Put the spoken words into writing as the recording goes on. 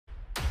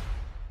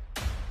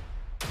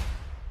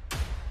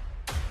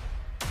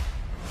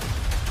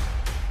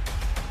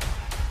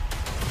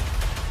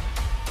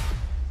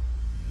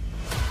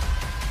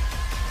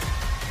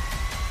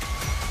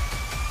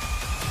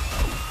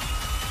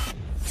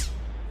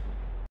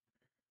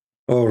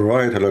All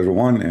right, hello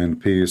everyone, and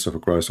peace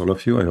of Christ, all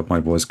of you. I hope my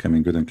voice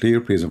coming good and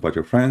clear. Please invite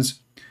your friends.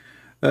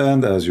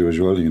 And as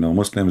usual,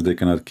 Muslims, they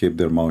cannot keep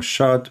their mouth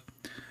shut,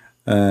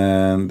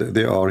 and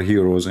they are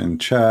heroes in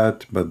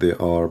chat, but they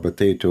are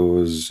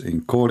potatoes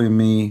in calling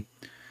me.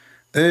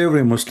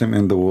 Every Muslim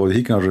in the world,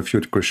 he can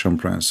refute Christian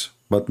Prince,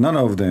 but none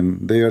of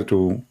them dare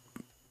to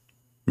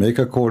make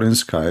a call in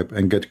Skype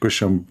and get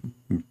Christian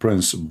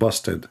Prince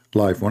busted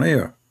live on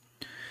air.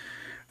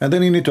 And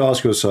then you need to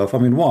ask yourself,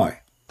 why?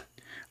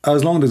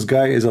 As long as this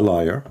guy is a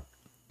liar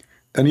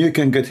and you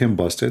can get him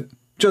busted,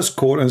 just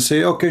call and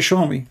say, okay,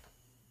 show me.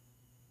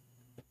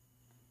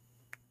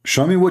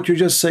 Show me what you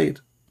just said.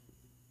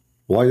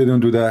 Why they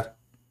don't do that?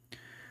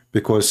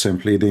 Because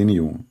simply they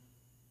knew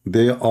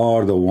they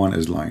are the one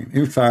is lying.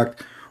 In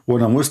fact,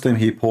 when a Muslim,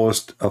 he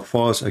posts a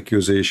false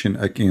accusation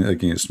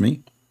against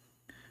me,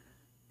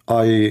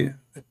 I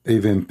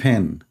even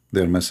pin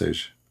their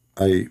message.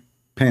 I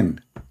pin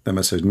the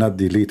message, not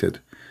delete it.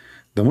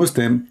 The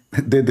Muslim,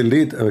 they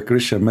delete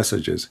Christian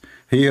messages.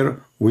 Here,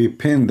 we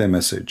pin the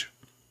message.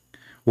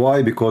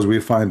 Why? Because we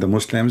find the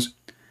Muslims'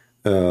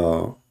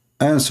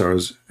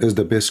 answers is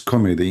the best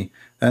comedy,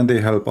 and they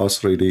help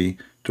us really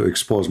to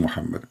expose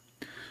Muhammad.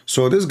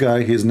 So this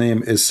guy, his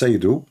name is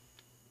Saidu,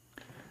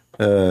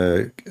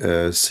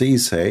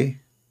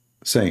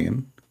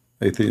 saying,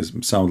 I think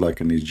it sounds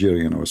like a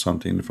Nigerian or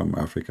something from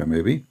Africa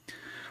maybe.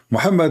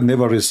 Muhammad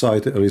never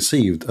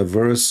received a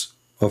verse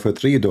of a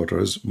 3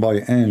 daughters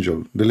by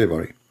angel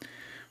delivery,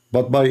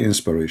 but by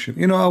inspiration.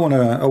 I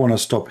wanna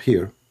stop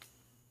here.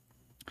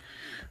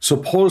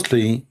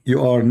 Supposedly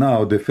you are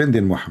now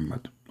defending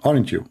Muhammad,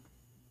 aren't you?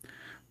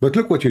 But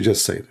look what you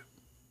just said.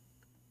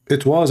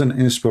 It was an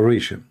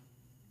inspiration.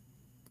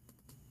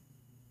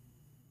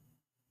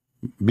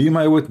 Be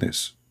my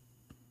witness.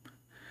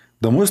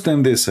 The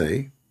Muslim, they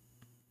say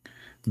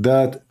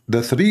that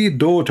the 3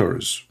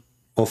 daughters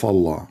of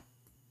Allah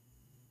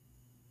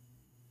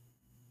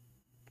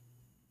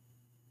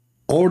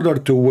order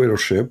to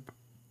worship,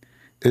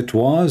 it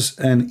was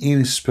an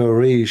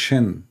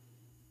inspiration.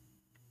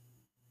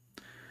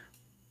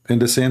 In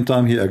the same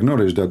time, he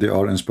acknowledged that they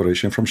are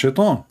inspiration from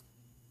Shaitan.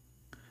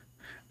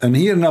 And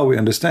here now we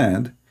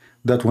understand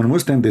that when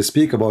Muslims, they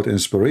speak about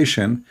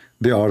inspiration,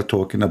 they are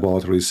talking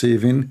about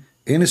receiving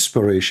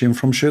inspiration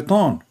from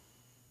Shaitan.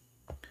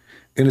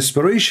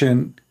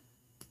 Inspiration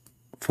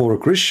for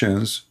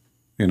Christians,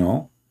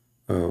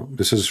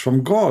 this is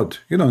from God.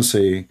 You don't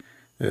say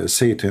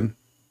Satan.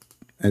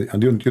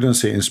 And you don't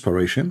say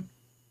inspiration.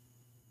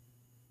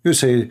 You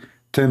say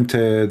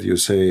tempted, you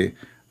say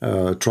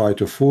try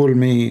to fool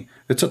me,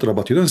 etc.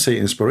 But you don't say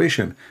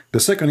inspiration. The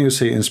second you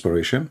say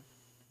inspiration,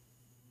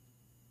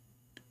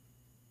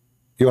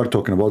 you are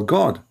talking about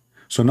God.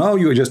 So now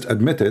you just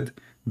admitted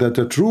that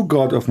the true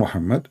God of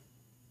Muhammad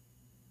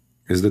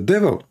is the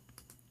devil.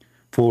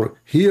 For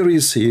he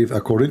received,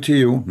 according to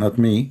you, not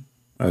me,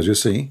 as you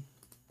see,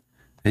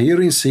 he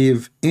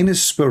received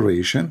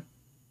inspiration.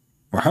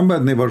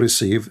 Muhammad never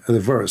received a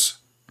verse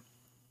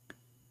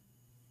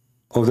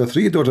of the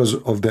 3 daughters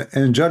of the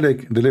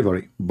angelic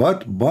delivery,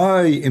 but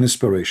by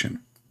inspiration.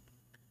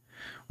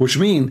 Which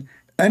means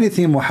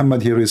anything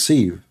Muhammad he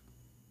received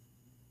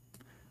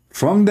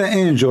from the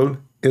angel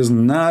is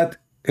not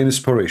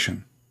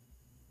inspiration.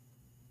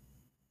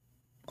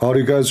 Are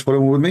you guys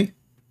following with me?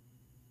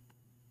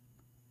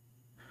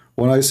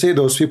 When I say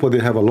those people,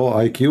 they have a low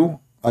IQ,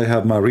 I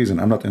have my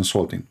reason. I'm not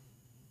insulting.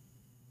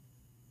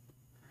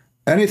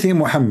 Anything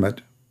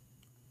Muhammad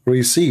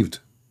received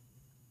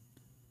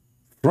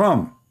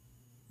from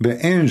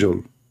the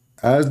angel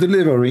as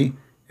delivery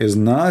is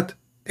not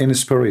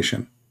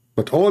inspiration,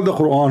 but all the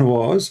Quran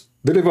was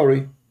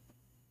delivery.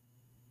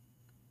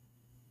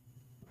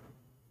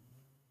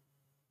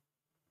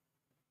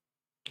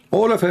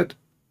 All of it.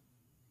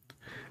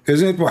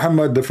 Isn't it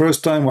Muhammad, the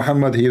first time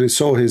Muhammad he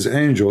saw his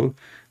angel,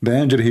 the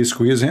angel he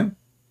squeezed him?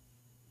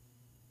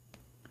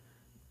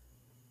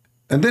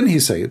 And then he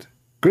said,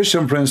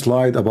 Christian Prince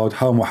lied about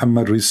how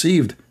Muhammad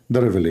received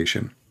the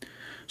revelation.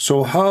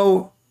 So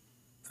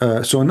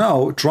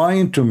now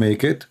trying to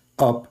make it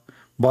up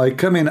by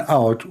coming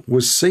out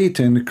with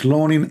Satan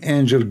cloning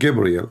angel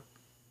Jebreel,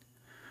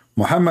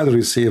 Muhammad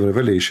received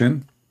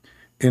revelation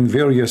in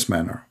various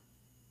manner.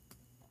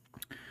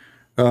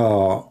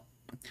 I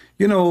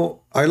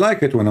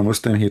like it when a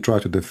Muslim he try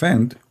to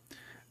defend,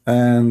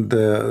 and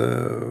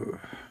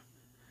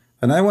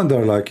I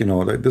wonder, like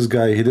this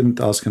guy, he didn't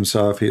ask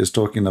himself. He is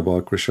talking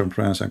about Christian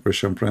Prince, and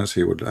Christian Prince,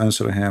 he would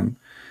answer him,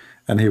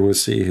 and he will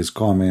see his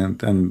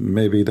comment, and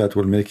maybe that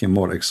will make him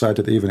more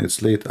excited. Even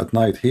it's late at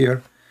night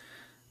here,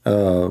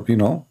 to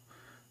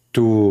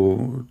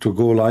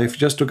go live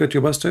just to get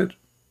you busted.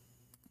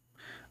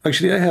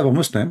 Actually, I have a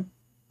Muslim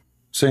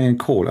saying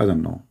call. I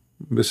don't know.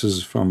 This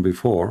is from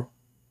before.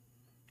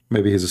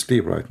 Maybe he's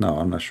asleep right now.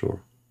 I'm not sure.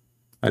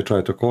 I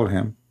tried to call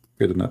him.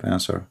 He did not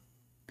answer.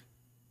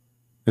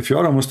 If you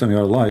are a Muslim, you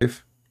are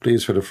alive,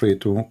 please feel free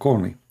to call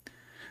me.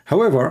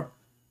 However,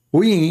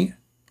 we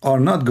are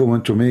not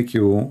going to make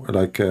you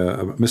like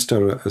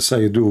Mr.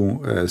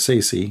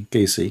 Saidu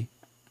Casey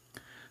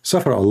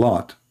suffer a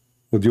lot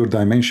with your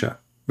dementia,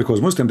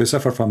 because Muslims, they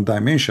suffer from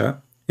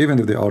dementia even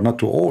if they are not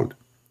too old.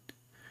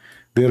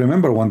 They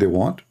remember when they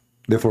want,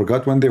 they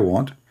forgot when they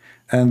want,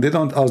 and they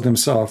don't ask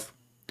themselves,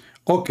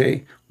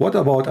 okay, what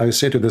about I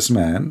say to this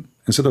man,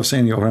 instead of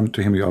saying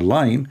to him, you are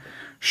lying,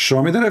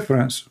 show me the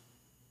reference.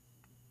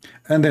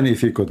 And then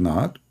if he could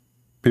not,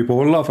 people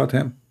will laugh at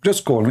him.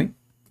 Just call me.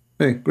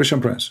 Hey,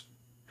 Christian Prince,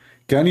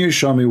 can you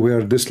show me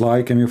where this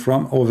lie came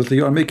from? Obviously,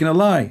 you are making a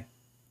lie.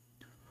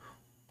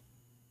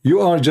 You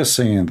are just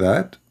saying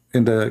that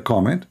in the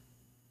comment.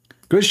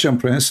 Christian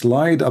Prince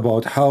lied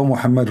about how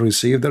Muhammad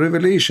received the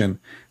revelation.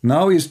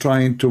 Now he's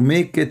trying to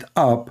make it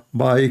up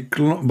by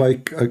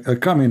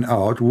coming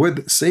out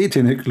with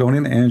satanic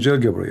cloning angel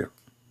Jebreel.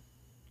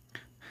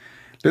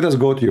 Let us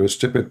go to your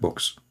stupid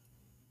books.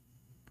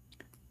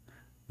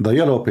 The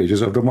yellow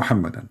pages of the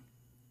Muhammadan.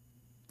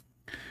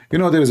 You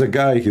know, there is a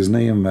guy, his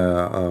name,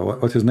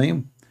 what's his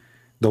name?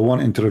 The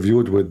one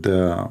interviewed with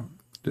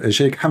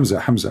Sheikh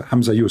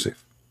Hamza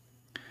Yusuf.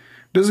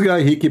 This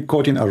guy, he keep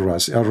quoting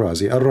Al-Razi.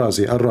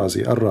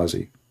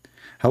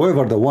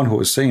 However, the one who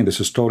is saying this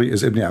story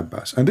is Ibn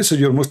Abbas. And this is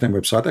your Muslim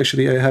website.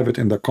 Actually, I have it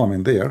in the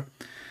comment there.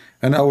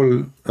 And I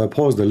will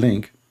post the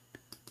link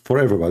for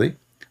everybody.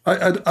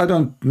 I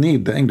don't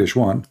need the English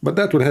one, but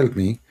that will help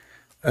me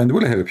and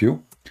will help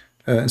you.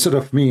 Instead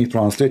of me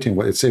translating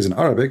what it says in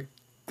Arabic,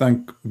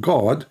 thank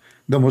God,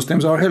 the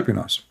Muslims are helping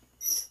us.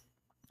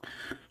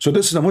 So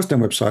this is a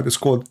Muslim website. It's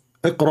called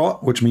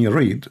Iqra, which means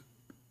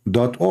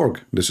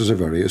read.org. This is a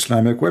very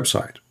Islamic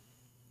website.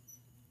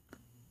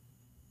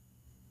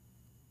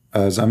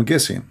 As I'm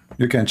guessing,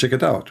 you can check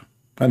it out.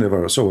 I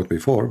never saw it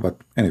before, but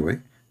anyway.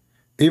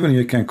 Even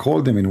you can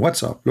call them in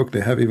WhatsApp. Look,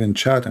 they have even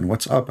chat and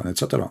WhatsApp and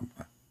etc.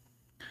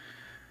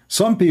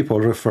 Some people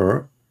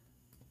refer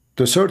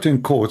to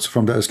certain quotes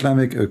from the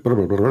Islamic.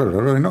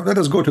 Let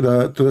us go to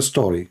the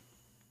story.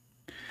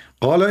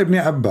 قال Ibn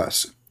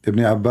Abbas.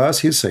 Ibn Abbas,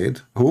 he said,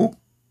 who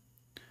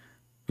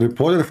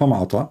reported from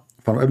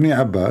Ibn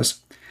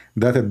Abbas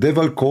that a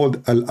devil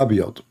called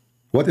Al-Abyad.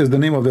 What is the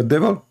name of the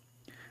devil?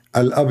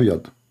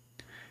 Al-Abyad.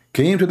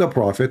 Came to the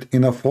Prophet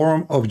in a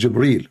form of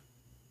Jebreel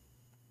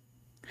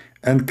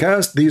and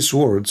cast these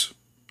words,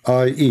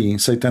 i.e.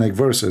 satanic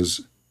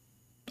verses,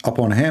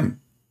 upon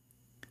him.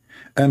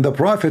 And the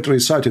Prophet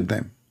recited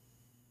them.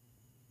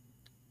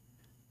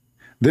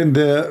 Then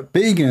the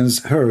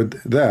pagans heard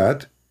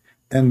that,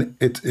 and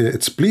it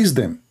pleased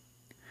them.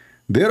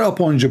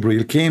 Thereupon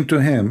Jebreel came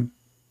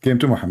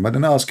to Muhammad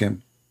and asked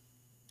him,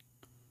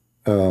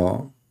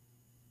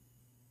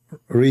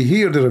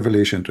 rehear the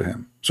revelation to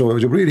him. So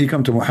Jebreel, he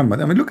come to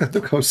Muhammad. I mean, look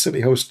how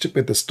silly, how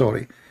stupid the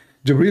story.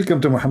 Jebreel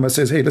come to Muhammad,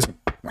 says, hey, listen,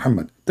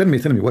 Muhammad, tell me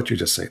what you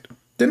just said.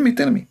 Tell me.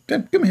 Come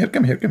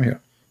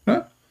here.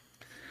 Huh?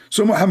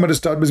 So Muhammad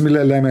started,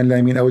 Bismillah,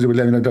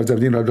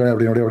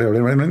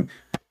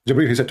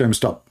 Jebreel, he said to him,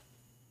 stop.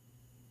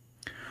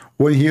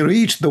 When he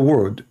reached the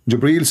word,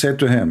 Jebreel said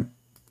to him,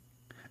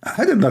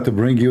 I did not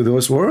bring you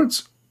those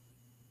words.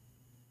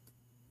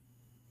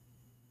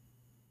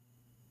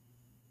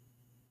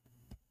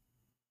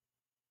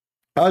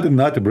 I did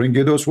not bring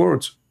you those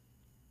words.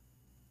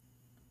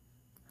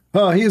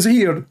 He is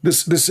here.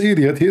 This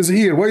idiot, he is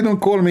here. Why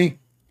don't call me?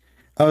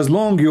 As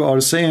long you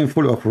are saying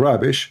full of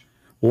rubbish,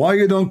 why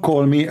you don't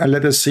call me and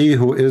let us see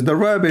who is the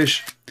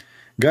rubbish?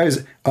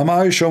 Guys, am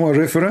I showing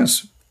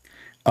reference?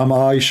 Am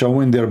I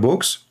showing their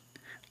books?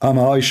 Am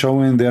I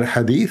showing their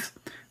hadith?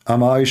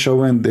 Am I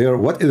showing their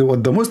what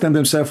the Muslims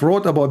themselves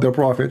wrote about their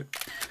prophet?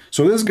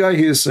 So this guy,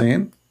 he is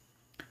saying,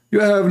 you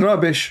have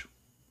rubbish.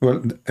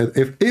 Well,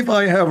 if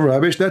I have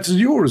rubbish, that's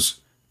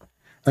yours.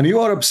 And you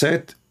are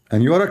upset,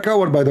 and you are a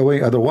coward, by the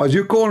way. Otherwise,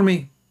 you call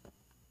me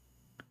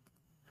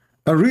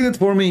and read it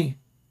for me.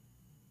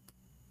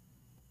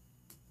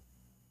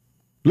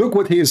 Look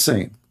what he is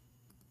saying.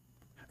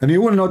 And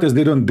you will notice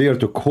they don't dare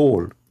to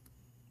call.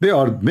 They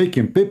are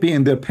making pee-pee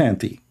in their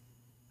panty.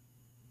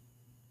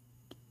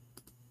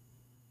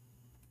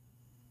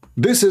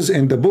 This is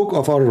in the book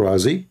of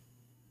Al-Razi,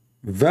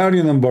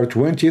 volume number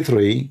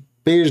 23,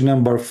 page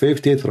number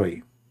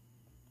 53.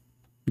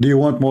 Do you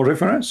want more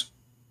reference?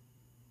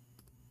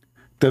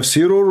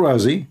 Tafsir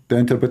al-Razi, the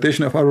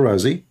interpretation of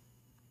Al-Razi.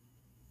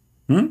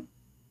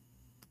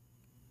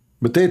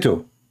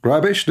 Potato,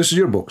 rubbish, this is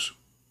your books.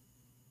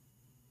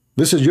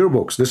 This is your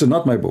books. This is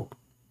not my book.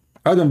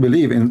 I don't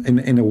believe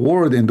in a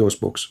word in those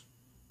books.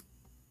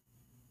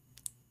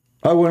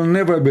 I will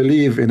never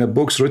believe in a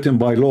books written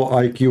by low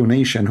IQ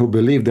nation who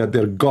believe that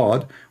their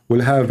God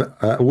will have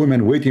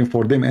women waiting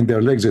for them and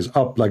their legs is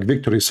up like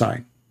victory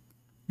sign.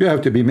 You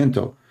have to be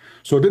mental.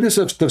 So this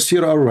is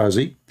Tafsir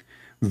al-Razi,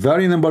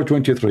 volume number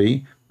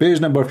 23, page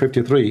number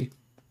 53.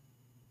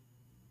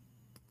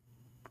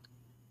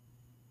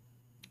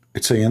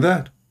 It's saying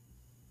that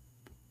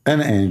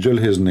an angel,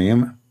 his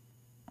name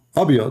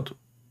Abyad,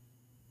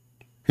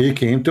 he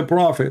came to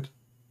Prophet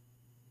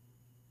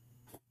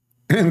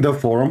in the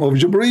form of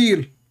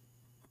Jebreel.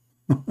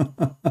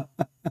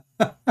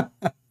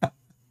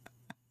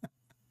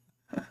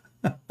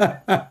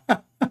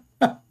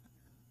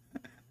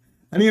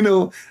 And you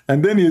know,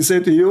 and then he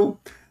said to you,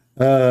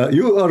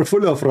 You are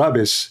full of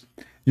rubbish.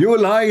 You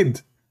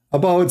lied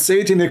about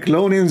Satan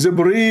cloning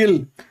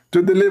Jebreel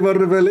to deliver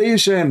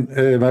revelation.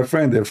 My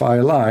friend, if I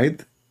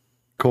lied,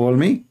 call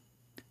me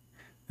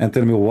and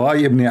tell me why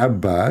Ibn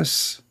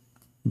Abbas,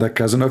 the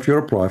cousin of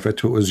your prophet,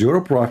 who is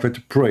your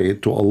prophet,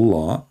 prayed to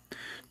Allah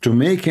to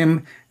make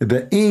him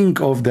the ink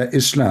of the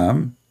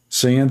Islam,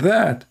 saying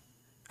that.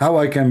 How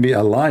I can be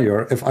a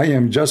liar if I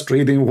am just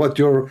reading what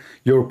your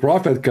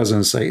prophet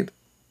cousin said?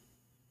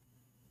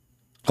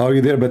 Are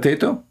you there,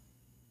 potato?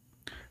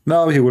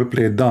 Now he will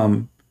play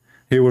dumb.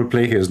 He will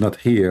play he is not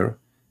here.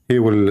 He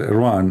will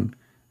run.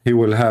 He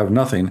will have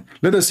nothing.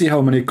 Let us see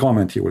how many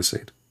comments he will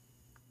say.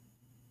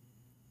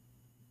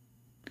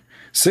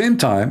 Same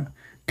time,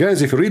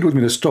 guys, if you read with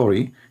me the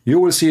story, you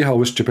will see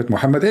how stupid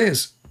Muhammad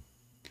is.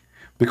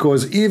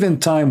 Because even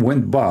time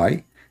went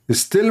by,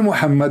 still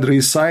Muhammad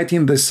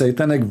reciting the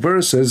satanic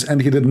verses,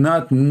 and he did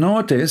not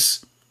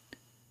notice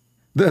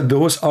that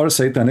those are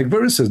satanic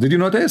verses. Did you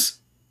notice?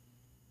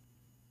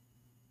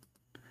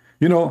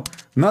 You know,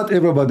 not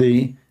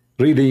everybody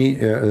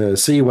really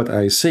see what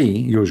I see,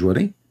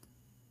 usually.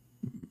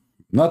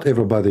 Not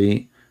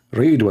everybody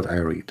read what I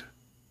read.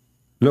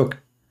 Look,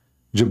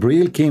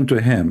 Jebreel came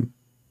to him,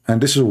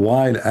 and this is a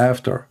while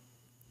after,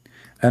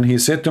 and he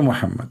said to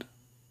Muhammad,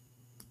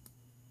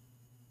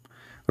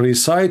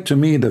 recite to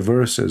me the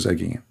verses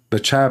again, the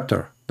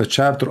chapter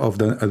of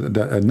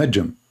the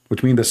Najm,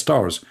 which means the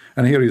stars.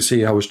 And here you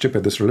see how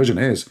stupid this religion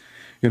is.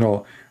 You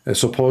know,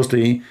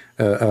 supposedly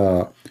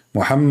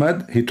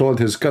Muhammad, he told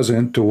his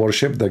cousin to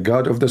worship the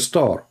god of the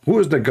star. Who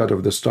is the god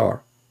of the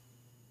star?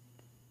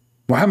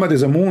 Muhammad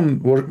is a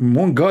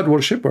moon god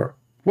worshipper.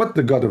 What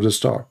the god of the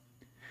star?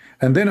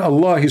 And then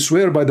Allah, he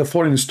swear by the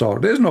foreign star.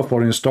 There is no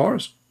foreign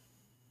stars.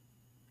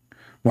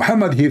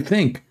 Muhammad, he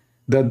think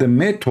that the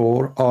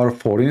meteor are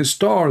foreign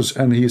stars,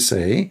 and he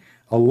say,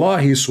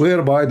 Allah, he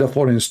swear by the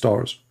foreign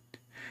stars.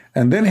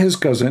 And then his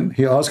cousin,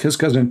 he asked his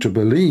cousin to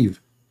believe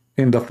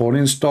in the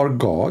foreign star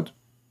God.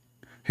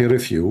 He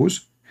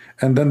refused.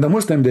 And then the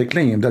Muslim, they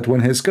claim that when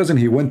his cousin,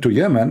 he went to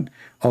Yemen,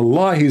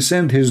 Allah, he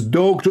sent his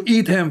dog to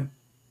eat him.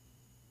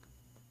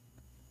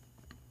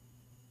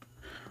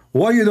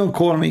 Why you don't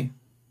call me?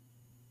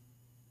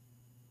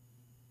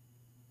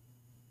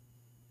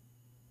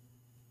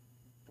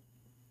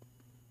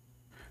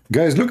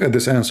 Guys, look at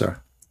this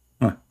answer.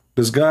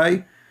 This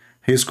guy,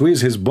 he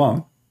squeezed his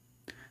bum,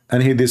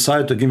 and he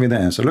decided to give me the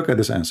answer. Look at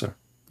this answer.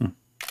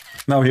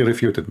 Now he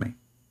refuted me.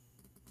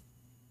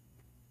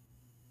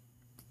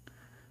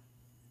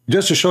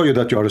 Just to show you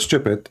that you are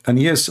stupid, and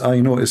yes,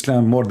 I know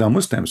Islam more than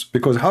Muslims,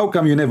 because how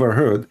come you never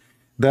heard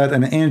that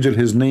an angel,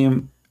 his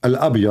name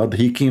Al-Abyad,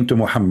 he came to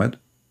Muhammad?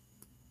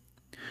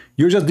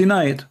 You just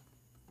deny it.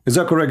 Is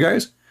that correct,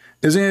 guys?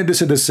 Isn't it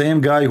this is the same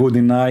guy who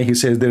deny, he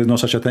says there is no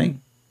such a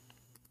thing?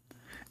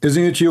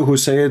 Isn't it you who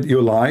said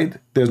you lied?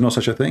 There's no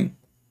such a thing.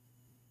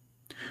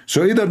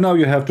 So either now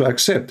you have to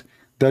accept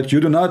that you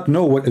do not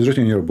know what is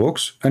written in your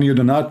books, and you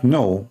do not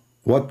know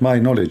what my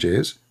knowledge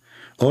is,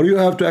 or you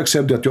have to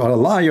accept that you are a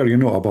liar, you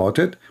know about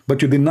it,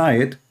 but you deny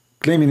it,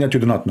 claiming that you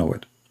do not know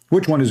it.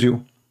 Which one is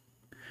you?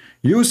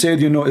 You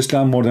said you know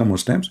Islam more than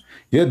Muslims,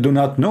 yet do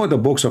not know the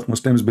books of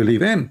Muslims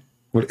believe in.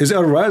 Well, is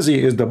Al-Razi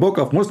is the book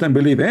of Muslim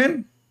believe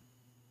in?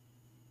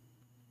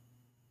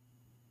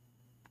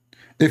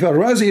 If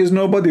Al-Razi is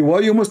nobody, why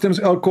you Muslims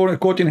are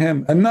quoting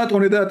him? And not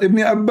only that, Ibn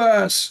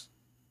Abbas.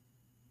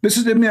 This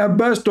is Ibn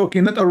Abbas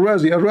talking, not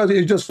Al-Razi. Al-Razi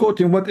is just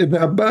quoting what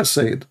Ibn Abbas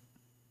said.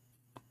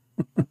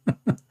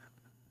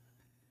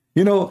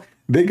 You know,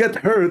 they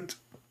get hurt,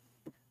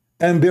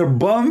 and their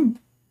bum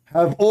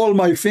have all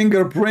my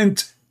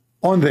fingerprint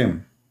on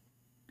them.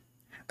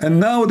 And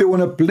now they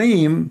want to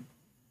blame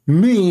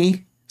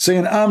me,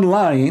 saying I'm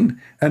lying,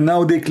 and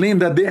now they claim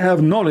that they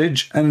have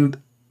knowledge, and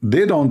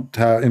they don't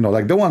have, you know,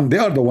 like they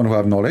are the one who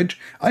have knowledge.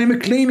 I am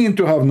claiming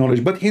to have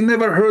knowledge, but he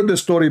never heard the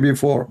story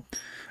before.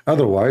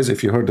 Otherwise,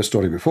 if you heard the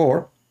story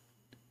before,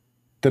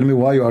 tell me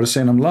why you are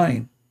saying I'm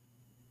lying.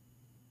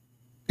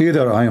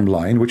 Either I am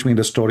lying, which means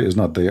the story is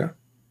not there,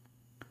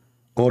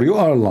 or you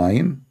are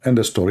lying and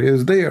the story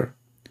is there.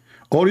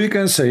 Or you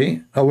can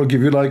say, I will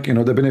give you, like, you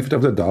know, the benefit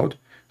of the doubt.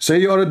 Say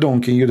you are a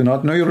donkey, you do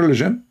not know your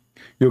religion.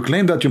 You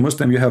claim that you're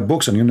Muslim, you have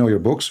books and you know your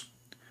books.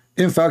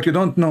 In fact, you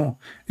don't know.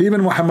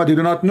 Even Muhammad, he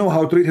do not know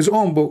how to read his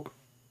own book.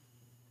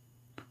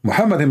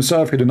 Muhammad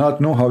himself, he do not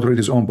know how to read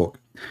his own book.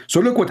 So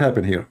look what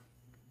happened here.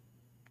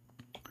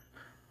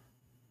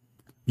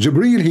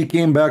 Jebreel, he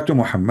came back to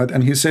Muhammad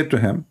and he said to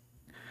him,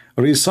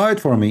 recite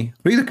for me,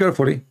 read it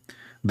carefully.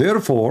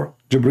 Therefore,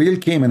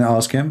 Jebreel came and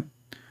asked him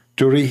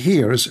to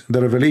rehearse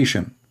the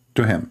revelation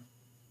to him.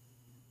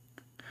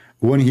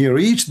 When he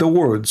reached the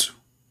words,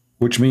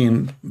 which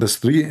mean the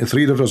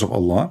three daughters of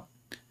Allah,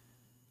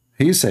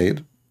 he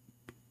said,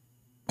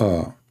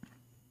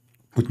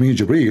 which means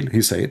Jebreel,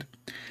 he said,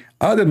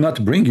 I did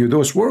not bring you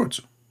those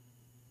words.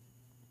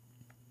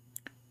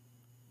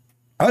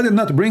 I did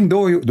not bring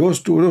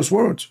those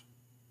words.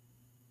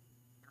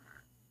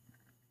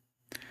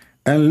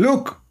 And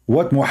look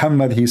what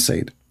Muhammad, he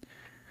said.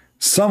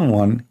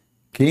 Someone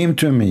came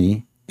to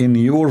me in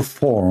your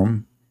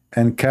form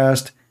and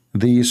cast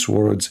these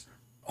words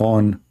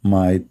on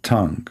my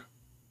tongue.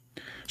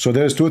 So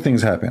there's two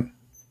things happen.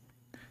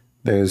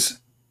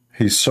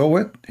 He saw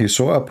it, he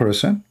saw a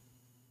person.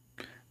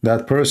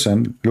 That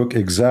person looked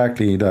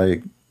exactly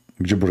like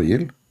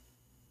Jebreel.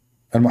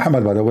 And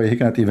Muhammad, by the way, he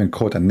cannot even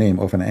quote a name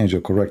of an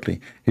angel correctly.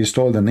 He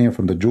stole the name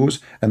from the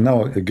Jews, and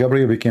now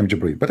Gabriel became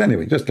Jebreel. But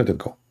anyway, just let it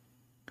go.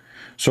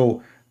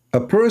 So a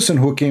person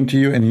who came to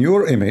you in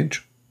your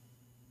image,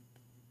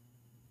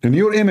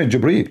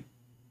 Jebreel,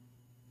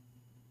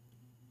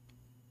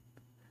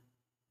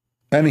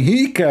 and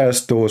he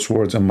cast those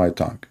words on my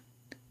tongue.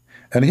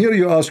 And here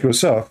you ask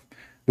yourself,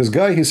 this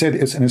guy, he said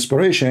it's an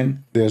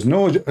inspiration. There's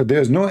no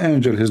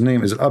angel. His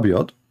name is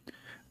Abyad.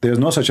 There's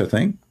no such a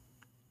thing.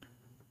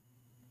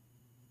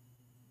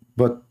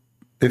 But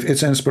if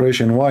it's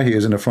inspiration, why he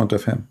is in the front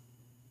of him?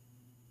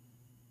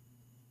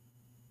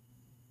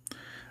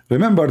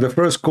 Remember the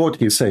first quote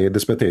he said,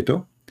 this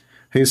potato.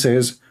 He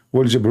says,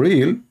 well,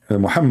 Jebreel,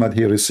 Muhammad,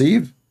 he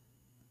received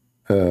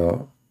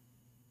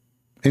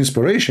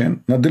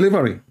inspiration, not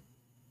delivery.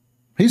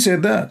 He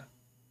said that.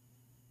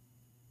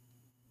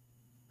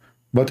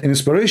 But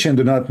inspiration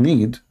do not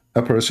need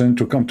a person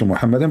to come to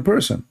Muhammad in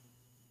person.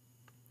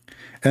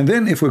 And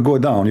then if we go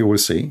down, you will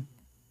see.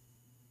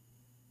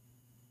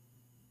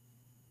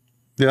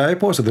 Yeah, I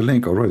posted the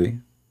link already.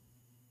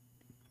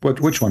 But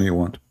which one you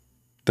want?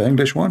 The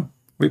English one?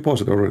 We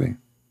posted already.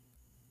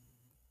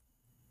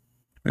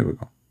 Here we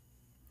go.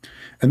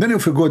 And then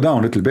if we go down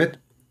a little bit,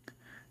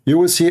 you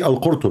will see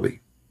Al-Qurtubi.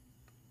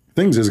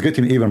 Things is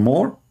getting even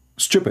more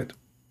stupid.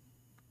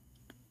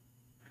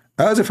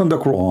 As if from the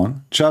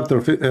Quran,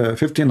 chapter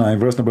 59,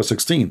 verse number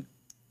 16.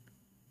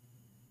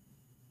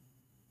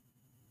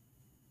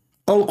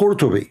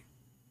 Al-Qurtubi.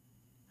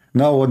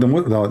 Now,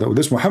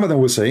 this Muhammadan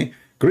will say,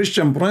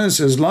 Christian Prince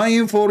is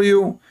lying for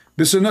you.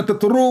 This is not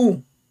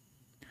true.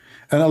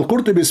 And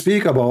Al-Qurtubi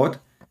speak about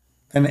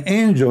an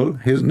angel,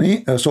 his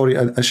name, a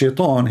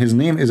shaitan, his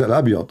name is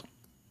Al-Abyad.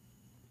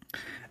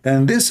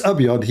 And this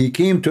Abyad, he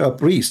came to a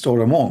priest or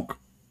a monk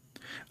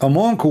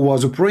who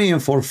was praying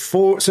for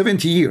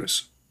 70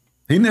 years.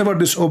 He never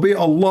disobeyed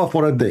Allah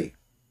for a day.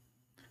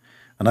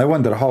 And I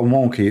wonder how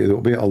monk he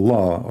obey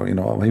Allah, or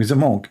he's a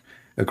monk,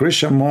 a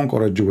Christian monk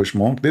or a Jewish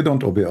monk. They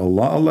don't obey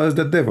Allah. Allah is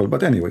the devil.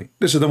 But anyway,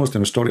 this is the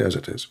Muslim story as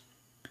it is.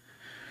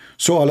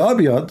 So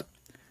Al-Abyad,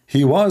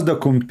 he was the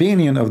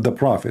companion of the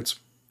prophets.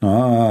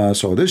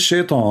 So this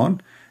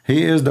shaitan,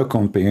 he is the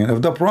companion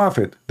of the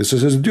prophet. This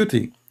is his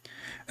duty.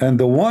 And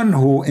the one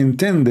who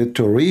intended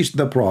to reach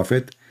the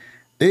prophet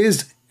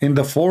is in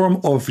the form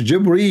of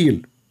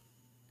Jebreel,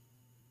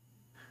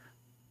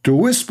 to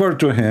whisper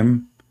to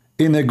him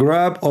in a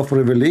grab of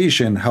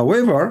revelation.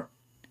 However,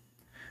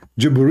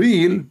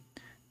 Jebreel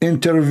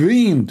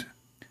intervened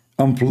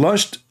and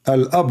flushed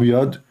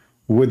Al-Abyad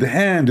with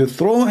hand to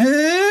throw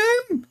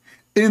him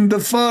in the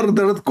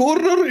farther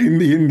corner in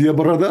the India,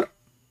 brother.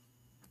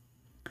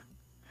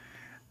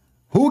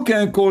 Who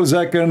can call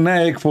Zakir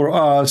Naik for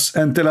us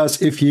and tell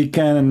us if he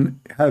can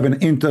have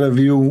an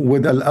interview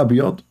with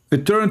Al-Abyad?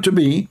 It turned to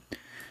be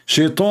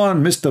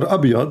Shaitan, Mr.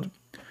 Abyad,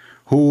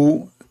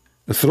 who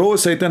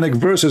throws satanic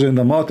verses in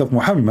the mouth of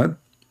Muhammad.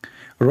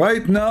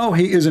 Right now,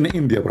 he is in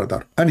India,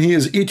 brother, and he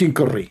is eating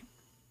curry.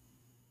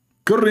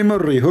 Curry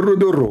murri, hurru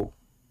durru.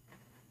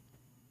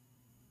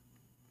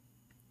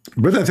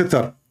 Brother and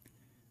sister,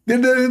 he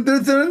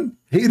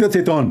is a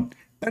Satan,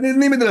 and his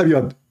name is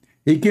Al-Abyad.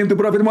 He came to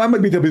Prophet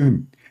Muhammad, beat up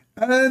him.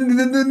 And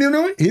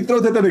he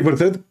throws satanic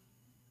verses.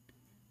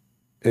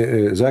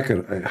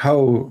 Zakir,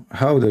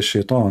 how the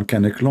shaitan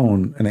can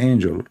clone an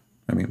angel?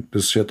 I mean,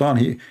 this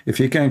shaitan, if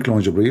he can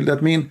clone Jebreel,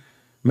 that means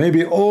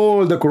maybe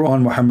all the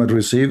Quran Muhammad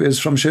received is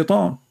from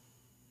shaitan.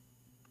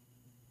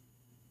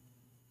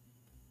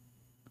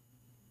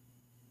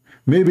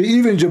 Maybe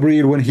even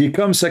Jebreel, when he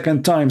comes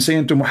second time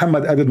saying to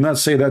Muhammad, I did not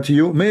say that to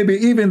you, maybe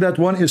even that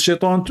one is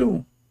shaitan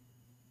too.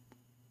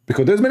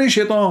 Because there's many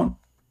shaitan.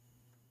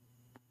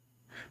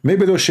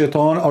 Maybe those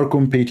shaitan are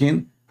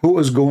competing who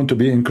is going to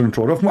be in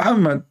control of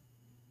Muhammad.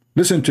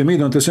 Listen to me,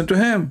 don't listen to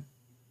him.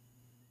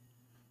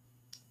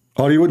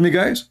 Are you with me,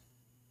 guys?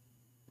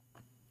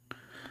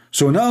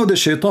 So now the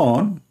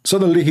shaitan,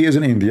 suddenly he is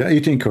in India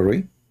eating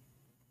curry.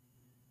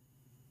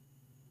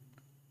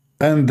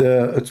 And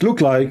it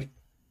looked like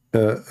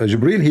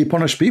Jebreel, he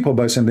punished people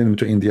by sending him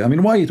to India. I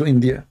mean, why to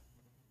India?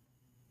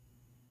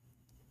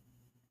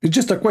 It's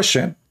just a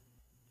question.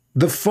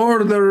 The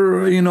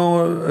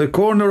further,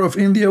 corner of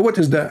India, what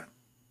is that?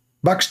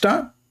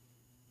 Pakistan?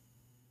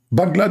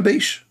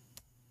 Bangladesh?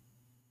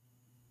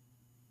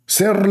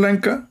 Sri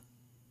Lanka?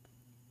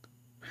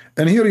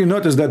 And here you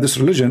notice that this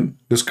religion,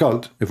 this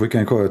cult, if we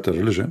can call it a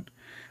religion,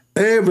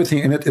 everything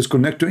in it is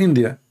connected to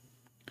India.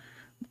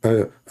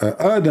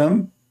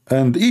 Adam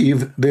and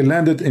Eve, they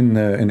landed in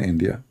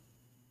India.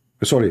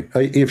 Sorry,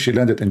 Eve, she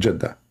landed in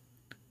Jeddah.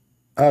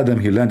 Adam,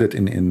 he landed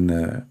in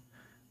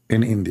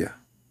India,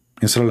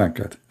 in Sri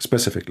Lanka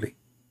specifically.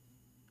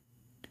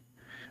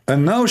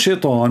 And now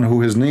Shaitan,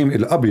 who his name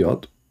is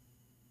Al-Abyad,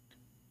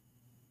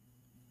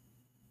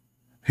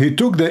 he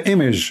took the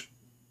image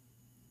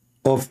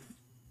of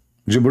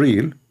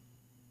Jebreel.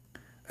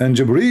 And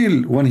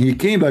Jebreel, when he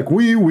came, like,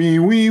 you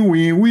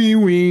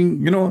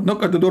know,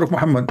 knock at the door of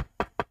Muhammad.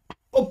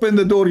 Open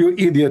the door, you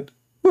idiot.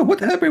 Well,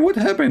 what happened? What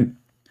happened?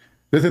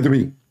 Listen to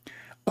me.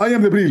 I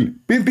am Jebreel.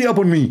 Peace be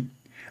upon me.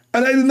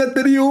 And I did not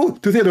tell you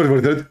to say those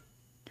verses.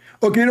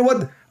 Okay, you know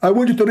what? I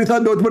want you to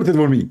recite those verses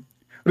for me.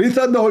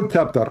 Recite the whole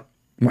chapter.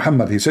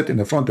 Muhammad, he sat in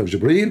the front of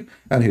Jebreel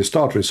and he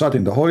started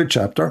reciting the whole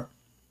chapter.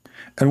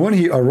 And when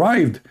he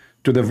arrived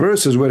to the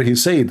verses where he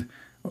said,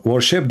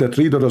 worship the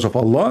three daughters of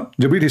Allah,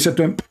 Jebreel, he said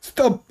to him,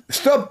 stop,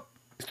 stop,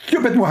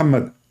 stupid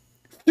Muhammad.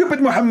 Stupid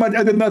Muhammad,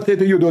 I did not say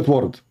to you those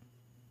words.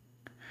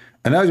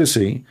 And as you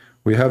see,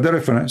 we have the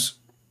reference.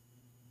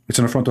 It's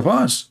in front of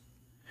us.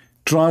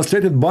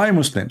 Translated by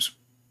Muslims.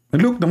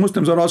 And look, the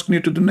Muslims are asking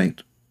you to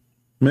donate.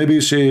 Maybe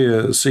you say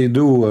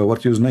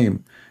what's his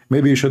name?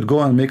 Maybe you should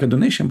go and make a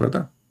donation,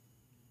 brother.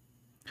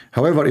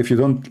 However, if you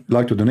don't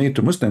like to donate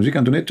to Muslims, you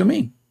can donate to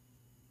me.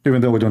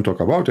 Even though we don't talk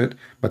about it,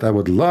 but I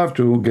would love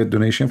to get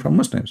donation from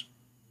Muslims.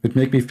 It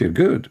makes me feel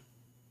good.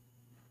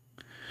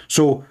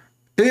 So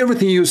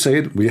everything you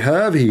said, we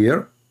have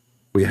here.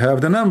 We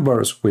have the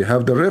numbers, we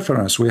have the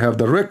reference, we have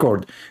the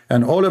record,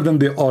 and all of them,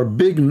 they are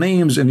big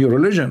names in your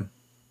religion.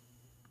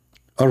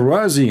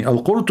 Al-Razi,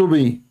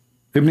 Al-Qurtubi,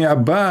 Ibn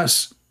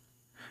Abbas.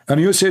 And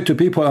you say to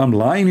people, I'm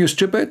lying, you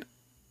stupid?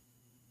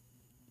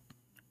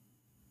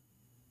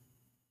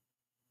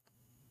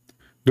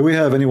 Do we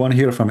have anyone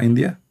here from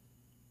India?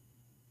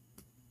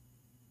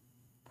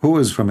 Who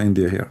is from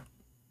India here?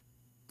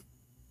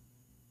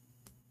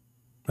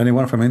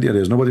 Anyone from India?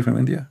 There's nobody from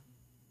India?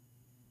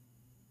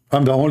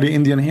 I'm the only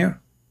Indian here?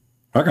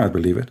 I cannot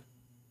believe it.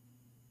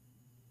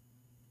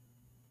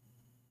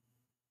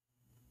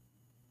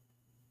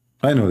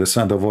 I know the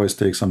sound of voice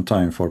takes some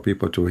time for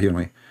people to hear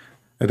me.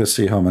 Let us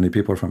see how many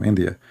people from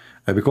India.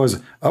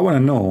 Because I want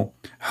to know,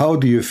 how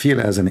do you feel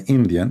as an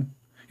Indian?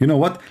 You know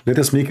what? Let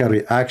us make a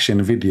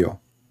reaction video.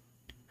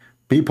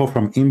 People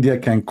from India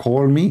can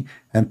call me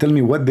and tell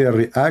me what their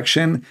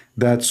reaction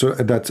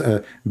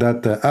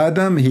that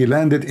Adam, he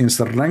landed in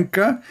Sri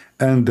Lanka,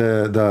 and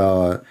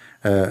the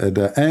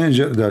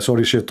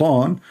angel,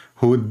 Shaitan,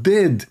 who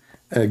did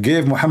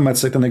gave Muhammad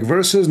satanic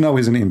verses, now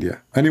he's in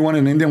India. Anyone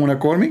in India want to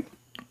call me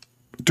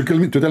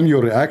to tell me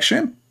your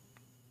reaction?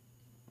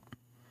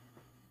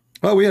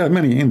 Well, we have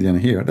many Indian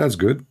here. That's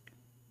good.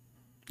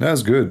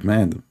 That's good,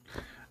 man.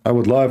 I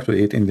would love to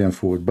eat Indian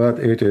food, but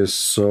it is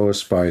so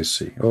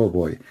spicy. Oh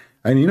boy.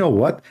 And you know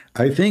what?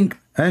 I think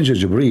Angel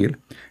Jebreel,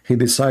 he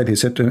decided, he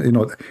said to him, you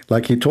know,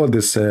 like he told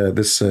this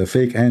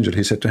fake angel,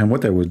 he said to him,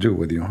 what I will do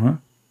with you, huh?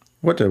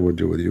 What I will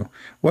do with you?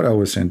 What I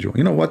will send you?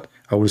 You know what?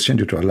 I will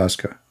send you to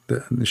Alaska.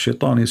 The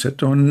Shaitan, he said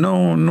to him,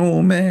 no,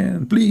 no,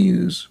 man,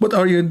 please. What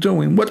are you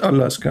doing? What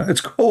Alaska?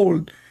 It's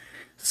cold.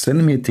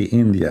 Send me to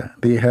India.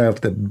 They have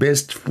the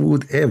best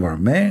food ever,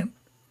 man.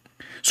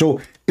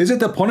 So is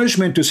it a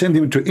punishment to send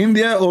him to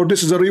India, or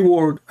this is a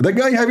reward? The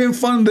guy having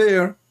fun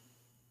there.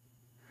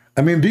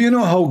 I mean, do you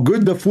know how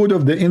good the food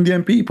of the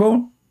Indian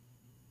people?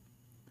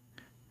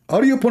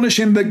 Are you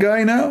punishing the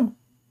guy now?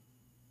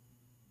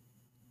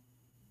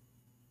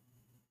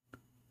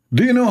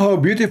 Do you know how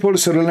beautiful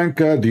Sri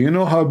Lanka? Do you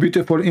know how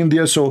beautiful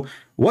India? So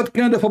what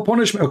kind of a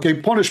punishment? Okay,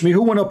 punish me.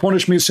 Who want to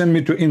punish me? Send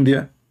me to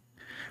India.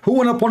 Who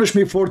want to punish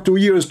me for 2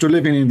 years to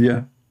live in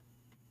India?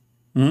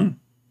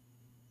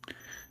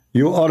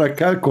 You are a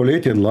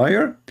calculated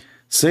liar.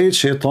 Said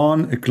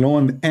Shaitan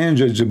cloned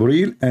Angel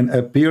Jebreel and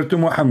appeared to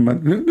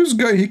Muhammad. This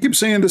guy, he keeps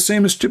saying the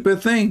same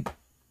stupid thing.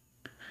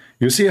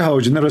 You see how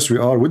generous we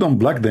are. We don't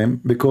block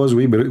them because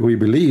we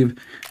believe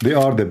they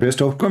are the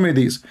best of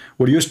comedies.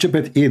 Well, you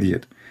stupid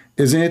idiot.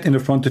 Isn't it in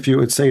front of you?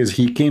 It says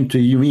he came to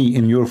me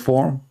in your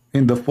form,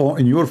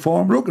 in your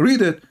form. Look,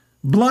 read it.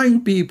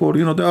 Blind people,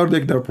 you know, they are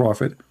like their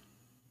prophet.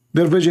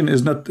 Their vision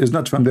is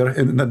not from their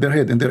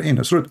head and their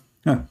anus.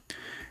 Huh.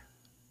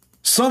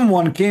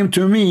 Someone came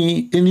to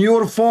me in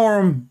your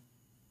form,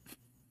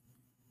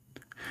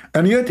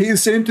 and yet he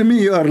is saying to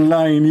me, you are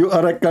lying. You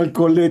are a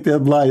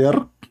calculated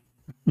liar.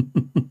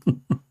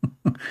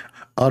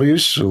 Are you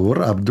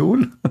sure,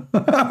 Abdul?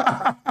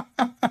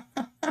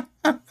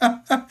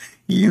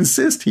 He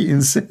insists. He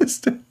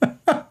insists.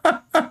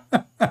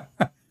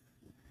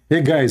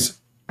 Hey, guys.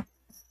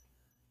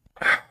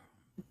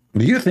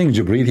 Do you think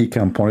Jebreel, he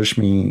can punish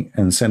me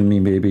and send me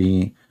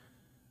maybe,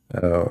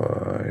 you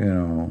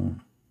know,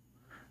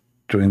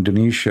 to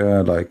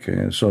Indonesia, like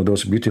so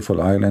those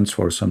beautiful islands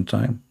for some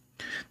time?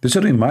 This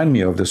remind me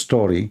of the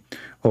story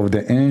of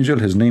the angel.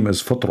 His name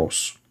is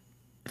Photros.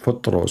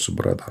 Photros,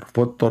 brother.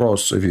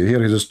 Photros. If you hear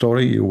his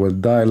story, you will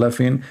die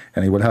laughing,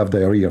 and you will have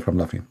diarrhea from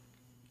laughing.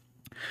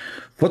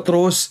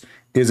 Photros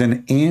is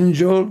an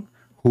angel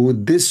who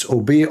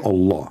disobey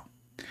Allah.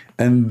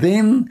 And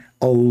then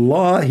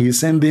Allah, he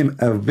sent him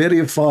a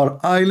very far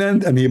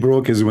island, and he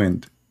broke his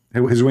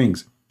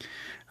wings.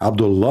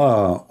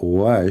 Abdullah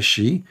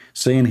Washi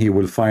saying he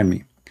will find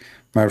me.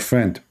 My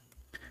friend,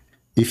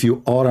 if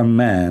you are a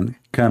man,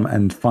 come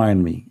and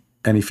find me.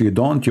 And if you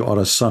don't, you are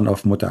a son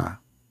of Muta.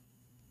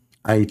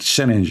 I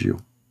challenge you.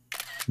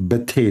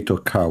 Potato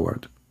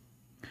coward.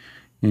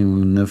 I will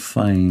not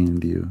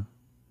find you.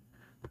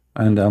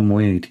 And I'm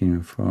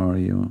waiting for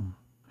you.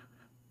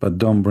 But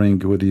don't bring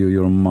with you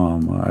your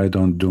mama. I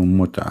don't do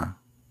muta.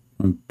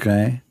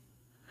 Okay?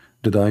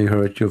 Did I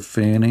hurt your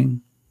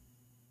feeling?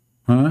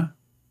 Huh?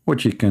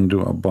 What you can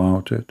do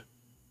about it?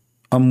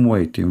 I'm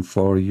waiting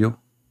for you.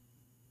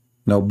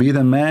 Now be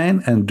the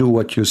man and do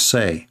what you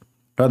say.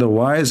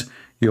 Otherwise,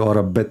 you are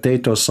a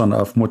potato son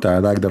of muta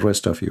like the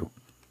rest of you.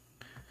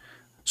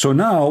 So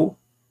now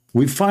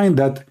we find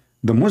that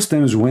the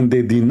Muslims, when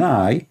they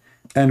deny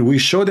and we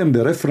show them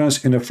the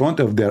reference in the front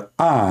of their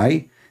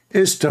eye,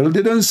 still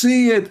didn't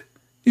see it.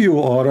 You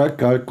are a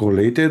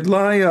calculated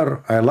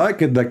liar. I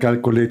like it, the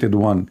calculated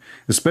one.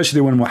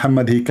 Especially when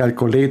Muhammad, he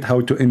calculate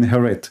how to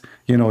inherit,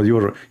 you know,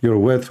 your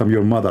wealth from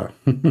your mother.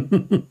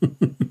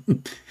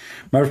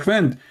 My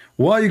friend,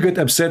 why you get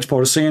upset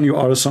for saying you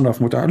are a son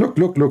of Muta? Look,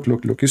 look, look,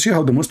 look, look. You see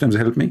how the Muslims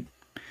help me?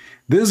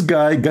 This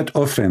guy got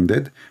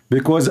offended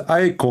because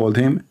I called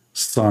him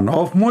son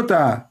of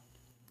Muta.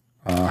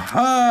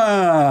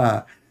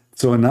 Aha!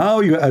 So now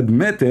you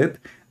admitted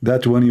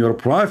that when your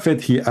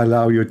prophet, he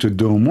allowed you to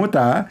do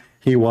Muta,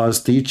 he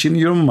was teaching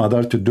your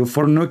mother to do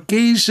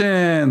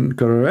fornication,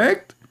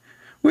 correct?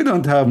 We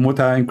don't have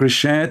Muta in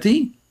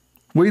Christianity.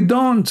 We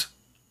don't.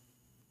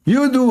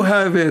 You do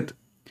have it.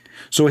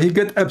 So he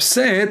get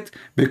upset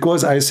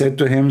because I said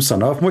to him,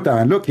 son of Muta.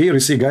 And look here, you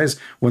see, guys,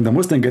 when the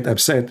Muslim get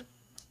upset,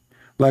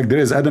 like there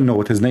is, I don't know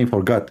what his name,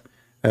 forgot,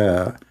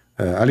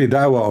 Ali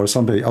Dawa or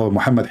somebody, or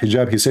Muhammad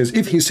Hijab, he says,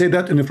 if he said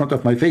that in front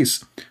of my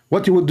face,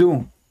 what you would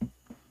do?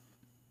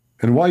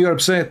 And why you're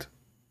upset?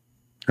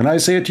 And I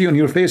say it to you in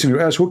your face and you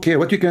ask, who cares?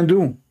 What you can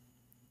do?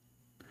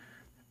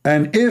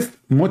 And if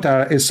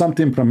muta is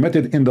something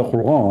permitted in the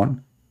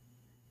Quran,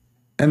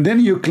 and then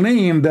you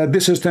claim that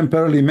this is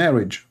temporarily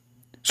marriage.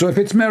 So if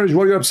it's marriage,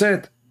 why are you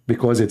upset?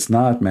 Because it's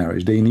not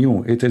marriage. They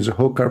knew it is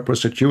hooker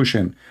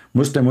prostitution.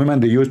 Muslim women,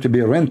 they used to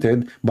be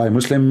rented by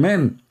Muslim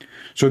men.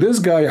 So this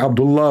guy,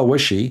 Abdullah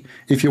Washi,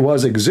 if he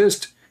was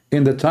exist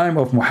in the time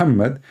of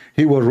Muhammad,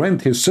 he will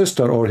rent his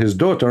sister or his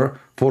daughter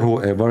for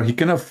whoever he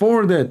can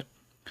afford it.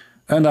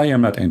 And I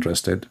am not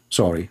interested.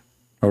 Sorry.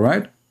 All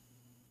right?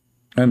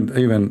 And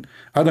even,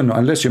 I don't know,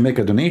 unless you make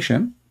a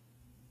donation,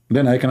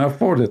 then I can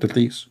afford it at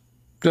least.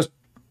 Just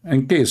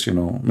in case, you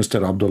know,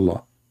 Mr.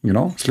 Abdullah, you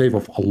know, slave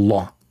of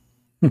Allah.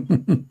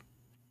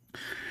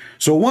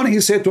 So one, he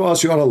said to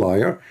us, you are a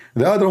liar.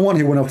 The other one,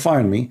 he want to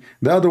find me.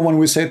 The other one,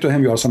 we said to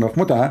him, you are son of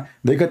Muta.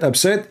 They got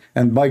upset,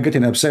 and by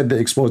getting upset, they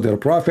exposed their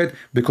prophet,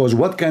 because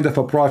what kind of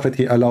a prophet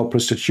he allowed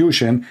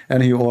prostitution,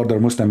 and he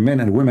ordered Muslim men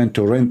and women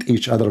to rent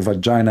each other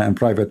vagina and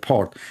private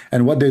part.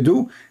 And what they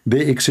do?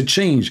 They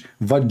exchange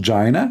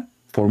vagina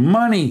for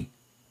money.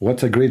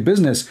 What a great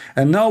business.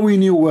 And now we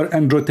knew where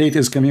Andrew Tate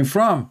is coming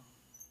from.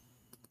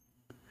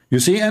 You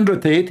see, Andrew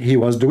Tate, he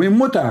was doing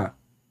Muta.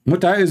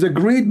 Muta is a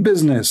great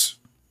business.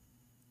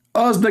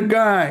 Us the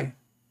guy.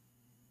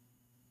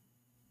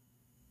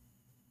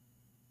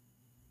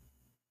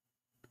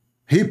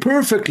 He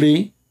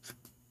perfectly,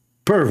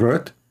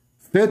 pervert,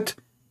 fit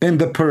in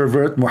the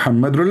pervert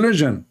Muhammad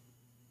religion.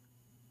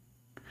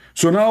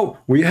 So now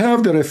we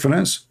have the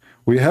reference,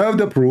 we have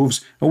the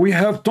proofs, and we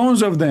have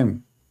tons of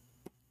them.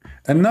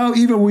 And now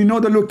even we know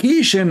the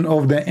location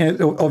of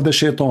the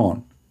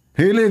shaitan.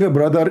 He live,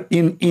 brother,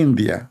 in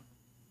India.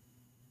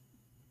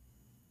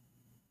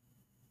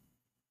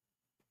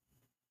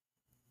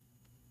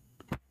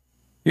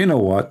 You know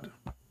what?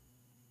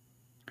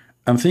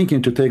 I'm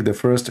thinking to take the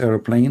first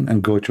airplane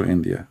and go to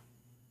India.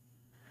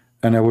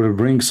 And I will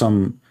bring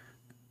some,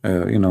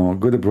 you know,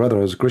 good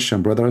brothers,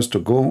 Christian brothers, to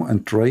go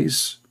and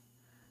trace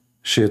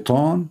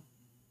Shaitan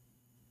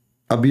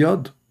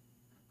Abiyad,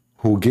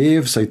 who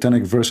gave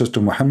satanic verses to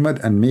Muhammad,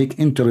 and make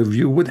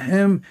interview with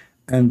him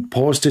and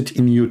post it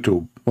in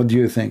YouTube. What do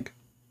you think?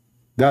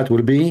 That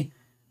will be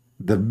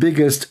the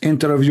biggest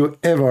interview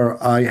ever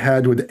I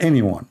had with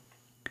anyone.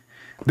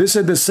 This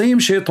is the same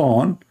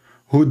Shaitan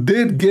who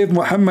did give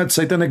Muhammad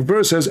satanic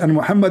verses, and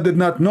Muhammad did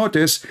not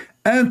notice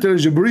until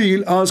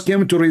Jebreel asked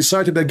him to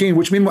recite it again,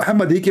 which means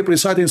Muhammad, he kept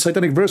reciting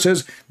satanic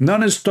verses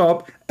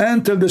non-stop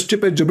until the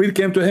stupid Jebreel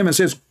came to him and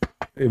says,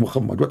 hey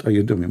Muhammad, what are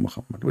you doing,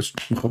 Muhammad?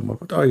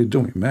 What are you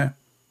doing, man?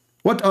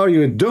 What are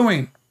you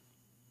doing?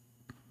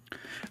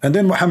 And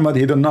then Muhammad,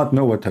 he did not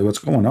know what's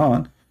going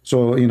on.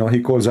 So, you know,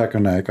 he called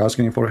Zakir Naik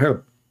asking for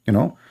help, you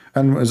know.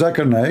 And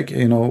Zakir Naik,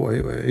 you know,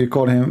 he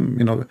called him,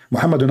 you know,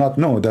 Muhammad did not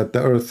know that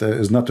the earth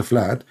is not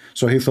flat.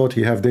 So he thought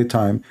he have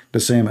daytime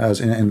the same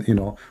as in you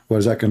know, where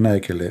Zakir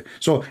Naik lay.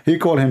 So he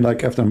called him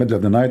like after the middle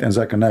of the night, and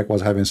Zakir Naik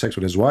was having sex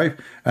with his wife.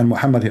 And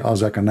Muhammad, he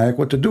asked Zakir Naik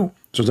what to do.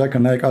 So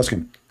Zakir Naik asked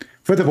him,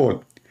 first of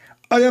all,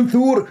 I am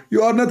sure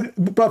you are not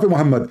Prophet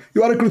Muhammad.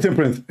 You are a Christian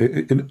prince.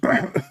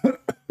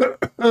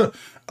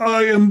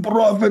 I am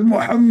Prophet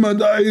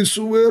Muhammad. I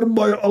swear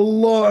by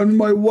Allah, and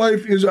my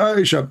wife is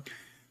Aisha.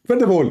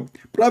 First of all,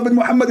 Prophet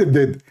Muhammad is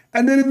dead,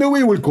 and there is no way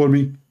he will call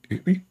me.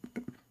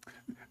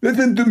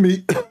 Listen to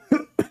me.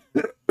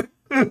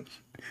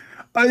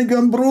 I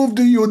can prove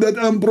to you that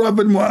I'm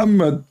Prophet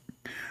Muhammad.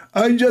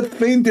 I just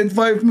fainted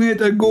 5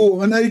 minutes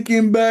ago, and I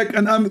came back,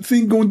 and I'm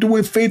thinking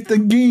to faint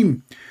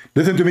again.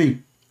 Listen to me.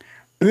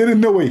 There is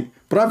no way.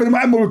 Prophet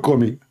Muhammad will call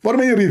me for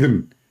many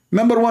reasons.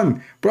 Number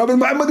one, Prophet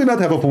Muhammad did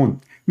not have a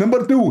phone.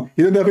 Number two,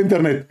 he didn't have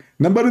internet.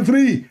 Number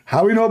three,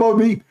 how you know about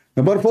me?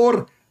 Number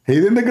four,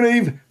 he's in the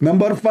grave.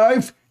 Number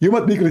five, you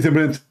must be Christian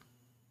Prince.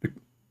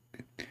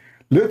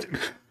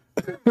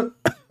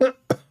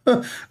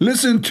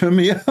 Listen to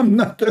me, I'm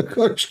not a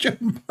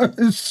Christian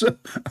Prince.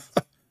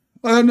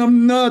 And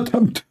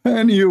I'm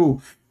telling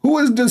you. Who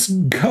is this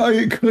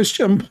guy,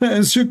 Christian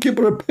Prince? You keep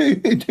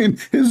repeating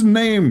his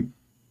name.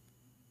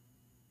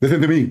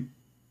 Listen to me.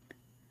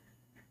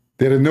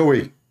 There is no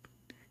way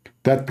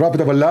that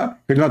Prophet of Allah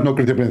will not know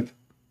Christian Prince.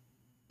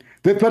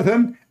 This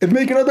person is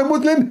making other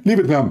Muslim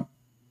leave Islam.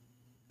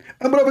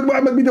 And Prophet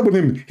Muhammad meet up with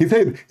him. He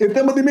said, if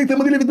somebody makes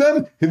somebody leave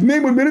Islam, his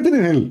name will be written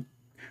in hell.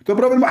 So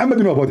Prophet Muhammad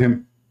knew about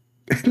him.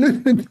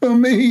 Listen to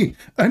me.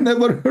 I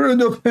never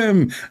heard of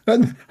him.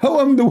 And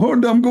how in the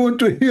world I'm going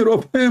to hear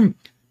of him?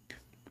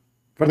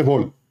 First of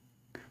all,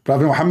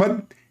 Prophet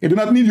Muhammad, he did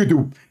not need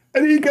YouTube.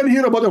 And he can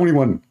hear about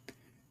everyone.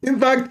 In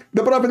fact,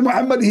 the Prophet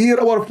Muhammad hear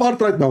our fart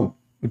right now.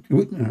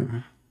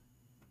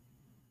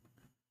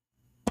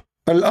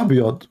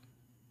 Al-Abyad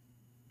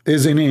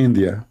is in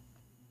India.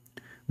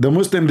 The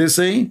Muslim, they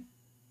say,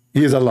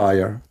 he is a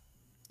liar.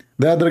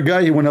 The other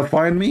guy, he want to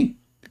find me.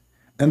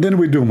 And then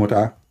we do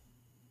mut'ah.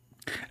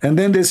 And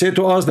then they say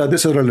to us that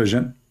this is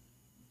religion.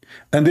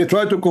 And they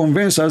try to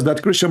convince us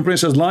that Christian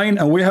Prince is lying,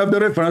 and we have the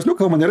reference. Look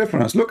how many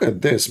reference. Look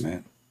at this,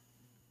 man.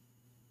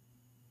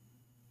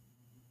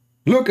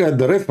 Look at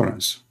the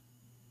reference.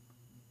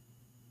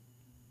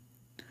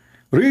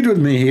 Read with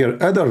me here,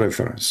 other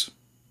reference.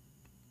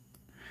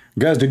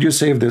 Guys, did you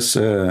save this?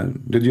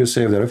 Did you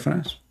save the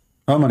reference?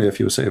 How many of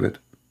you save it?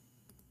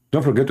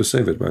 Don't forget to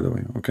save it, by the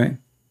way, okay?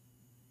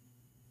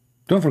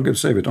 Don't forget to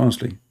save it,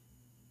 honestly.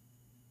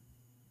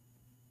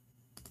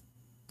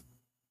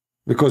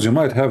 Because you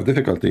might have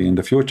difficulty in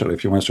the future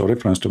if you want to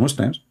reference to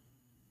Muslims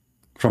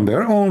from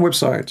their own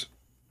website.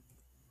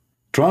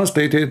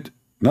 Translated,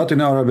 not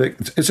in Arabic.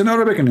 It's in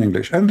Arabic and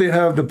English. And they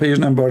have the page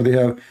number they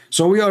have.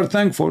 So we are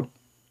thankful.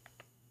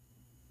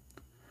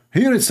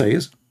 Here it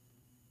says,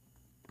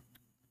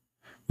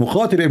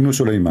 Muqatil ibn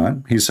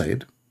Sulaiman, he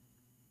said,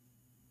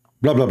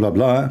 blah, blah, blah,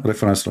 blah,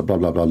 reference to blah,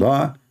 blah, blah,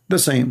 blah, the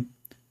same.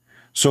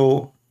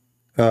 So,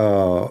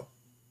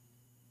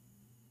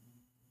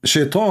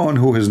 Shaitan,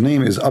 who his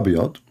name is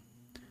Abyad,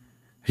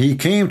 he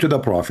came to the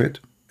Prophet,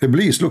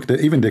 Iblis, look,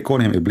 even they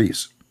call him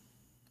Iblis.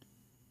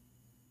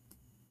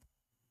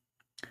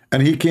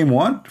 And he came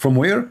what? From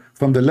where?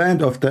 From the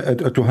land of the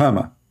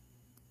Tuhama.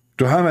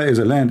 Tuhama is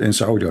a land in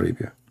Saudi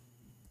Arabia.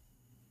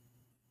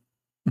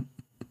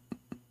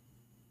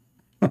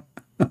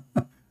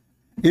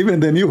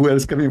 Even they knew where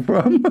it's coming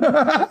from.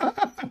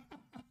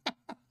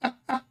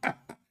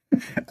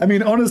 I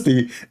mean,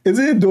 honestly,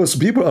 isn't it those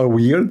people are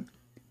weird?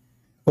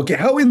 Okay,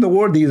 how in the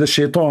world he is a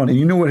shaitan and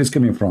you know where he's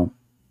coming from?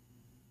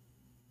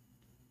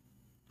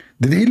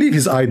 Did he leave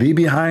his ID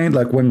behind?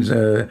 Like when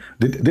did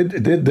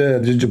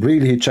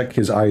Jebreel he check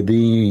his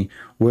ID,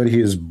 where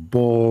he is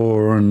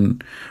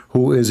born,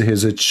 who is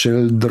his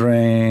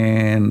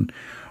children,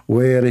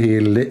 where he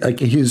like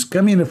he's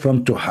coming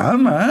from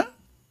Tuhama?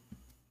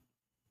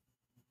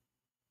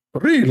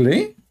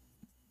 Really?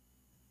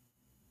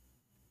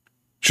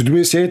 Should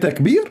we say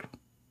takbir?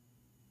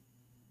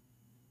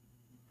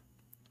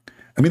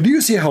 I mean, do you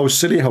see how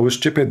silly, how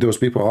stupid those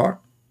people are?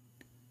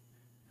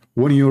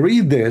 When you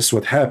read this,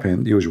 what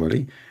happened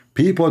usually,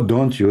 people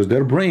don't use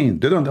their brain.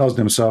 They don't ask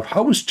themselves,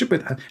 how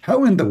stupid,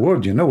 how in the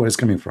world do you know where it's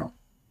coming from?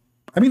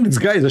 I mean, this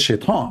guy is a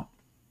shaitan.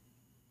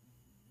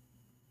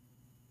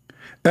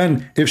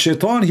 And if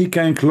shaitan, he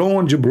can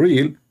clone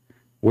Jebreel,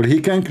 well,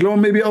 he can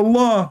clone maybe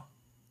Allah.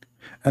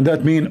 And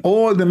that means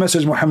all the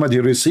message Muhammad he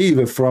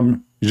received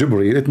from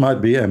Jebreel, it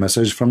might be a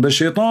message from the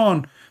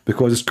shaitan,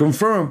 because it's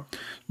confirmed.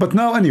 But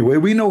now anyway,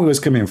 we know where he's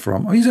coming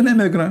from. He's an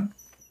immigrant,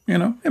 you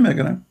know,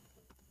 immigrant.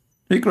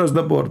 He crossed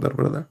the border,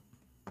 brother.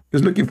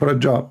 He's looking for a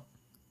job.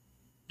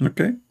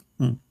 Okay?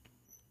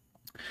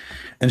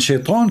 And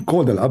Shaitan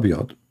called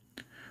Al-Abyad,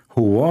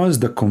 who was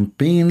the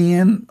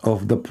companion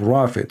of the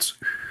prophets.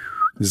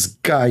 This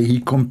guy, he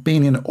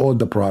companioned all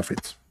the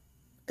prophets.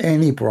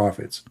 Any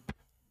prophets.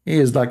 He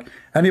is like,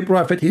 any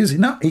prophet,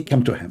 he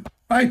came to him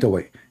right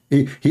away.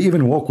 He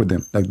even walked with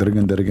them. Like,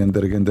 and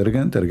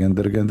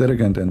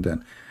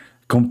then.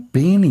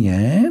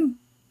 Companion?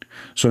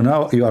 So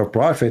now you are a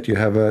prophet, you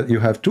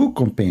have two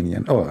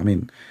companions. Oh, I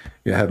mean,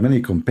 you have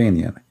many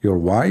companions. Your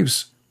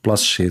wives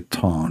plus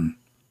Shaitan.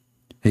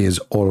 He is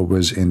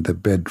always in the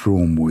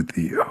bedroom with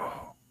you.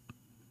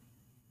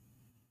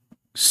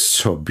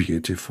 So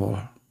beautiful.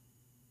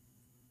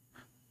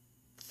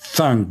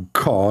 Thank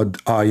God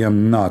I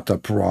am not a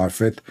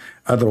prophet.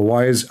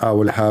 Otherwise, I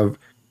will have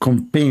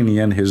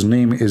companion. His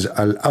name is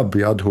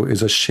Al-Abyad, who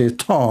is a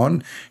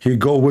Shaitan. He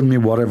go with me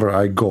wherever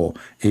I go,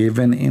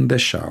 even in the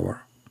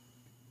shower.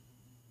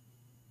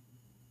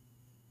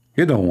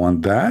 You don't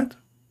want that.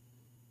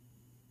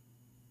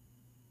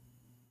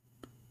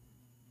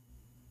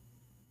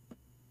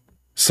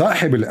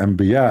 Sahib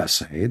al-Anbiya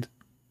said,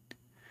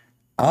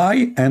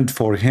 I and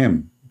for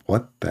him.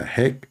 What the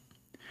heck?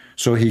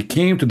 So he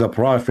came to the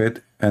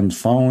prophet and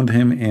found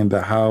him in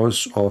the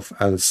house of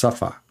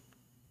Al-Safa.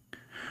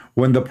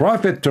 When the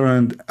prophet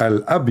turned,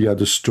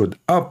 Al-Abyad stood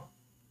up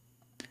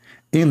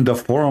in the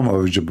form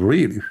of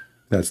Jebreel.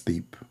 That's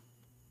deep.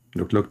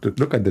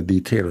 Look at the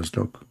details,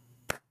 look.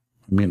 I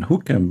mean, who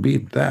can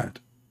beat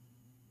that?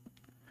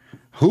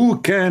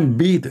 Who can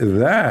beat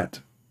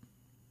that?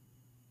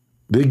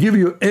 They give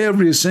you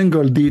every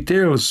single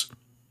details.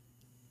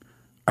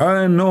 I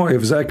don't know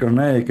if Zakir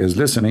Naik is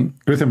listening.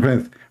 Listen,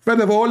 Prince.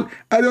 First of all,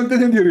 I don't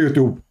listen to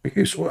YouTube.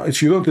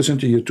 You don't listen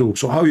to YouTube.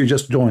 So how you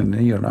just join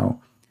here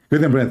now?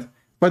 Listen, Prince.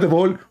 First of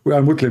all, we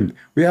are Muslims.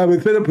 We have a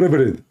special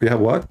privilege. We have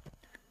what?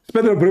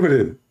 Special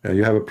privilege.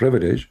 You have a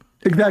privilege.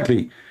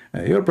 Exactly.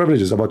 Your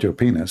privilege is about your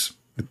penis.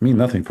 It means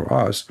nothing for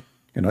us.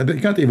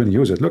 You can't even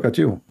use it. Look at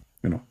you.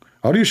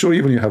 Are you sure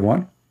even you have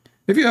one?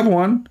 If you have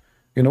one,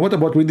 what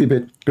about we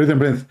debate? Listen,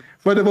 Prince.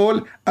 First of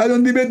all, I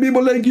don't debate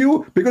people like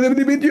you, because if I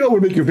debate you, I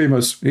will make you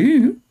famous.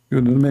 You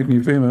don't make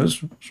me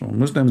famous. So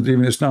Muslims live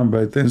in Islam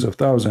by tens of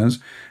thousands,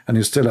 and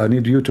I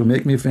need you to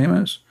make me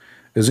famous?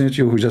 Isn't it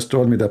you who just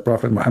told me that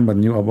Prophet Muhammad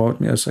knew about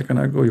me a second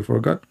ago? You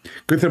forgot?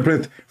 Listen,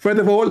 Prince. First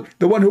of all,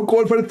 the one who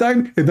called for the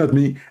time is not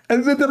me.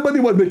 And then somebody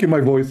was making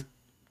my voice.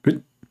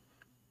 Good.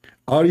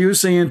 Are you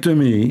saying to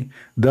me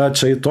that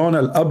Shaitan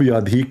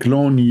al-Abyad, he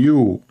cloned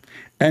you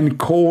and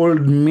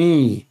called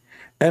me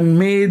and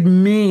made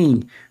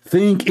me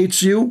think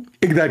it's you?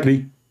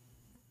 Exactly.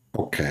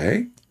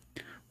 Okay.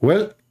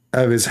 Well,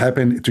 if it's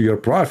happened to your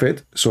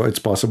prophet, so it's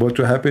possible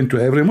to happen to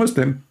every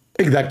Muslim.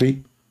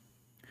 Exactly.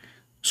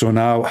 So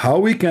now, how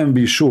we can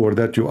be sure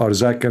that you are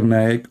Zakir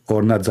Naik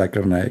or not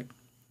Zakir Naik?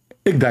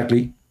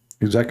 Exactly.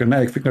 Zakir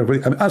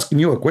Naik, I'm asking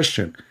you a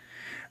question.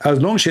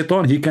 As long as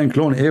Shaitan, he can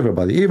clone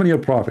everybody, even your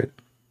prophet.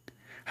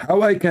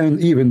 How I can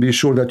even be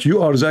sure that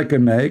you are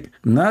Zakir Naik,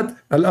 not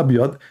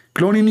Al-Abyad,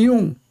 cloning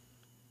you?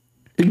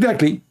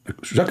 Exactly.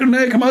 Zakir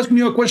Naik, I'm asking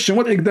you a question.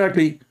 What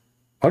exactly?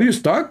 Are you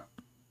stuck?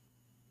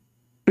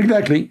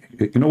 Exactly.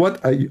 You know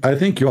what? I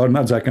think you are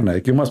not Zakir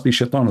Naik. You must be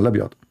Shaitan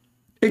Al-Abyad.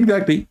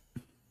 Exactly.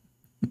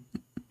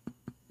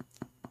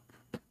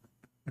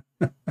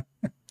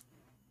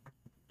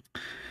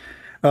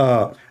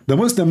 The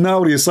Muslim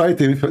now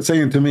reciting,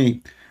 saying to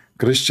me,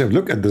 Christian,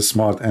 look at the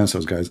smart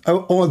answers, guys.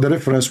 All the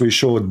reference we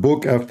showed,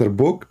 book after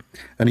book,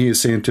 and he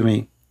is saying to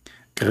me,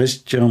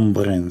 Christian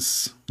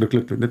Prince. Look,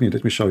 let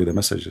me show you the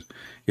messages.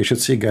 You should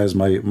see, guys,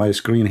 my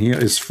screen here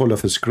is full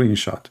of a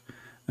screenshot.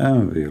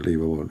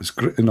 Unbelievable.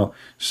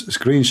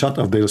 Screenshot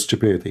of their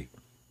stupidity.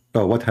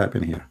 Oh, what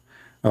happened here?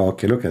 Oh,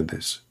 okay, look at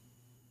this.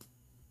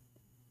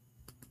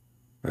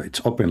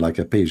 It's open like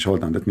a page.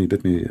 Hold on, let me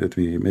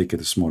make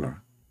it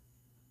smaller.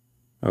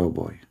 Oh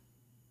boy.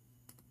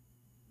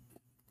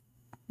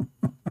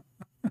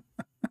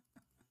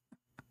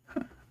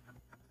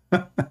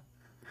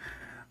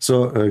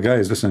 So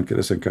guys, listen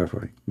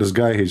carefully. This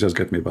guy, he just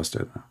got me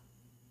busted.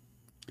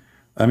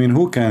 I mean,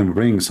 who can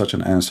bring such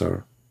an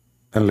answer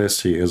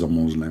unless he is a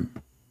Muslim?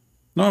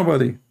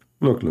 Nobody.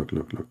 Look.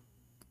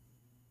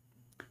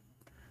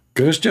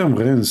 Christian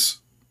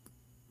Prince.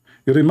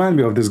 You remind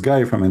me of this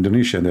guy from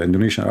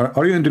Indonesia.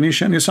 Are you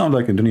Indonesian? You sound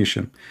like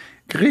Indonesian.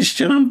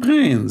 Christian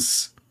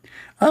Prince.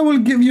 I will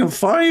give you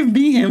 5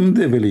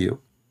 BMW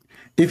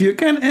if you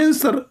can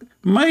answer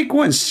my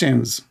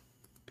questions.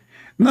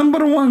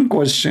 Number 1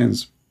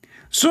 questions.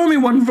 Show me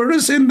one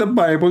verse in the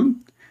Bible.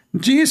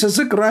 Jesus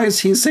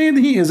Christ, he said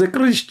he is a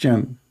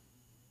Christian.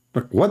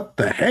 Like, what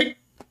the heck?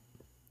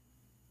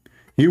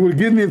 He will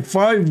give me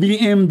 5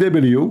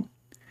 BMW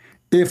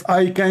if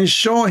I can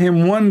show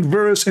him one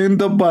verse in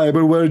the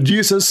Bible where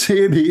Jesus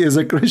said he is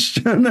a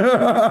Christian.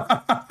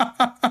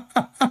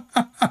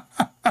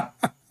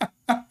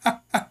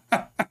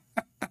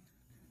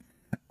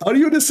 Are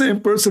you the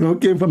same person who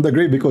came from the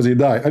grave because he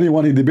died?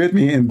 Anyone he debate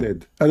me and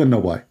dead. I don't know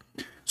why.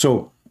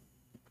 So,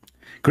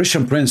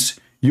 Christian Prince,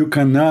 you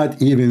cannot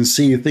even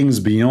see things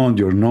beyond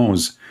your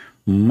nose.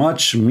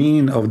 Much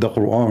mean of the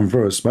Quran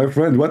verse. My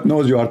friend, what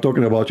nose you are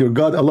talking about? Your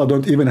God, Allah,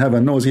 don't even have a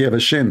nose, he have a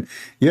shin.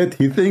 Yet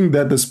he think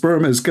that the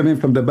sperm is coming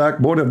from the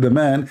backbone of the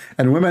man,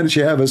 and women,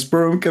 she have a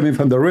sperm coming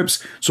from the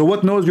ribs. So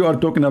what nose you are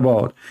talking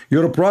about?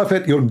 Your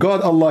prophet, your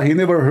God, Allah, he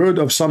never heard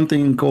of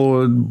something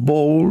called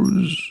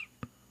balls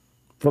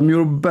from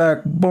your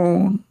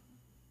backbone.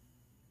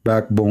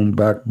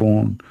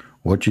 Backbone.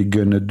 What you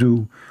gonna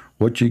do?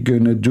 What you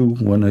gonna do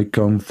when I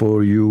come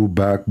for you?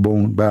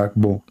 Backbone.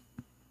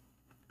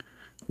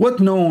 What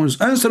nose?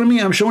 Answer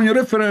me, I'm showing you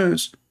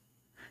reference.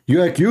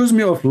 You accuse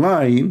me of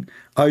lying.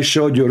 I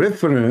showed you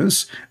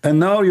reference, and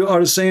now you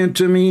are saying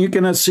to me you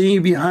cannot see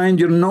behind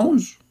your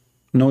nose?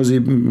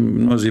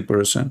 Nosy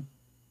person.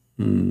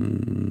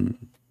 Do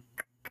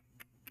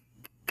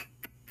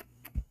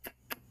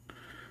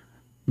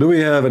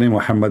we have any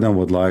Muhammadan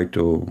would like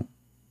to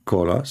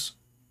call us?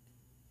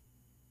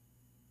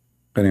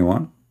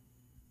 Anyone?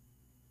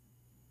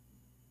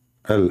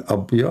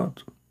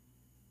 Al-Abyad.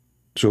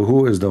 So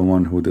who is the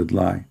one who did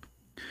lie?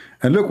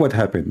 And look what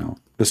happened now.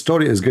 The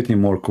story is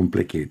getting more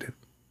complicated.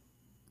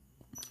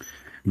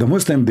 The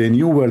Muslim, they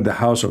knew where the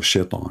house of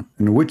Shaitan,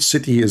 in which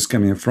city he is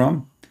coming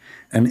from.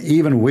 and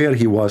even where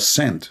he was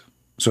sent.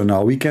 So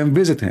now we can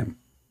visit him.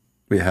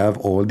 We have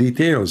all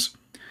details.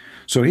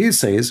 So he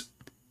says,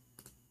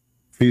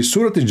 في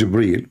سورة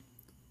Jebreel,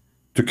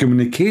 to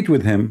communicate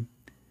with him,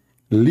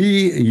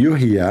 li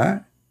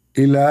yuhya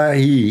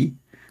ilahi.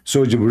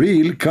 So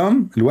Jebreel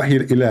come,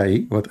 الوحي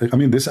الإلهي. What I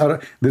mean,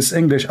 this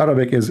English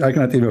Arabic is, I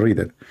cannot even read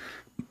it.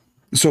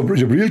 So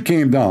Jebreel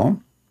came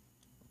down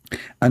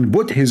and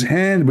put his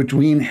hand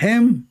between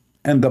him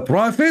and the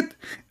Prophet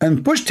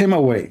and pushed him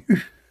away.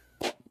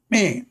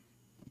 Man,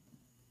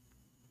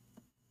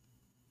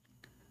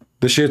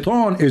 the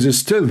shaitan is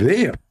still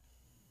there.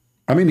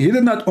 I mean, he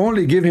did not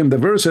only give him the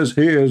verses,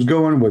 he is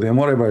going with him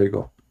wherever he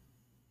go.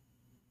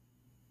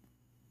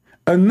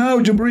 And now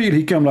Jebreel,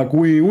 he came like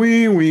wee.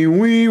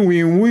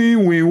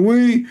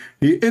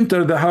 He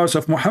entered the house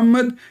of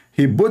Muhammad.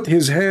 He put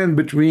his hand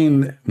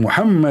between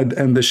Muhammad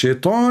and the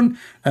shaitan,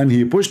 and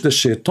he pushed the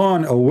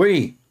shaitan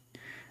away.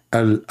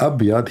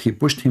 Al-Abyad, he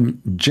pushed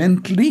him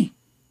gently.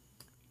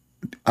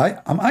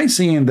 Am I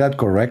saying that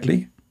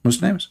correctly,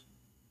 Muslims?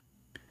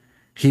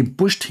 He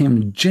pushed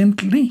him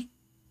gently.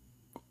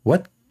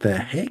 What the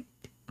heck?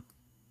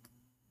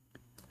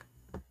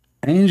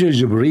 Angel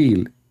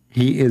Jebreel,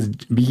 he is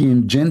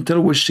being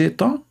gentle with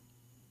shaitan?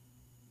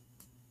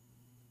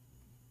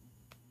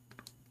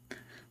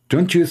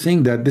 Don't you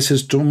think that this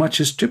is too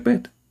much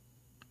stupid?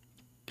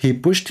 He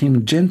pushed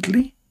him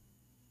gently?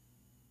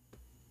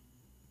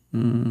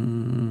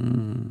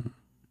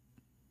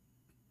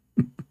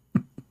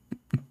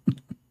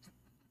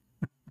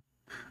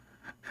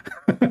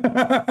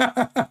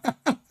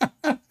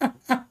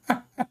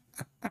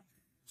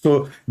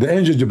 So the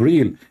angel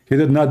Jebreel, he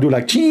did not do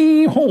like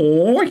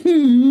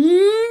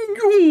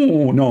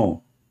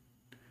no.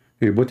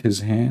 He put his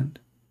hand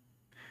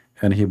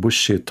and he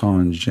pushed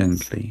shaitan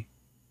gently.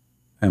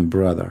 And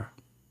brother,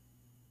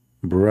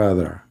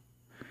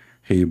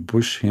 he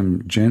pushed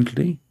him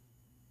gently.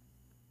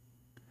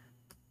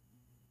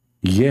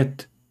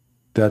 Yet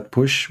that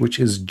push, which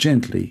is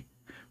gently,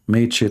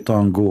 made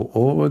shaitan go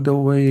all the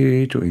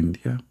way to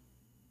India.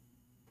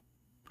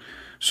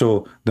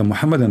 So the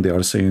Muhammadan, they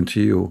are saying to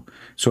you,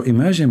 so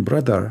imagine,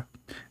 brother,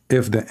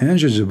 if the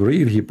angel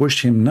Jebreel, he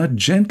pushed him not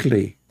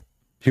gently,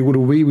 he would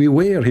be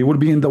where? He would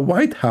be in the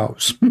White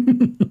House.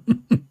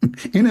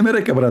 In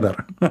America,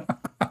 brother.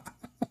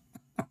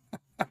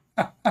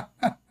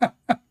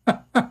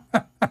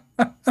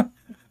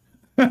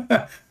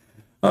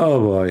 Oh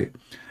boy.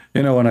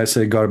 You know, when I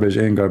say garbage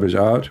in, garbage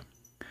out,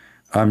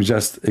 I'm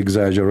just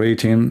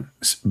exaggerating,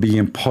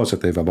 being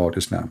positive about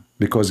Islam,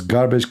 because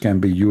garbage can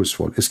be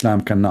useful.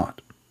 Islam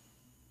cannot.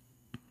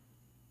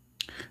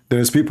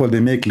 There's people, they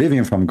make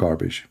living from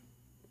garbage.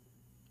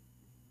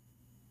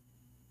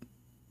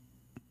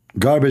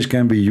 Garbage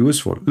can be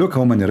useful. Look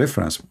how many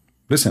references.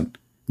 Listen,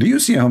 do you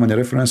see how many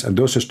references? And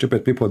those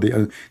stupid people,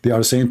 they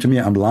are saying to me,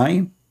 I'm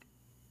lying.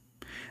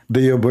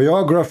 The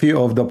biography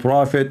of the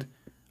Prophet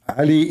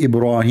Ali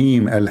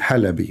Ibrahim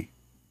al-Halabi.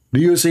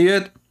 Do you see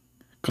it?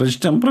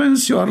 Christian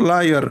Prince, you are a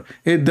liar.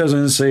 It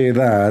doesn't say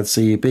that,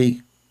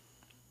 CP.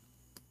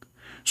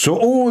 So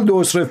all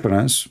those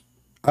references,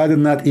 I did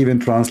not even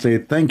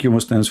translate. Thank you,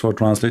 Muslims, for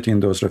translating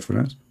those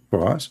references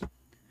for us.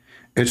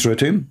 It's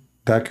written,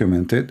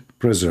 documented,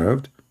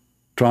 preserved,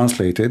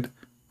 translated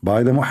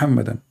by the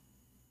Muhammadan.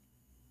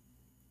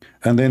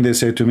 And then they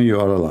say to me, you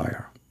are a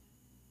liar.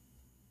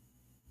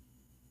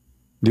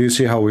 Do you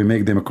see how we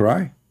make them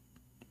cry?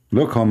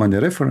 Look how many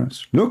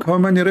references. Look how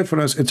many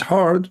references. It's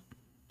hard.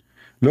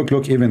 Look,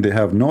 even they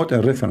have note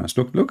and reference.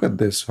 Look at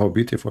this, how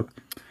beautiful.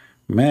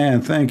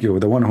 Man, thank you,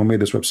 the one who made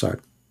this website.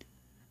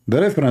 The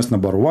reference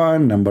number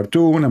 1, number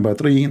 2, number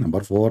 3,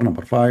 number 4,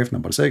 number 5,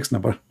 number 6,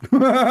 number...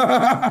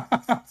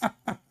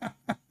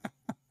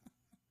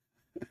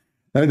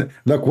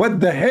 Look, what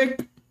the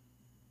heck?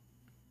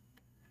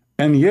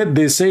 And yet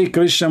they say,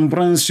 Christian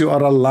Prince, you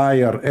are a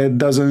liar. It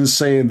doesn't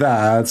say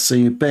that,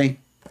 CP.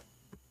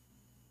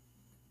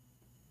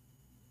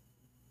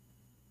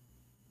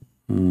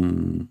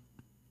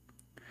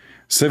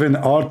 Seven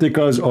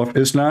articles of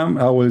Islam.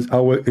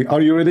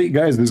 Are you ready,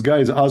 guys? This guy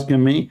is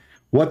asking me,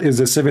 what is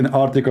the 7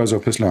 articles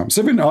of Islam?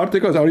 7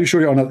 articles? Are you sure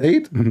you're not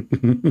 8?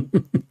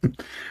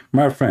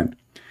 My friend,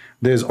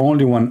 there's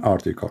only one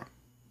article.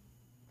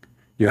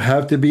 You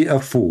have to be a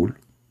fool,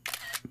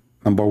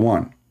 number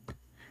 1.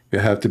 You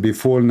have to be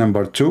fool,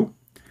 number 2.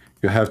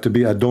 You have to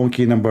be a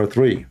donkey, number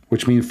 3,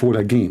 which means fool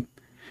again.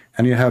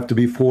 And you have to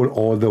be fool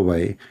all the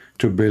way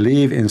to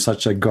believe in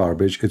such a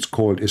garbage. It's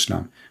called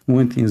Islam.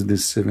 What is the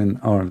 7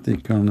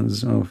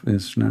 articles of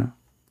Islam?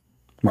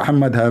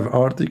 Muhammad have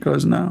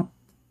articles now?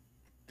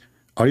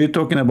 Are you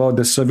talking about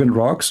the 7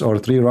 rocks or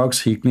 3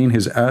 rocks he cleaned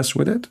his ass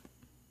with it?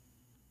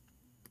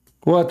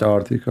 What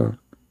article?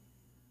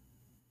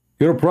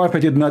 Your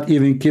prophet did not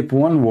even keep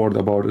one word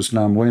about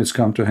Islam when it's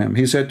come to him.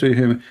 He said to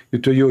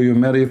you, you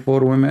marry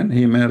 4 women,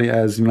 he marry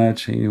as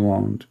much he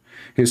want.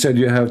 He said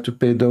you have to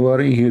pay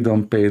dowry. He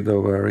don't pay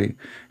dowry.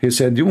 He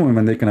said you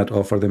women, they cannot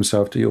offer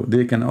themselves to you.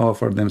 They can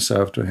offer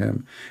themselves to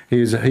him.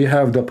 He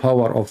have the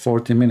power of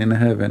 40 men in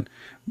heaven.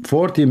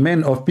 40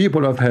 men of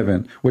people of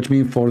heaven, which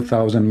means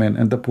 4,000 men.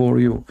 And the poor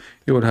you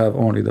will have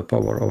only the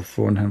power of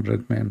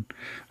 100 men.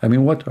 I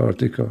mean, what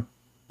article?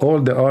 All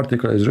the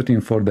article is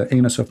written for the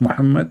anus of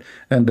Muhammad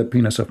and the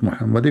penis of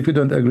Muhammad. If you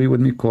don't agree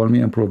with me, call me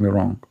and prove me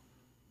wrong.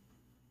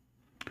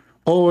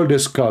 All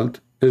this cult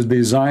is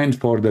designed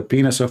for the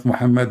penis of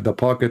Muhammad, the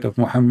pocket of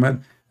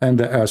Muhammad, and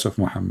the ass of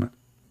Muhammad.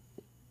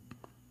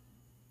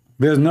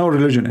 There's no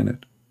religion in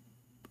it.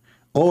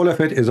 All of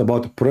it is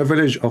about the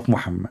privilege of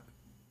Muhammad.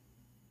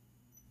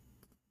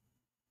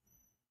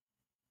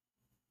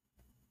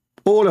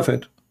 All of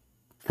it,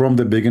 from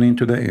the beginning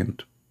to the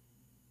end.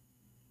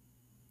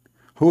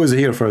 Who is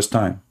here first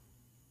time?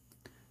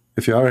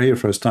 If you are here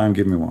first time,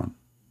 give me one.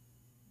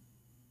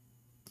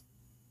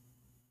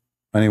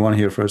 Anyone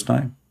here first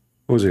time?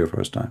 Who's here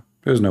first time?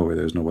 There's no way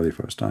there's nobody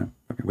first time.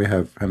 Okay, we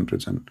have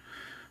hundreds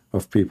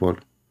of people.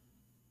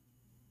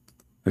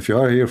 If you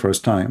are here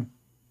first time,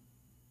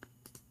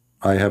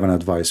 I have an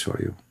advice for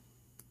you.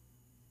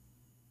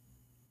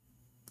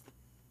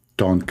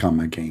 Don't come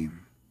again.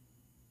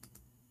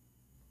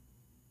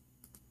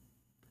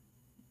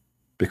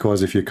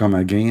 Because if you come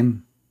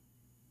again,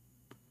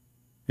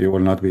 you will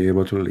not be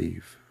able to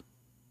leave.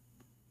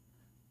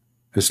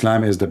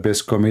 Islam is the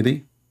best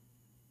comedy,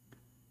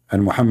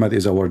 and Muhammad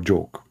is our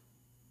joke.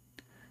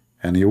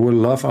 And you will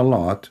laugh a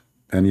lot,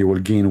 and you will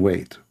gain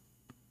weight.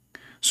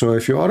 So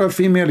if you are a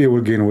female, you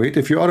will gain weight.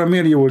 If you are a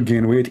male, you will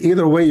gain weight.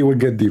 Either way, you will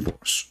get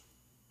divorced.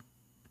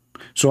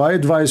 So I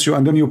advise you,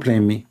 and then you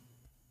blame me.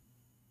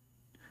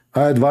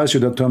 I advise you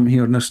that come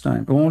here next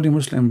time. Only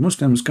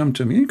Muslims come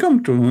to me.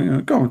 Come to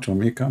me. Come to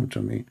me. Come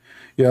to me.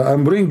 Yeah,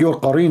 and bring your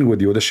qareen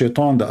with you, the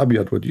shaitan, the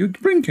abiyat with you.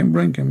 Bring him.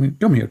 Bring him.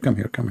 Come here. Come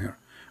here. Come here.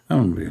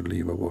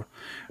 Unbelievable.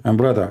 And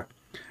brother,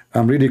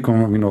 I'm really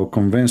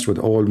convinced with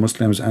all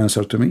Muslims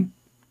answer to me.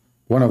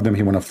 One of them,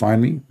 he want to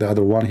find me. The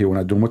other one, he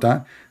want to do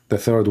mut'ah. The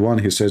third one,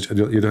 he says, I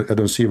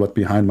don't see what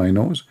behind my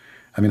nose.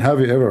 I mean, have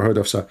you ever heard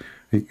of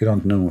you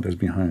don't know what is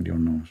behind your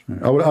nose?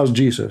 I will ask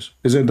Jesus.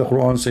 Isn't the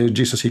Quran says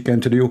Jesus, he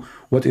can tell you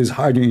what is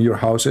hiding in your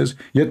houses?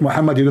 Yet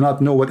Muhammad, you do not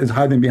know what is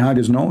hiding behind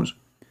his nose.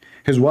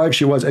 His wife,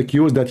 she was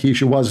accused that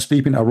she was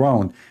sleeping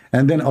around.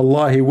 And then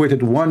Allah, he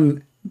waited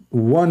one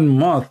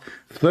month,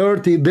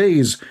 30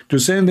 days to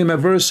send him a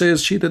verse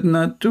says she did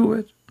not do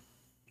it.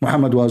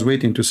 Muhammad was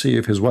waiting to see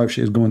if his wife,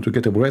 she is going to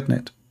get a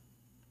pregnant.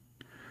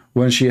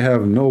 When she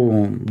have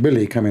no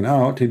belly coming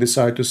out, he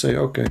decided to say,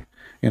 okay,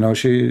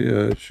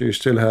 she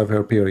still have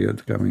her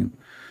period coming.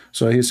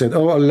 So he said,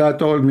 oh, Allah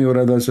told me,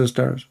 brothers and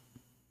sisters.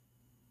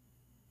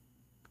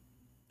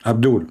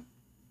 Abdul,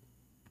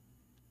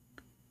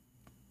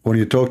 when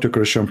you talk to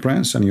Christian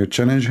Prince and you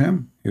challenge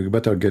him, you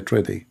better get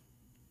ready.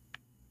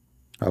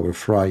 I will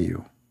fry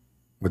you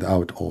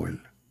without oil.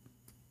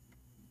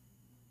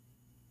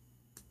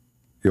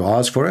 You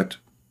ask for it,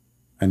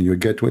 and you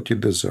get what you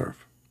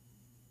deserve.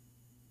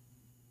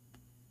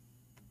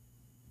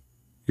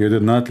 You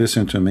did not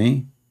listen to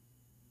me,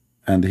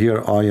 and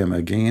here I am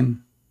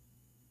again.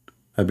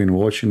 I've been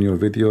watching your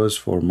videos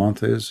for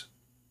months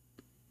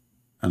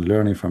and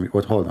learning from you.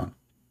 What? Hold on.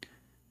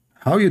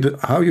 How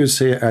you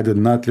say I did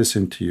not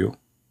listen to you?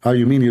 How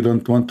you mean you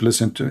don't want to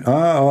listen to me?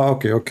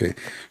 Okay.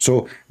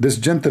 So this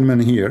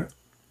gentleman here,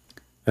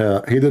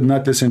 he did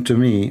not listen to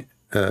me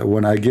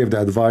when I gave the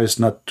advice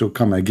not to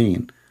come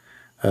again.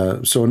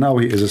 So now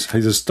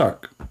he's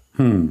stuck.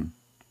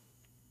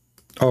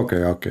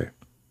 Okay.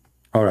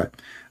 All right.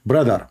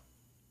 Brother,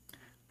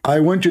 I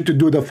want you to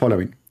do the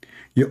following.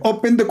 You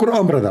open the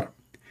Quran, brother,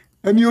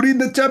 and you read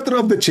the chapter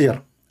of the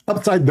chair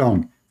upside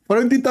down for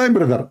any time,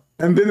 brother.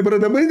 And then,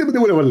 brother,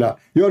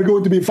 you are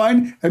going to be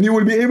fine, and you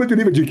will be able to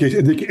live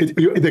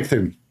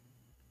education.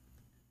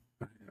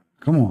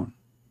 Come on.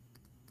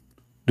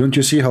 Don't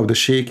you see how the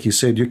sheikh, he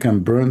said you can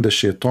burn the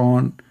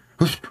shaitan?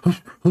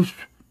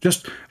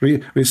 Just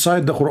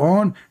recite the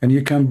Quran and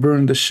you can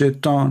burn the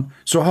shaitan.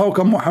 So how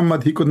come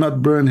Muhammad, he could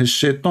not burn his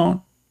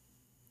shaitan?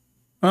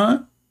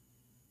 Huh?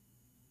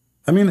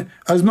 I mean,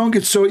 as long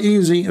as it's so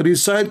easy,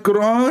 recite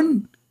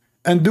Quran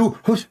and do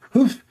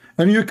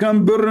and you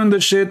can burn the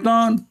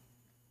shaitan.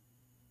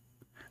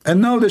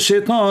 And now the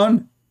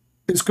shaitan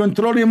is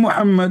controlling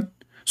Muhammad.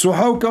 So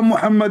how come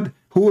Muhammad,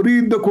 who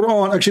read the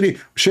Quran, actually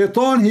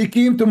shaitan, he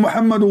came to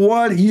Muhammad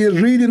while he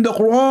is reading the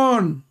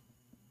Quran.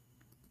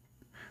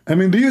 I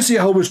mean, do you see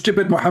how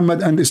stupid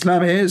Muhammad and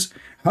Islam is?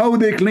 How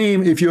they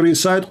claim if you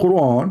recite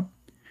Quran,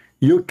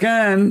 you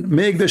can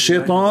make the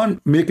shaitan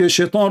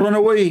run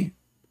away.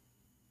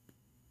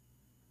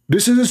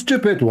 This is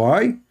stupid.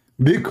 Why?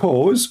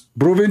 Because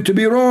proven to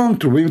be wrong,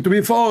 proven to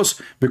be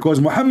false. Because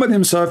Muhammad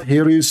himself, he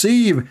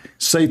received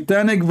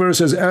satanic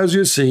verses, as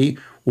you see,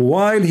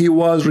 while he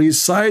was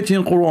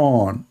reciting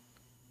Quran.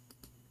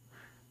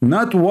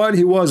 Not while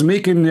he was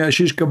making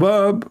shish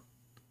kebab.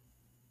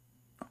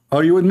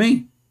 Are you with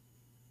me?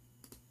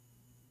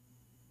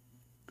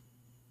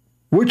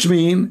 Which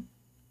mean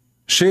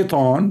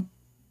shaitan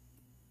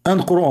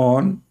and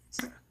Quran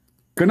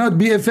cannot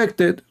be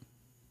affected.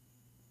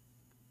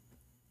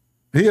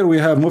 Here we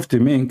have Mufti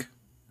Mink,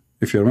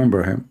 if you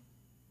remember him.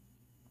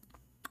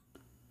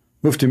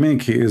 Mufti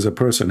Mink, he is a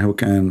person who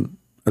can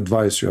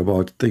advise you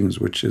about things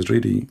which is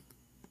really...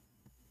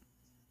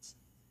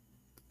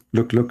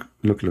 Look.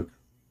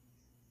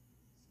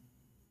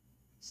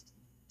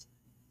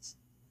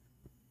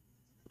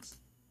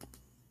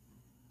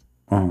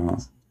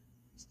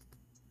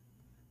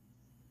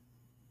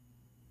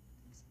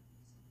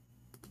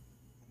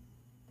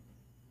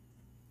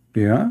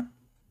 Yeah.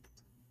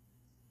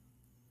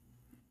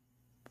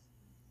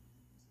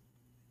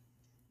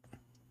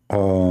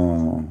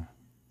 Oh.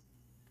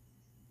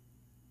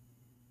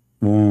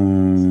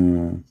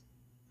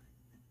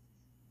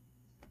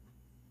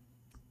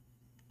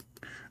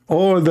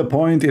 All the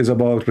point is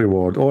about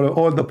reward.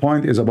 All the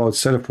point is about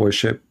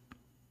self-worship,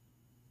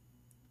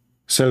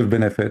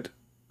 self-benefit.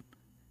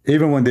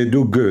 Even when they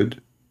do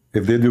good,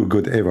 if they do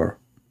good ever,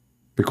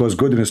 because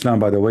good in Islam,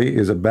 by the way,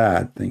 is a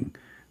bad thing.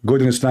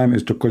 Good in Islam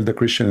is to kill the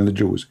Christian and the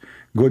Jews.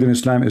 Good in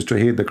Islam is to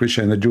hate the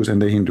Christian and the Jews and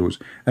the Hindus,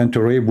 and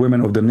to rape women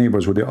of the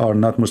neighbors who they are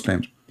not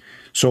Muslims.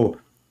 So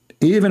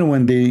even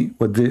when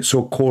what they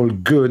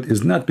so-called good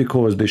is not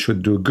because they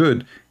should do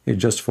good,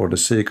 it's just for the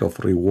sake of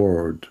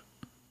reward.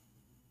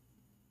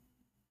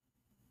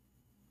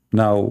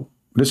 Now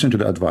listen to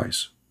the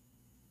advice.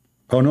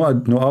 Oh, no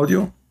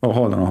audio? Oh,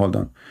 hold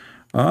on.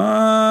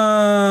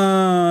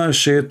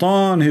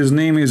 Shaitan, his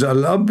name is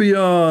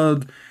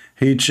Al-Abyad.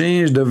 He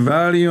changed the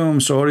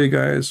volume. Sorry,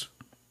 guys.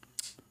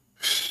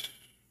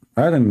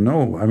 I don't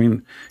know. I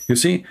mean, you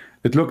see,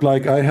 it looked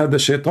like I had the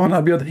Shaitan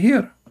Abyad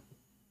here.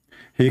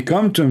 He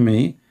come to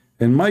me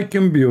in my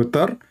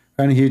computer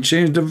and he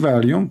changed the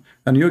volume,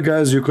 and you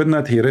guys, you could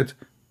not hear it.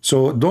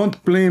 So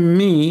don't blame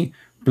me,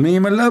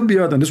 blame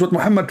Al-Abyad. And this is what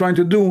Muhammad trying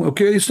to do.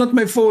 Okay, it's not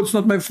my fault, it's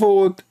not my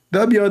fault.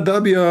 The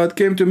Abyad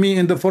came to me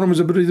in the form of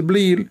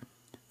Jebreel.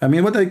 I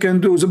mean, what I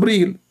can do,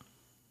 Jebreel.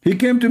 He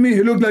came to me,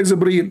 he looked like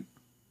Jebreel.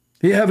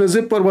 He have a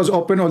zipper was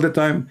open all the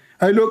time.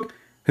 I look,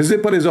 his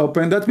zipper is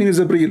open. That means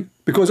Jebreel.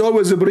 Because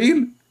always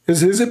Jebreel, his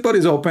zipper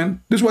is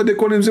open. This is why they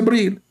call him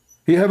Jebreel.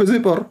 He have a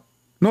zipper.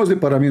 No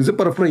zipper, I mean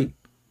zipper free.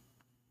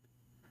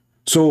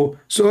 So,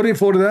 sorry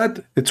for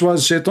that. It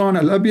was Shaitan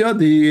Al-Abyad.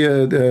 He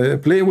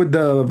played with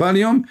the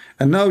volume.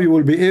 And now you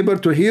will be able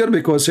to hear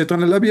because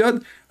Shaitan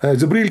Al-Abyad,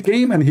 Jebreel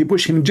came and he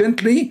pushed him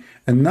gently.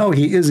 And now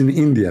he is in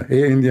India.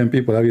 Hey, Indian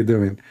people, how you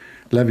doing?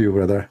 Love you,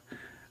 brother.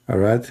 All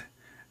right.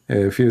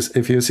 If you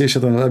see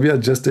Shaitan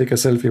Al-Abyad, just take a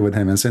selfie with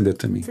him and send it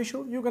to me.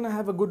 You're going to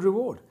have a good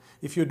reward.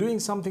 If you're doing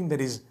something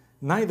that is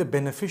neither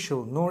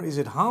beneficial nor is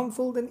it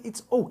harmful, then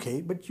it's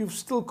okay, but you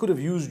still could have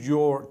used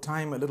your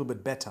time a little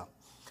bit better.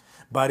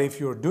 But if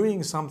you're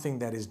doing something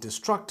that is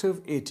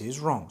destructive, it is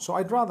wrong. So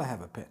I'd rather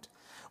have a pet.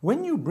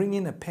 When you bring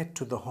in a pet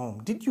to the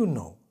home, did you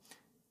know,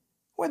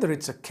 whether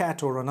it's a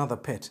cat or another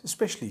pet,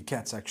 especially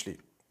cats actually?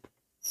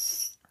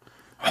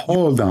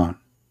 Hold on.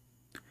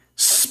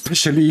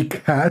 Especially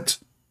cat?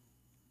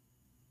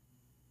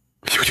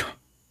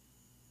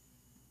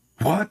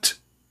 What?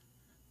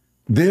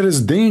 There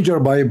is danger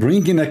by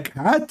bringing a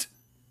cat?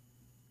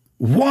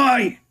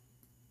 Why?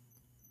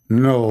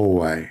 No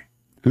way.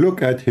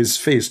 Look at his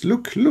face.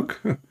 Look.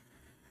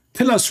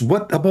 Tell us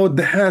what about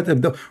the hat,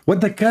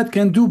 what the cat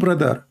can do,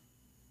 brother.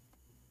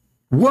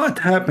 What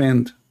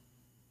happened?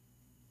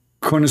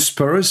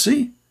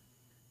 Conspiracy?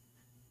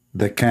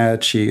 The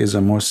cat, she is a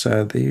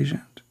Mossad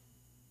agent.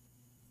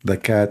 The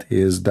cat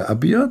is the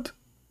Abyad.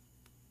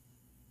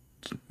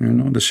 You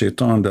know, the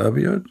Shaitan, the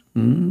Abyad.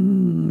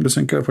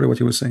 Listen carefully what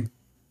he was saying.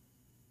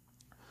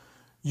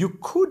 You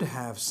could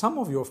have some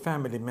of your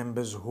family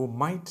members who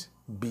might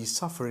be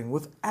suffering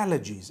with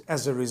allergies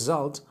as a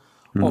result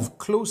of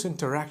close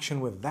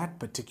interaction with that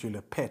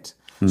particular pet.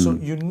 So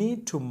you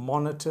need to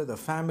monitor the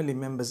family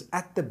members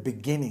at the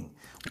beginning.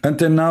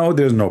 Until now,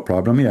 there's no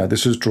problem. Yeah,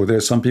 this is true.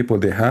 There's some people,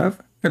 they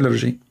have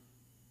allergy.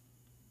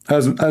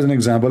 As an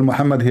example,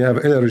 Muhammad, he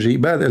have allergy,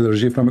 bad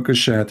allergy from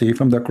Christianity,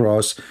 from the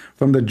cross,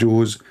 from the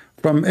Jews,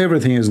 from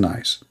everything is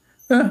nice.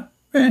 It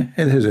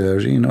is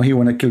allergy, you know, he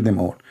want to kill them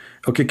all.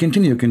 Okay,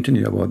 continue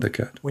about the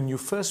cat. When you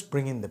first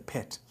bring in the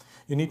pet,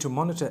 you need to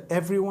monitor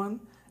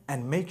everyone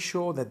and make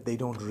sure that they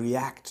don't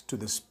react to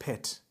this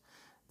pet.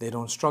 They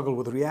don't struggle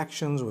with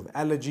reactions, with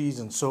allergies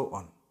and so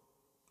on.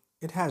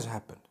 It has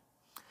happened.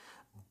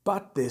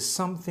 But there's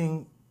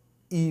something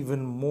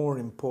even more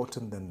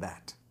important than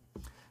that.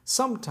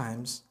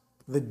 Sometimes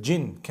the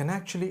jinn can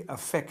actually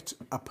affect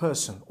a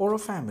person or a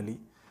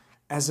family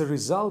as a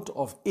result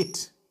of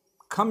it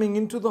coming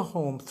into the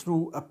home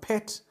through a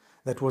pet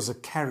that was a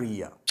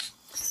carrier.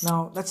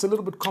 Now, that's a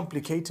little bit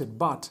complicated,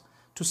 but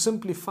to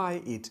simplify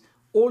it,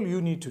 all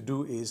you need to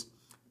do is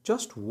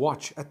just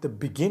watch at the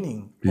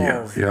beginning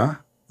of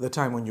the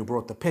time when you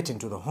brought the pet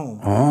into the home,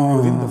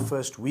 within the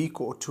first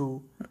week or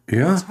two,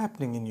 what's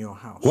happening in your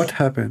house? What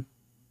happened?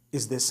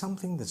 Is there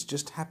something that's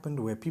just happened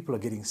where people are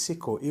getting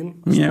sick or ill?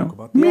 Meow. Talk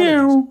about the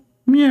allergies.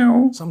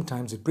 Meow.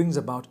 Sometimes it brings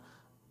about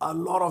a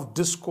lot of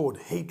discord,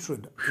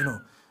 hatred, you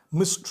know,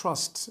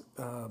 mistrust.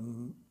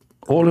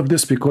 All of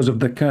this because of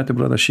the cat,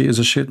 brother. She is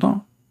a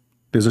shaitan.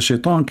 There's a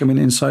shaitan coming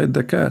inside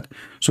the cat.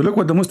 So look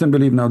what the Muslim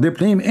believe now. They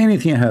blame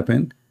anything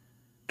happened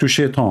to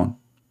shaitan.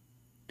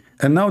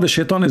 And now the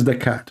shaitan is the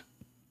cat.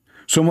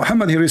 So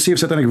Muhammad, he received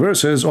satanic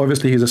verses.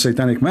 Obviously, he's a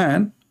satanic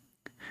man.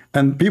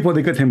 And people,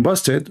 they get him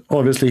busted.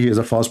 Obviously, he is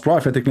a false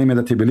prophet, claiming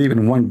that he believes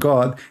in one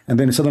God. And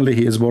then suddenly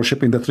he is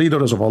worshipping the three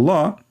daughters of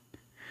Allah.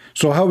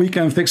 So how he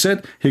can fix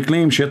it? He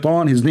claimed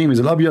shaitan, his name is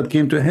Al-Abyad,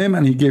 came to him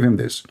and he gave him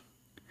this.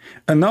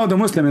 And now the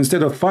Muslim,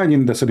 instead of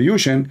finding the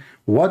solution,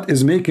 what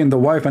is making the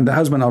wife and the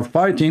husband are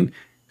fighting,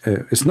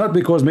 it's not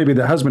because maybe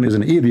the husband is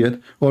an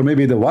idiot or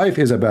maybe the wife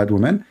is a bad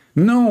woman.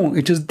 No,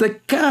 it is the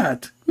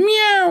cat.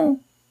 Meow.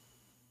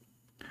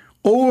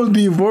 All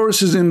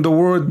divorces in the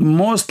world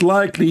most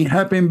likely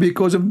happen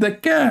because of the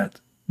cat.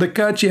 The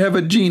cat, she have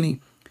a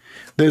genie.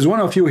 There's one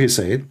of you, he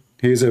said,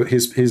 he's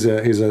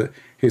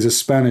a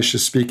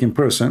Spanish-speaking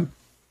person.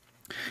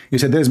 He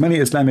said there's many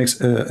Islamic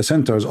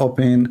centers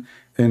open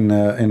in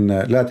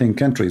Latin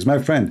countries. My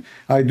friend,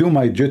 I do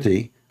my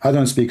duty. I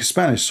don't speak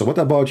Spanish. So what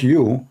about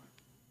you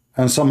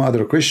and some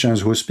other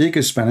Christians who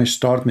speak Spanish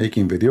start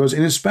making videos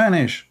in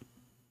Spanish?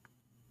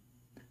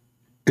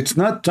 It's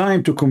not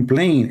time to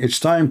complain. It's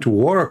time to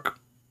work.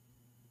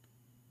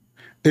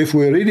 If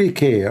we really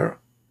care,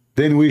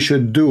 then we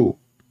should do,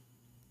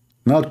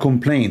 not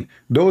complain.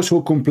 Those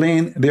who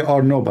complain, they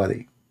are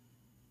nobody.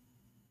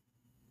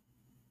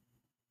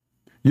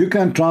 You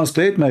can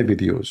translate my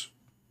videos.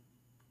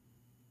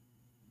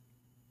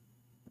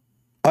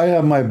 I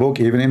have my book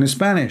even in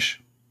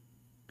Spanish.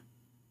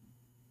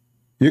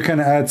 You can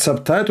add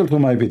subtitle to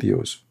my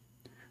videos.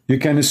 You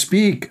can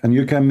speak and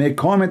you can make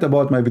comment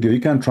about my video. You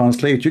can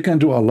translate. You can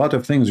do a lot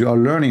of things. You are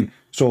learning.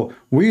 So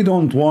we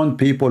don't want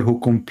people who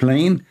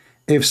complain.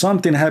 If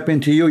something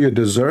happened to you, you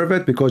deserve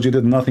it because you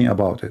did nothing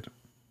about it.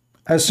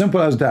 As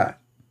simple as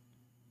that.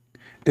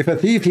 If a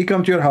thief, he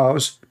come to your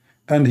house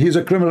and he's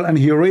a criminal and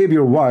he raped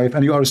your wife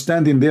and you are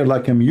standing there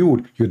like a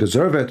mute, you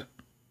deserve it.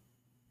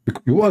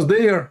 You was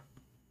there.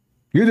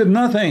 You did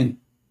nothing.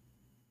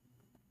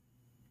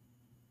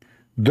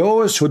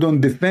 Those who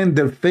don't defend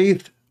their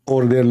faith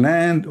or their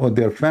land or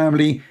their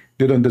family,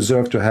 they don't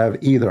deserve to have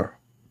either.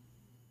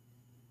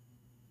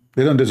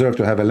 They don't deserve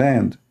to have a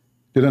land.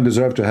 They don't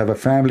deserve to have a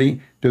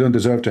family. They don't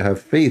deserve to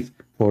have faith,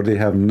 for they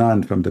have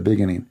none from the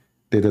beginning.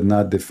 They did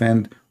not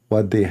defend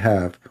what they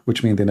have,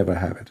 which means they never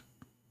have it.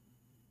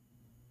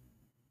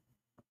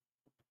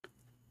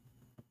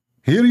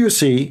 Here you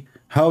see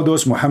how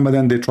those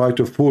Muhammadan, they try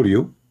to fool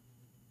you.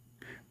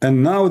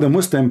 And now the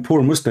Muslim,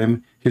 poor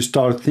Muslim, he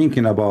starts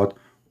thinking about,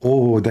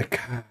 oh, the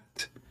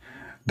cat.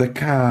 The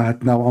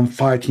cat. Now I'm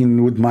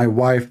fighting with my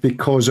wife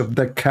because of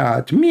the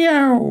cat.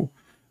 Meow.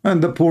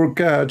 And the poor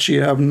cat, she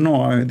have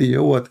no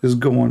idea what is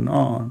going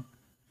on.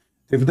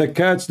 If the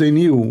cats, they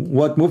knew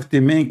what Mufti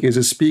Menk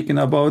is speaking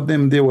about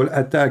them, they will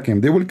attack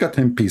him. They will cut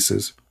him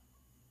pieces.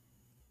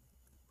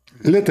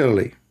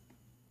 Literally.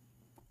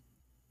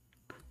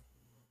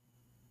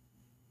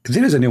 If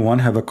there is anyone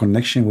have a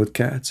connection with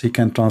cats, he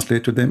can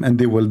translate to them and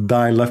they will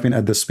die laughing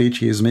at the speech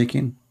he is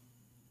making.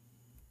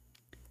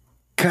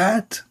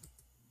 Cat.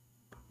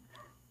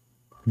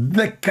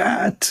 The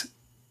cat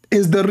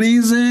is the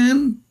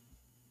reason.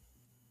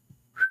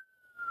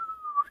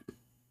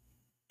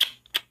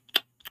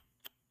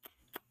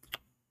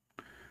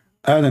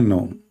 I don't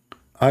know.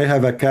 I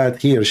have a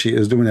cat here. She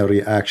is doing a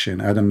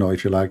reaction. I don't know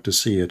if you like to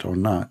see it or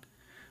not.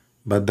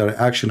 But the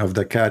reaction of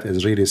the cat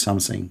is really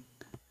something.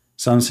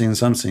 Something,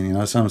 you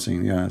know,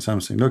 something. Yeah,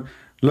 something.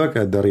 Look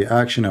at the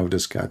reaction of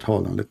this cat.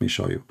 Hold on, let me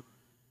show you.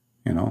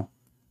 You know,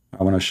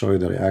 I want to show you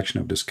the reaction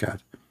of this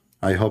cat.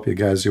 I hope you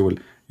guys, you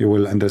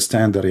will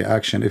understand the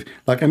reaction. If,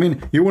 like, I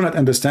mean, you will not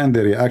understand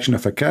the reaction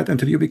of a cat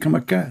until you become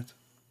a cat.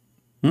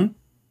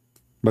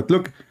 But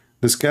look,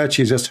 this cat,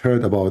 she just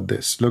heard about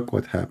this. Look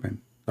what happened.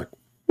 Like,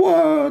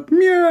 what?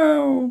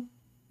 Meow.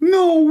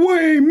 No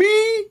way,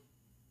 me?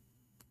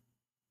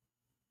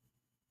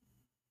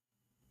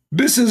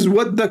 This is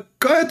what the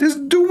cat is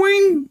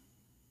doing?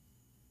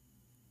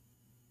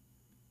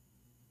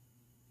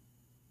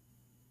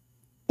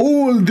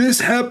 All this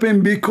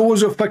happened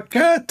because of a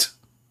cat?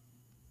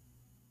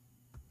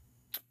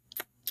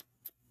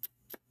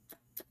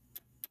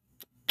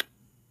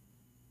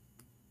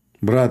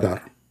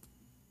 Brother,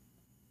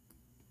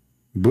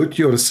 put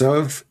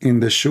yourself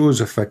in the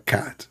shoes of a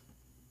cat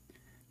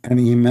and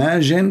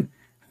imagine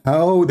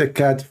how the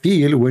cat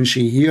feel when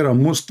she hear a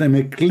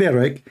Muslim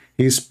cleric.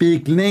 He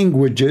speak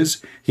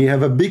languages, he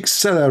have a big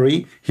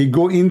salary, he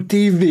go in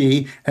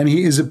TV and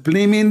he is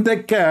blaming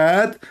the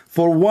cat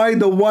for why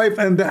the wife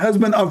and the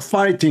husband are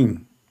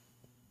fighting.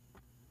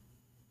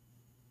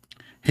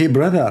 Hey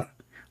brother,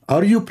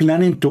 are you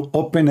planning to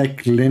open a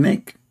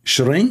clinic,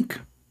 shrink?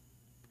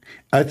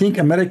 I think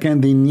American,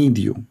 they need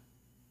you.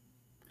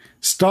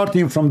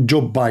 Starting from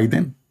Joe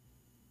Biden.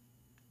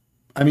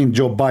 I mean,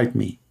 Joe bite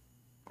me.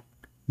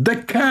 The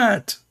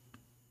cat.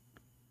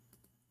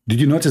 Did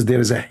you notice there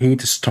is a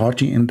hate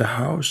starting in the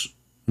house?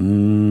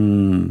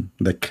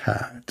 The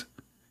cat.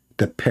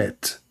 The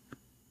pet.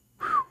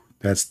 Whew,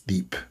 that's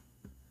deep.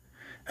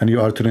 And you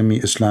are telling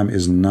me Islam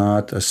is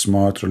not a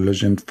smart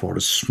religion for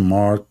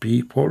smart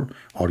people?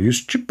 Are you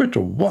stupid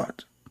or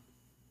what?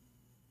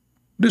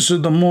 This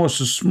is the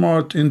most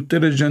smart,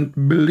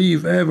 intelligent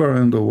belief ever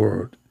in the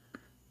world.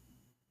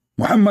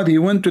 Muhammad, he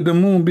went to the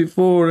moon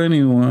before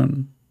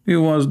anyone. He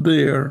was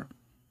there.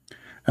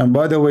 And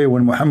by the way,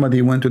 when Muhammad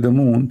he went to the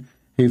moon,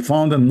 he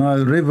found the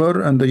Nile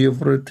River and the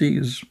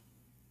Euphrates.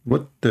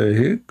 What the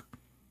heck?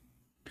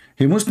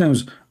 Hey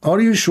Muslims,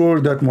 are you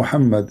sure that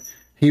Muhammad,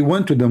 he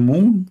went to the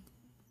moon?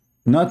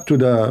 Not to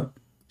the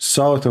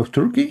south of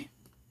Turkey?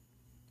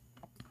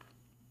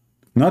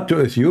 Not to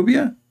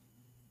Ethiopia?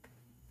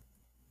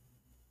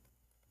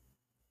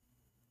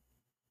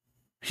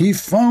 He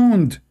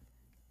found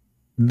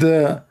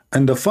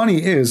and the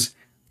funny is,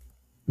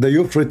 the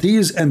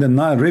Euphrates and the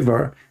Nile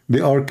River, they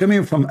are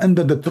coming from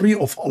under the tree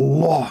of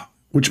Allah,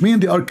 which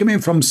means they are coming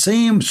from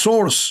same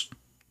source.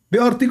 They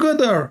are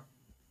together.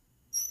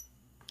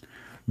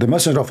 The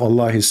Messenger of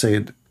Allah, he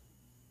said,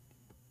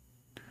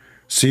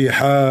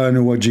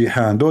 Sihan wa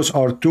Jihan. Those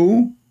are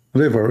two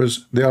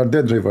rivers. They are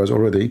dead rivers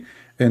already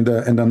in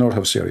the north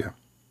of Syria.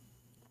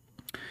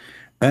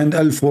 And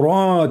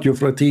Al-Furat,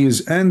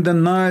 Euphrates, and the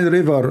Nile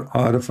River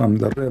are from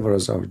the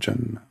rivers of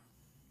Jannah.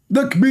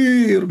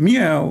 Takbir,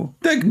 meow,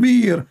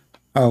 takbir.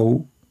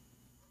 Ow.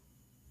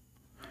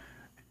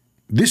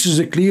 This is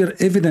a clear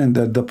evidence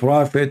that the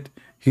Prophet,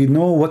 he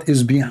know what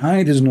is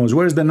behind his nose.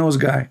 Where's the nose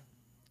guy?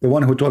 The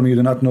one who told me you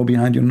do not know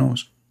behind your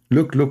nose.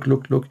 Look, look,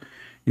 look, look.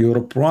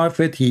 Your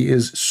Prophet, he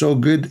is so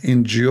good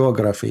in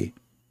geography.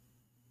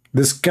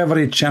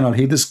 Discovery Channel,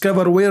 he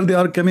discovered where they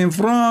are coming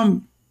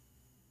from.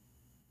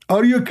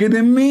 Are you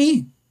kidding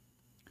me?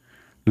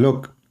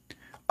 Look,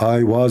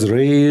 I was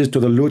raised to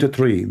the lotus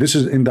tree. This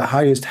is in the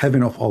highest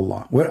heaven of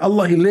Allah. Where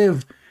Allah he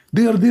live.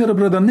 There,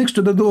 brother, next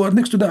to the door,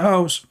 next to the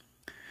house.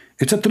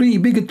 It's a tree,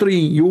 big tree.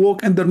 You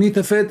walk underneath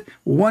of it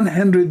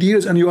 100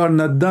 years and you are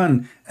not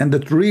done. And the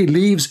tree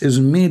leaves is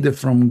made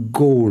from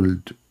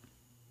gold.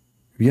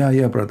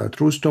 Yeah, brother,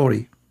 true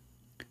story.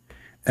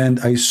 And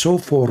I saw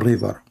 4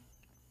 rivers.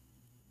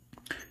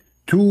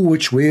 2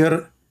 which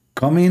were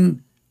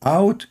coming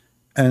out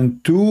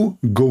and 2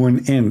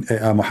 going in.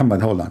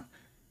 Muhammad, hold on.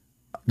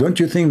 Don't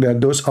you think that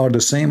those are the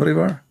same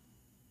river?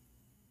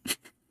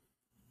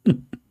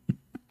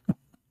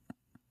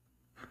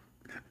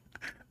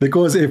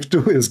 Because if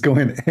 2 is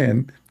going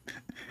in,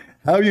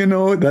 how you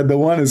know that the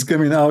one is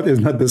coming out is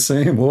not the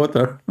same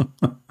water?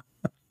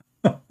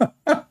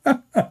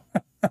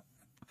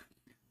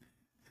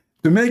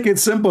 To make it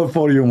simple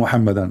for you,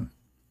 Muhammadan,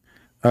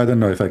 I don't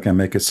know if I can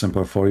make it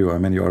simple for you. I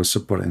mean, you are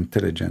super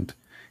intelligent.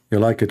 You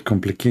like it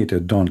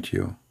complicated, don't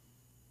you?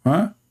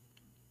 Huh?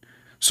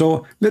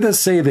 So let us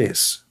say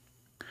this.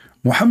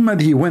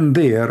 Muhammad, he went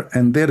there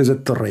and there is a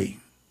tree.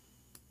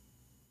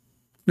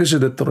 This is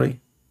the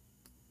tree.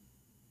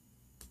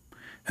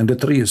 And the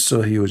tree is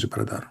so huge,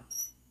 brother.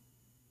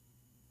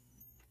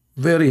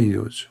 Very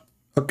huge.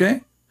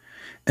 Okay?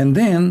 And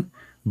then,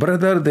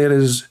 brother, there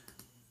is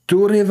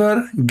 2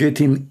 rivers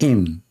getting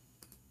in.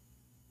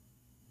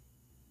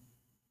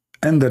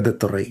 Under the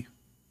tree.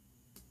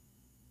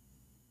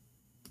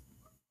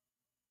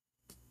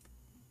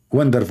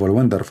 Wonderful,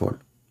 wonderful.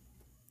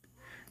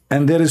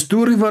 And there is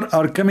 2 rivers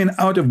are coming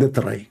out of the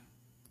tree.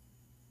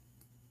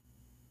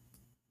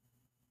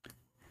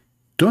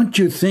 Don't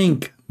you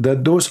think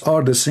that those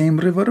are the same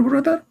river,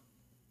 brother?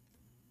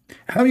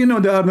 How you know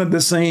they are not the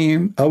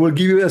same? I will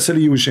give you a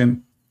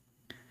solution.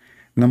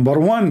 Number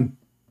 1,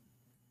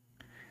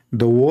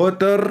 the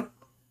water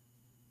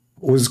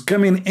was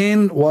coming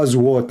in was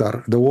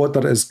water. The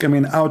water is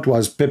coming out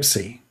was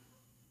Pepsi.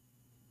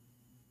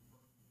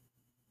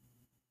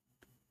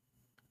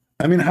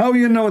 I mean, how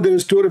you know there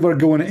is 2 rivers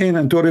going in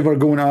and 2 rivers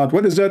going out?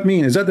 What does that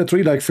mean? Is that the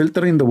tree like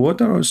filtering the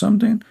water or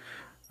something?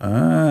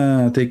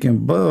 Taking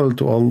bowl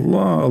to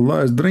Allah.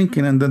 Allah is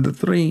drinking under the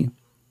tree.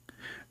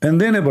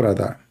 And then,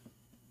 brother,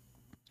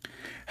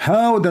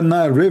 how the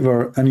Nile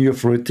River and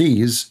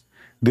Euphrates,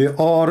 they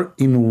are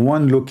in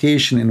one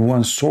location, in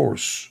one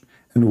source,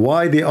 and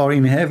why they are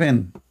in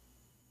heaven.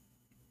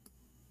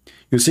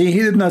 You see, he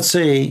did not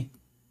say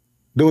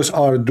those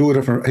are 2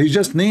 rivers. He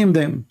just named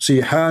them.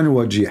 Sihan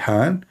wa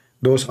Jihan.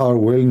 Those are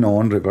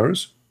well-known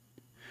rivers.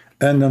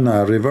 And the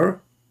Nile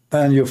River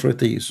and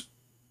Euphrates.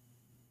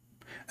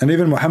 And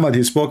even Muhammad,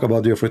 he spoke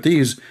about the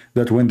Euphrates,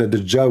 that when the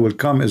Dajjal will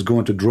come, is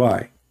going to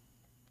dry.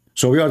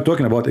 So we are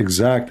talking about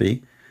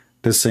exactly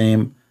the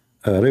same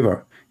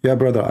river. Yeah,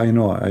 brother, I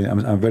know.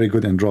 I'm very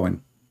good in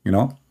drawing, you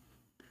know.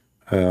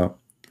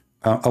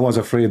 I was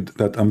afraid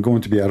that I'm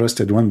going to be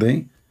arrested one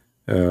day,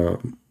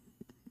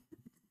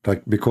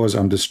 like because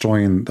I'm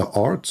destroying the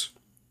arts.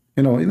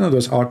 You know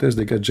those artists,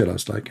 they get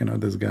jealous, like, you know,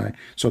 this guy.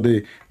 So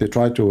they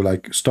try to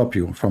like stop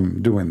you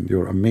from doing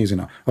your amazing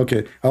art.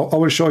 Okay, I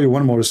will show you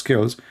one more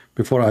skills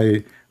before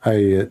I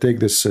take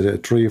this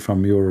tree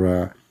from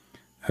your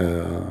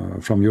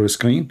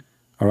screen.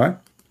 All right.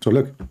 So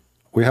look,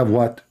 we have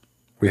what?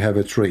 We have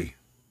a tree.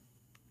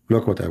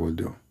 Look what I will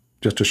do,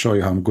 just to show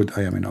you how good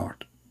I am in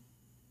art.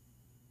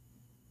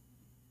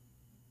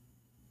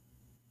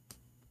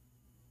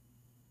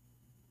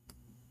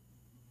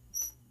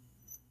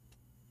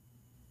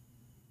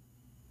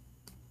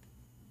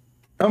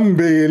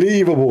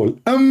 Unbelievable.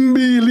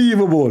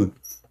 Unbelievable.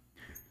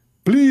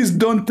 Please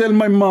don't tell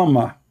my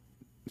mama.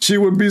 She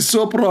will be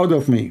so proud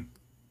of me.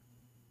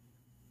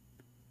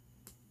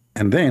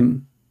 And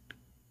then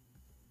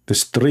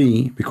this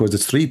tree, because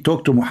this tree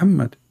talked to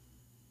Muhammad,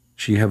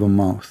 she have a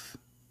mouth.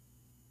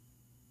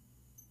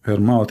 Her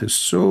mouth is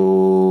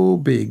so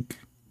big,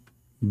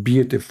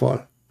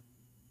 beautiful.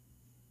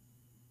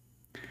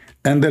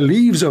 And the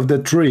leaves of the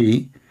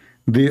tree,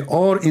 they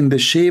are in the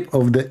shape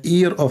of the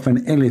ear of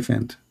an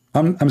elephant.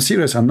 I'm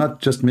serious. I'm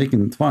not just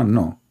making fun.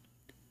 No.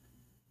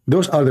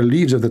 Those are the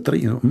leaves of the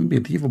tree.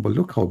 Unbelievable.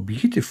 Look how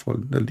beautiful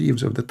the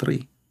leaves of the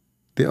tree.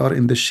 They are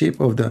in the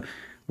shape of the...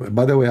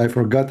 By the way, I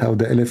forgot how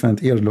the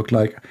elephant ear look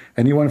like.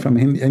 Anyone from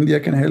India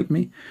can help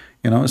me?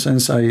 You know,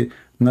 since I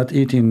not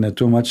eating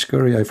too much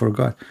curry, I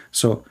forgot.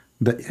 So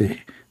the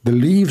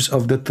leaves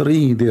of the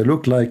tree, they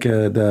look like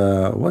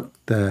what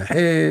the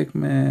heck,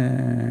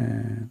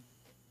 man?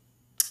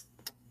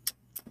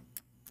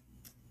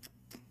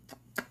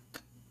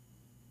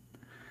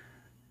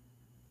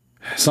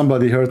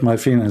 Somebody hurt my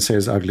feeling and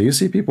says ugly. You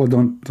see, people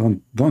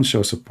don't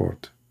show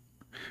support.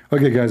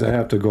 Okay, guys, I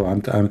have to go.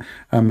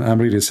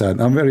 I'm really sad.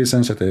 I'm very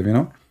sensitive, you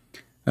know.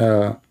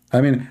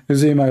 I mean, you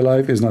see, my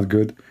life is not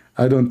good.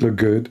 I don't look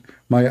good.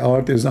 My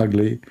art is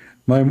ugly.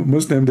 My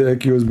Muslim, they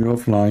accuse me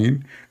of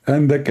lying.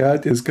 And the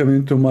cat is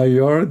coming to my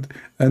yard.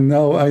 And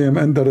now I am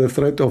under the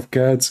threat of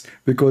cats,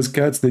 because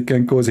cats, they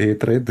can cause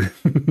hatred.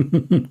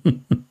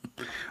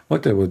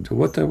 What I would do?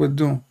 What I would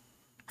do?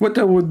 What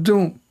I would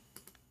do?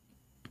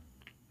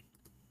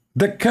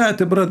 The cat,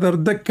 brother,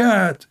 the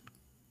cat.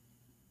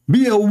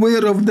 Be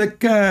aware of the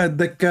cat.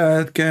 The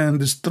cat can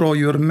destroy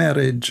your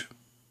marriage.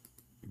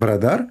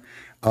 Brother,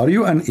 are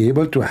you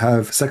unable to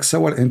have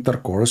sexual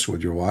intercourse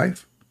with your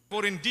wife?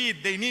 For indeed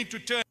they need to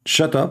turn.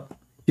 Shut up.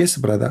 Yes,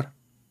 brother.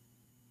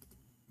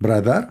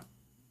 Brother,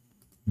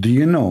 do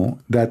you know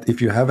that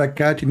if you have a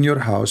cat in your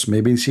house,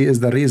 maybe she is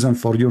the reason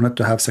for you not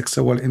to have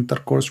sexual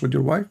intercourse with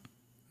your wife?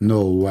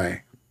 No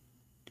way.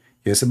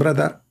 Yes,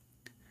 brother.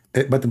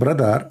 But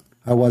brother,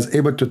 I was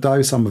able to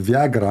tie some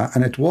Viagra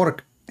and it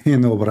worked. You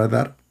know,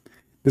 brother.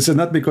 This is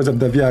not because of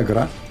the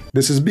Viagra.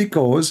 This is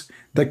because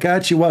the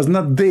cat, she was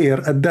not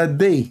there at that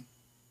day.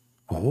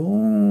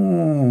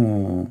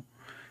 Oh,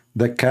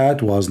 the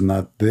cat was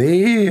not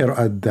there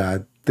at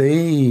that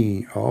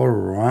day. All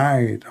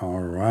right, all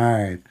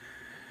right.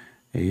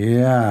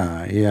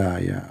 Yeah.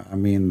 I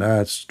mean,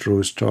 that's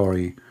true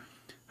story.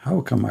 How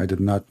come I did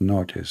not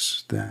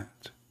notice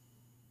that?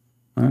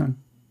 Huh?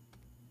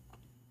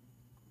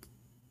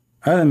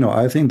 I don't know.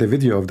 I think the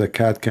video of the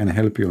cat can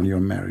help you in your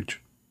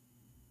marriage.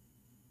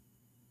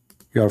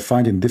 You are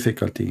finding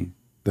difficulty.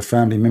 The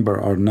family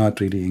members are not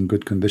really in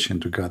good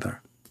condition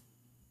together.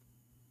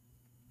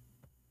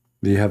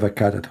 Do you have a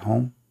cat at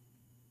home?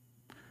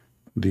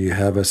 Do you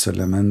have a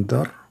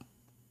salamander,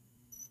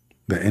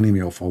 the enemy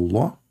of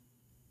Allah?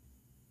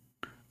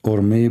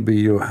 Or maybe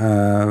you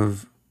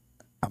have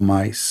a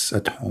mice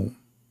at home.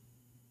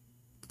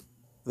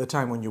 The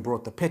time when you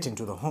brought the pet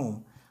into the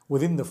home,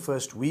 within the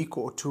first week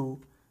or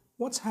two,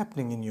 what's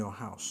happening in your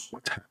house?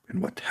 What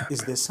happened? What happened?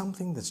 Is there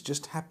something that's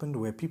just happened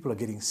where people are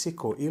getting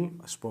sick or ill?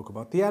 I spoke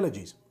about the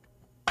allergies.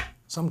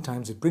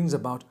 Sometimes it brings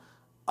about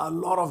a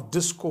lot of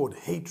discord,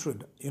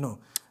 hatred,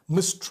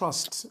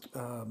 mistrust,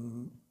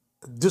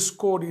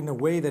 discord in a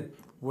way that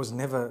was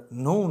never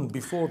known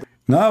before.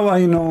 Now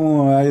I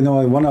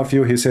know one of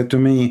you, he said to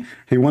me,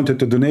 he wanted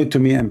to donate to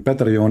me in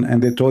Patreon,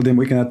 and they told him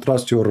we cannot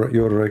trust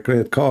your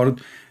credit card.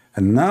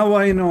 And now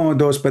I know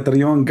those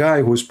Patreon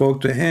guy who spoke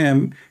to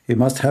him, he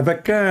must have a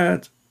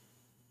cat.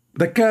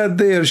 The cat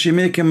there, she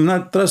make him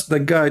not trust the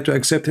guy to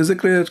accept his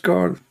credit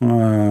card.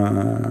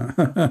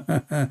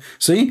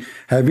 See,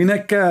 having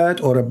a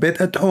cat or a pet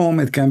at home,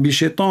 it can be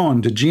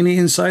shaitan, the genie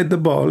inside the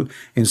ball,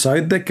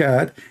 inside the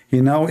cat.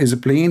 He now is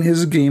playing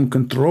his game,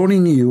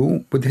 controlling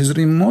you with his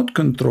remote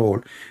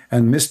control.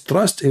 And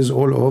mistrust is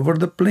all over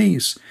the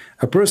place.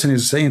 A person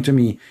is saying to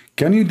me,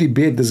 can you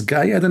debate this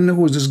guy? I don't know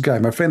who's this guy.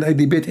 My friend, I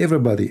debate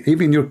everybody,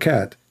 even your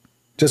cat.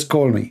 Just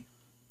call me.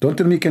 Don't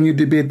tell me, can you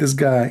debate this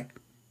guy?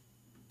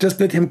 Just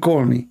let him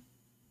call me.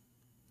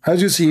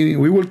 As you see,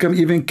 we welcome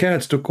even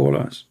cats to call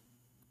us.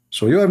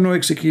 So you have no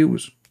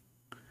excuse.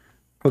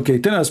 Okay,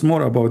 tell us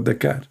more about the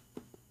cat.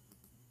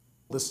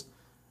 This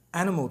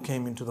animal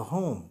came into the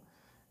home.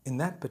 In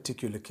that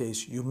particular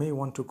case, you may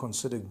want to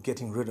consider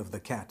getting rid of the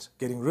cat,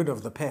 getting rid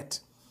of the pet.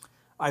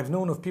 I've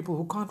known of people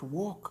who can't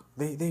walk.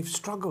 They've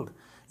struggled.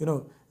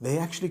 They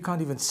actually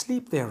can't even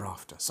sleep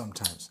thereafter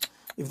sometimes.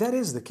 If that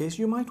is the case,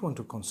 you might want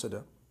to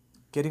consider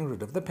getting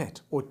rid of the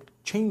pet or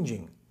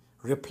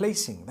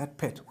replacing that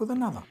pet with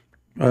another.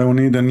 I will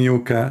need a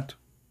new cat.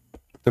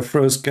 The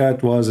first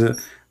cat was,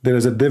 there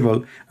is a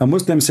devil. A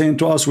Muslim saying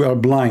to us, we are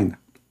blind.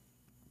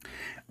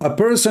 A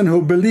person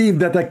who believes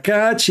that a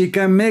cat, she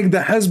can make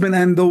the husband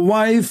and the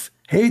wife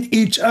hate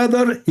each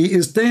other, he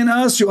is telling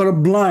us you are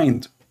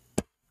blind.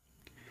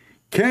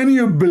 Can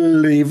you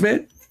believe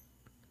it?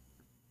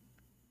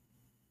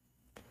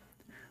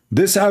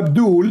 This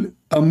Abdul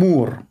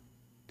Amour,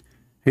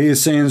 he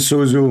is saying,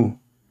 Suzu,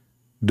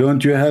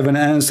 Don't you have an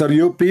answer?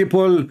 You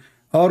people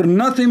are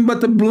nothing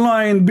but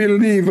blind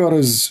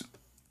believers.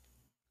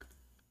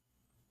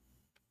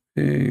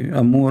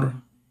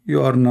 Amor,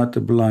 you are not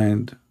a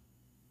blind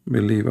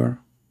believer.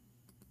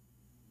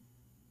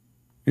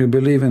 You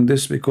believe in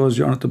this because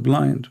you are not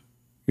blind.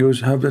 You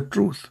have the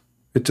truth.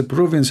 It's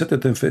proven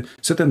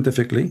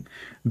scientifically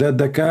that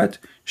the cat,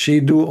 she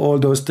do all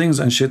those things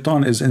and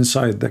shaitan is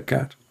inside the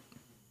cat.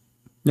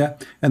 Yeah,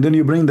 and then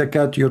you bring the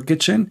cat to your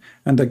kitchen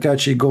and the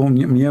cat, she go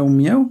meow,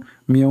 meow,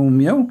 meow,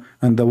 meow,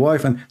 and the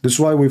wife, and that's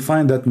why we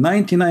find that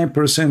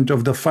 99%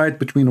 of the fight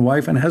between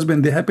wife and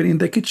husband, they happen in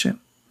the kitchen.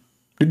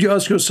 Did you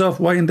ask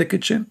yourself why in the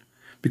kitchen?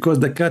 Because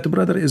the cat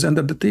brother is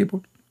under the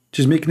table.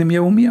 She's making a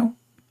meow, meow.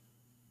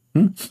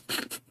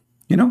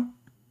 You know?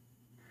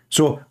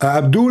 So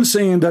Abdul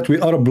saying that we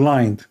are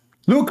blind.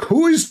 Look,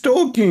 who is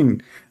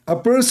talking? A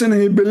person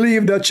who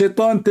believed that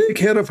shaitan take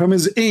care of him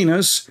his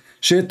anus.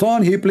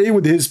 Shaitan, he play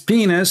with his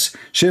penis.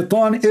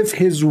 Shaitan, if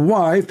his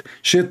wife.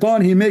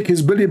 Shaitan, he make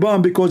his belly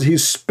bump because he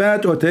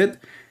spat at it.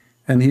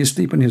 And he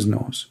sleep in his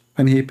nose.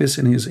 And he piss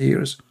in his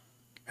ears.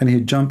 And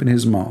he jump in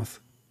his mouth.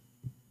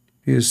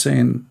 He is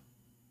saying,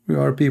 we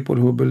are people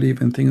who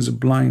believe in things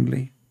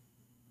blindly.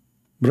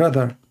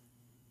 Brother,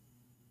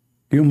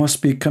 you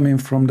must be coming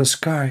from the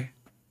sky.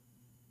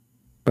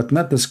 But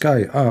not the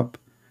sky up.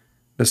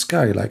 The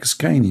sky like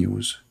Sky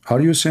News. Are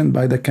you sent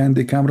by the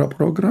Candy Camera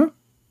program?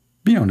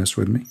 Be honest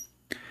with me.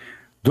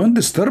 Don't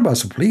disturb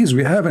us, please.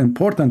 We have an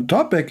important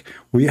topic.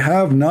 We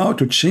have now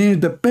to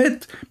change the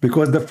pit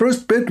because the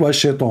first pit was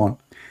shaitan.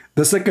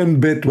 The second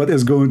bit, what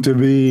is going to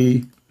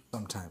be?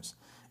 Sometimes.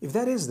 If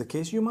that is the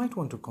case, you might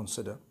want to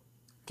consider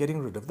getting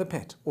rid of the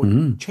pet or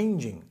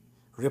changing,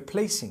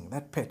 replacing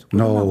that pet with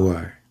No another.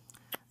 way.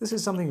 This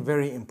is something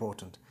very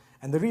important.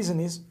 And the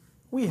reason is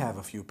we have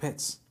a few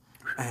pets.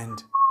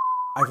 And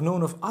I've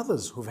known of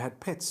others who've had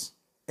pets.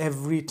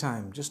 Every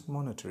time, just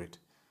monitor it.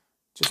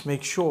 Just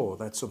make sure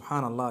that,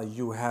 subhanAllah,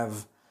 you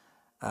have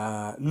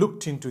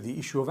looked into the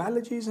issue of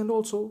allergies and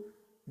also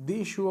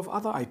the issue of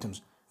other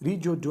items.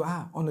 Read your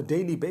dua on a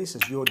daily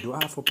basis, your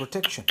dua for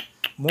protection.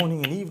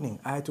 Morning and evening,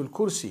 Ayatul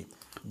Kursi.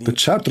 The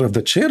chapter of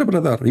the chair,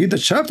 brother. Read the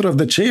chapter of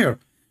the chair.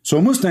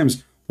 So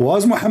Muslims,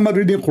 was Muhammad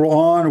reading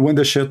Quran when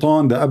the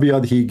shaitan, the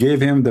Abiyad, he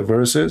gave him the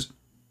verses?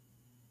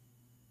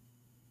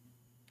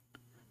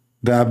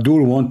 The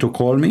Abdul want to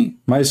call me?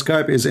 My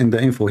Skype is in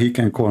the info. He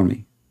can call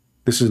me.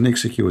 This is an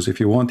excuse. If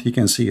you want, he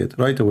can see it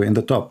right away in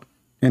the top,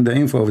 in the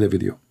info of the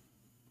video.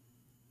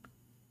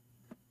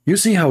 You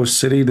see how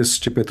silly this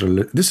stupid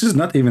this is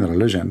not even a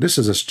religion. This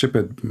is a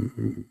stupid,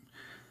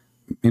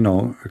 you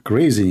know,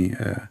 crazy.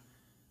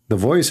 The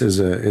voice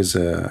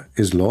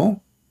is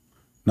low,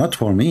 not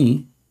for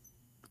me.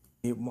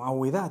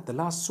 Mu'awwidat, the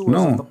last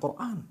surah of the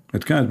Quran.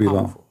 It can't be low.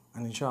 Powerful.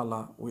 And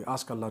inshallah, we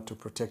ask Allah to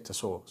protect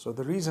us all. So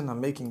the reason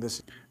I'm making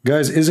this...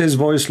 Guys, is his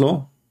voice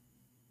low?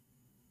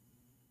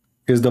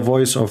 Is the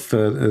voice of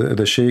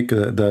the sheikh,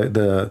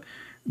 the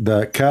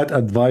cat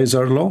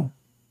advisor low?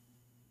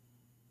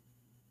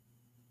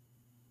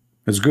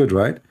 It's good,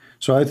 right?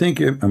 So I think,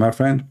 my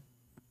friend,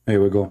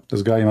 here we go.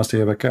 This guy must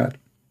have a cat.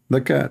 The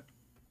cat.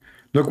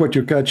 Look what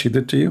your cat, she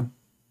did to you.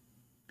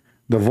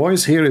 The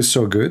voice here is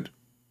so good.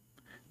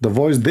 The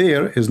voice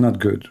there is not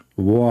good.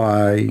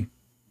 Why?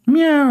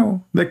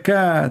 Meow, the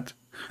cat.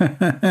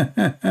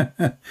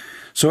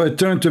 So it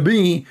turned to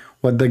be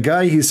what the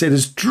guy, he said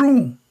is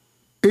true.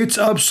 It's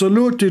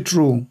absolutely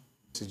true.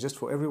 So just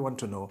for everyone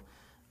to know,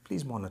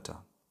 please monitor.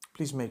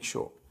 Please make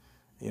sure,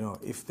 you know,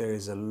 if there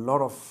is a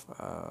lot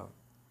of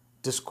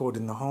discord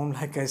in the home,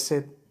 like I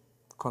said,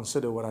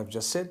 consider what I've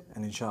just said,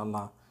 and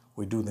inshallah,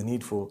 we do the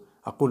needful.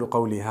 أقول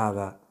قولي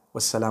هذا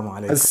والسلام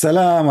عليكم.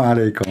 Assalamu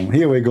alaikum.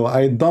 Here we go.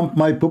 I dump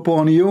my poop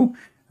on you,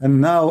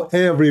 and now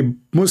every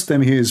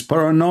Muslim, he is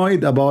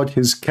paranoid about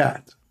his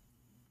cat.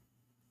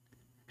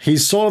 He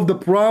solved the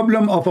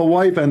problem of a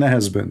wife and a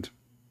husband.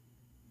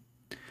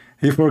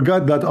 He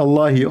forgot that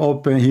Allah,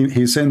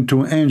 he sent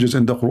two angels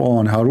in the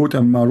Quran, Harut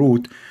and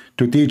Marut,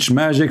 to teach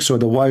magic so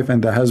the wife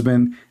and the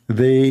husband,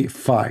 they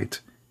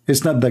fight.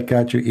 It's not the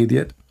cat, you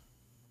idiot.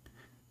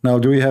 Now,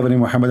 do we have any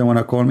Muhammad want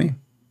to call me?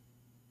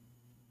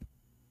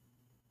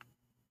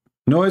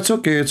 No, it's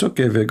okay,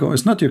 Vigo.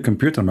 It's not your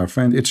computer, my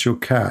friend. It's your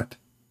cat.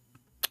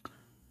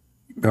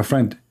 My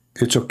friend,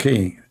 it's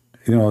okay.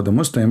 You know, the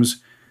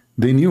Muslims,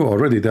 they knew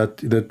already that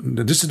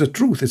this is the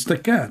truth. It's the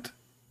cat.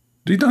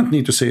 You don't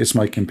need to say it's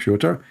my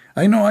computer.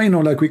 I know,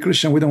 like we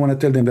Christian, we don't want to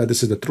tell them that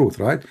this is the truth,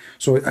 right?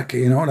 So, okay,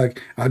 you know,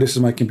 like, this is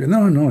my computer.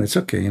 No, it's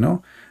okay, you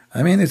know.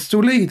 I mean, it's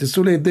too late. It's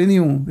too late. They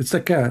knew. It's the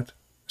cat.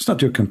 It's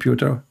not your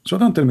computer. So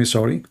don't tell me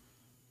sorry.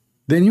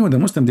 They knew. The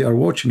Muslim, they are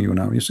watching you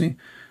now, you see.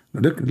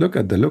 Look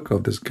at the look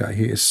of this guy.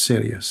 He is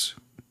serious.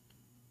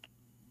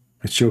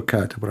 It's your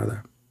cat,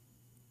 brother.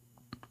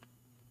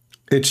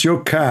 It's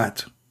your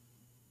cat.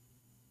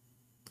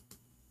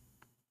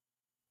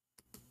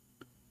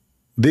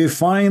 They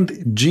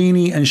find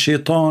genie and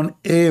shaitan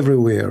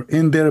everywhere,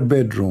 in their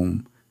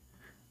bedroom,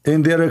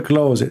 in their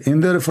closet,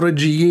 in their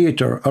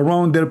refrigerator,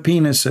 around their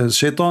penises.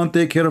 Shaitan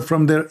take care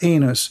from their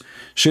anus.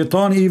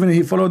 Shaitan even,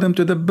 he followed them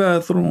to the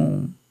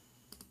bathroom.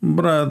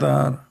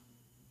 Brother,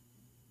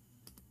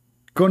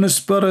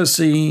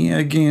 conspiracy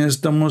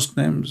against the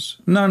Muslims,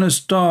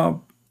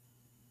 non-stop.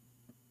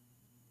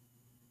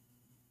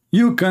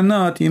 You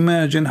cannot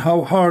imagine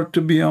how hard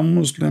to be a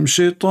Muslim.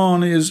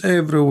 Shaitan is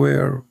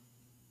everywhere.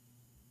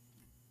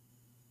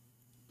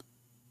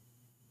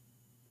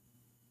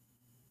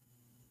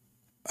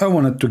 I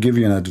wanted to give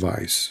you an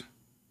advice.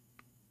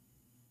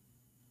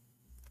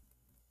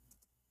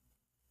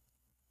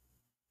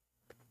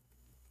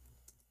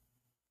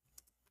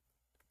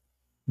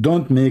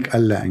 Don't make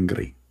Allah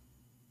angry.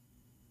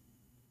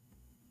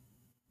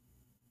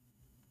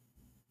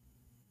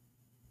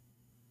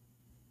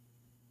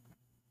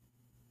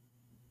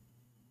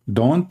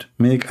 Don't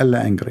make Allah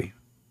angry.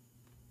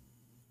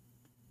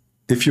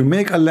 If you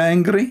make Allah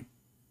angry,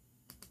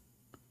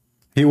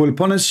 He will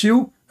punish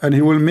you and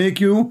He will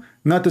make you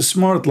not as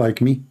smart like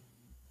me.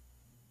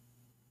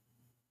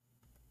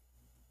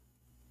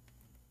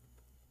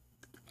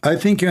 I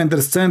think you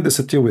understand the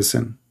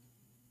situation.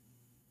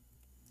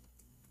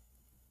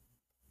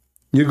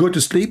 You go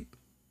to sleep,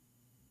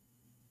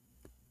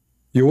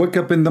 you wake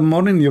up in the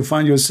morning, you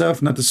find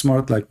yourself not as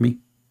smart like me.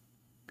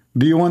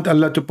 Do you want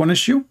Allah to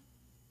punish you?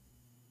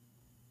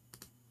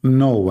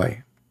 No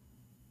way.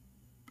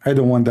 I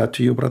don't want that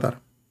to you, brother.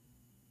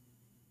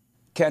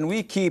 Can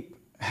we keep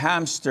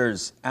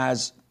hamsters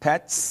as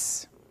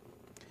pets?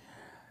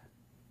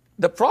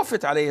 The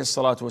Prophet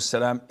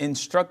ﷺ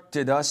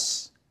instructed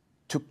us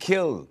to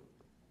kill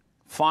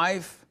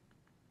 5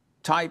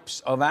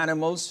 types of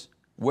animals,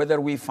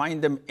 whether we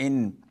find them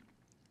in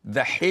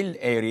the hill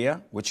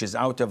area, which is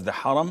out of the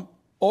haram,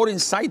 or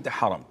inside the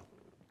haram.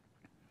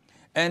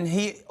 And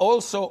he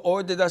also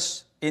ordered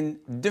us in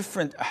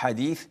different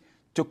hadith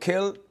to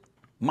kill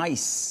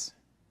mice,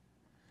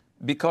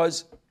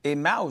 because a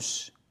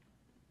mouse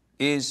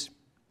is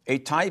a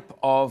type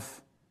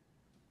of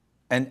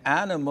an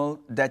animal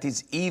that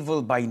is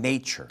evil by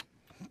nature,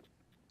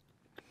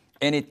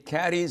 and it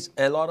carries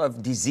a lot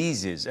of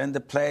diseases, and the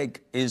plague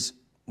is...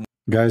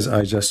 Guys,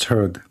 I just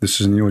heard,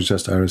 this is news,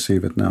 just I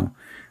received it now,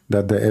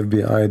 that the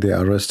FBI, they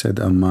arrested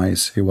a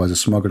mice. He was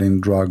smuggling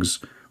drugs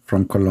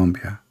from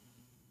Colombia.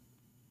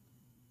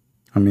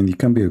 I mean,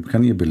 can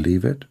you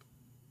believe it?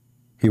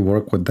 He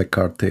worked with the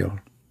cartel.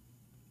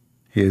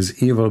 He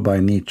is evil by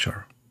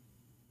nature.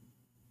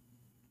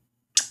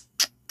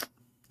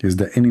 He is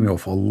the enemy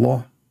of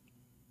Allah.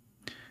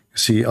 You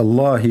see,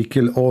 Allah, He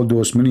killed all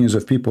those millions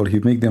of people. He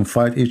make them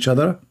fight each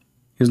other.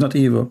 He's not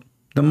evil.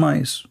 The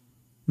mice,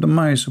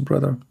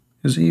 brother,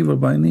 is evil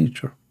by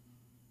nature.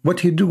 What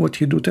he do?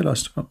 Tell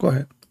us. Go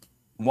ahead.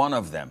 One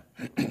of them,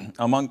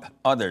 among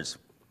others.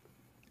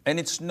 And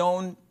it's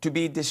known to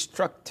be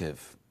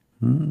destructive.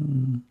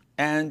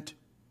 And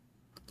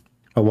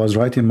I was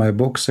writing my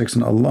book, Sex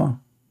and Allah,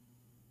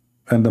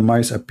 and the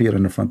mice appear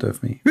in front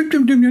of me.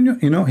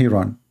 You know, he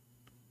run.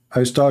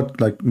 I start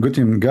like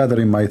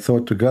gathering my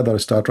thought together,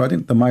 start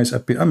writing, the mice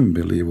appear.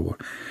 Unbelievable.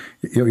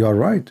 You are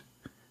right.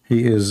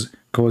 He is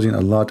causing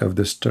a lot of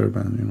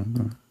disturbance, you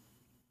know.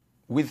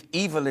 With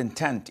evil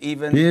intent,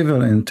 even...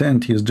 Evil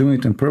intent, he is doing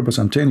it on purpose,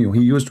 I'm telling you.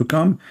 He used to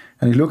come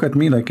and he look at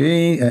me like,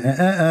 hey, you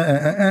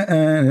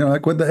know,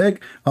 like, what the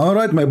heck? All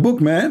right, my book,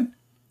 man.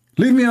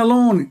 Leave me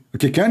alone.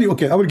 Okay,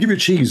 I will give you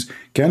cheese.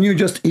 Can you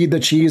just eat the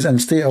cheese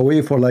and stay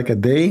away for like a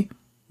day?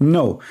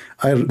 No.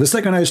 The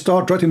second I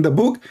start writing the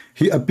book,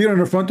 he appeared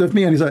in front of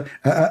me and he's like,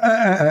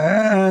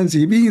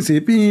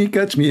 CP,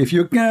 catch me if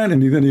you can.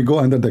 And then you go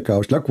under the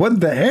couch. Like,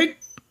 what the heck?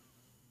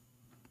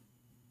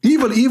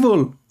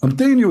 Evil. I'm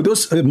telling you,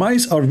 those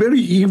mice are very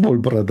evil,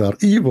 brother.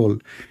 Evil.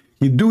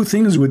 He do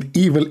things with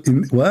evil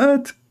in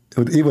what?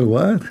 With evil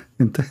what?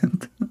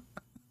 Intent.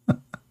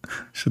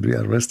 Should we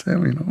arrest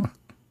him, you know?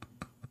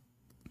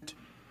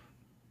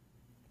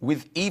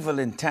 With evil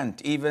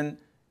intent, even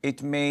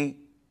it may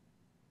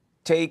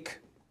take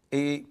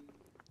a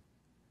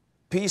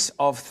piece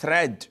of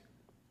thread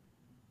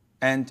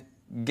and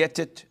get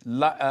it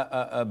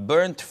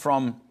burnt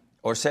from,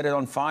 or set it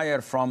on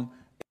fire from.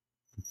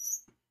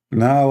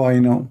 Now I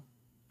know.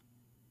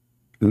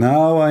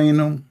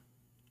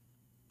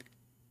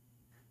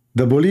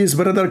 The police,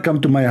 brother, come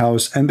to my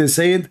house and they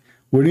said,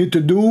 we need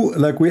to do,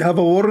 like, we have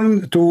a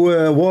warrant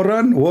to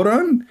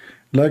warrant,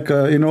 like,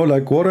 you know,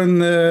 like warrant,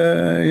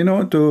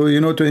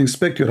 to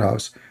inspect your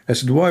house. I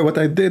said, why? What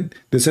I did?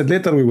 They said,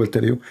 later we will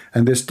tell you.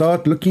 And they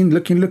start looking,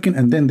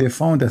 and then they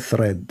found a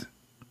thread.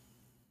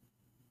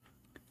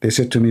 They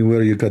said to me,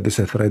 where you got this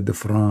thread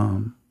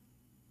from?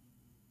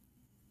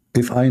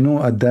 If I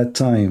know at that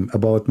time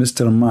about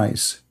Mr.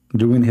 Mice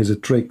doing his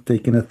trick,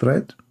 taking a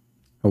thread,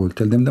 I will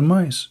tell them the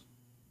mice.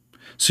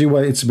 See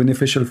why it's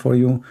beneficial for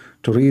you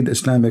to read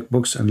Islamic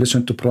books and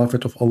listen to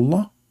Prophet of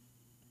Allah?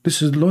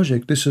 This is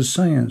logic. This is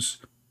science.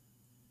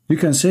 You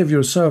can save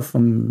yourself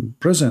from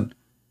prison.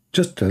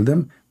 Just tell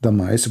them the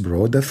mice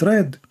brought the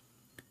thread.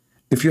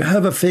 If you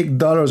have a fake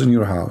dollars in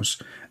your house,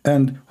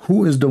 and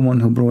who is the one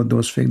who brought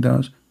those fake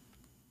dollars?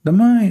 The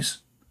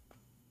mice.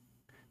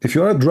 If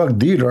you're a drug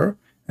dealer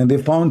and they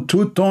found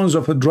 2 tons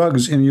of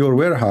drugs in your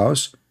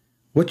warehouse,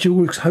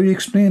 how you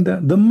explain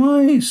that? The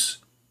mice.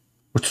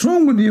 What's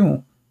wrong with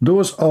you?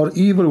 Those are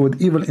evil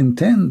with evil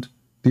intent.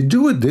 They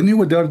do it. They knew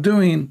what they're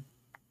doing.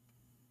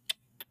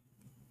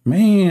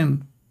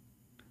 Man,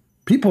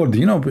 people,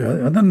 you know,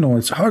 I don't know.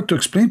 It's hard to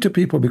explain to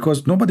people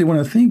because nobody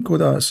want to think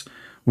with us.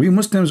 We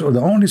Muslims are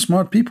the only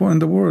smart people in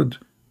the world.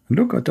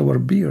 Look at our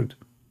beard.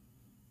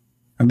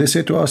 And they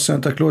say to us,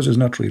 Santa Claus is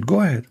not real.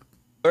 Go ahead.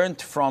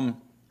 Burnt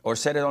from or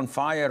set it on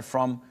fire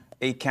from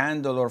a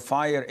candle or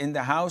fire in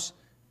the house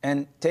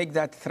and take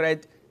that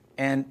thread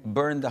and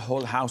burn the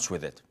whole house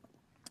with it.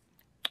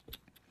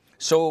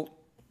 So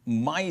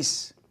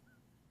mice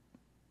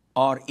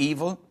are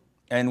evil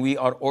and we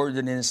are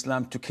ordered in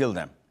Islam to kill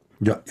them.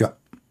 Yeah.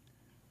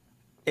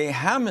 A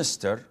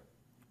hamster.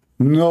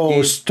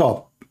 No,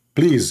 stop.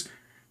 Please.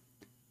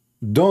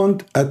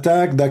 Don't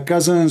attack the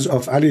cousins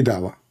of Ali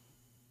Dawa.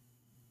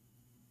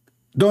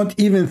 Don't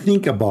even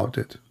think about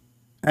it.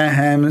 A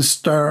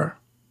hamster.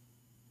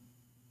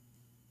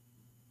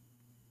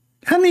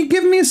 Honey,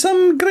 give me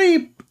some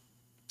grape.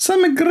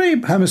 Some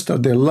grape. Hamster,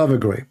 they love a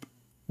grape.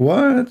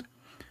 What?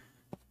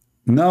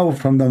 Now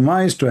from the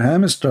mice to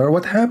hamster,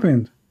 what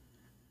happened?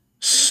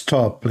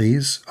 Stop,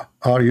 please.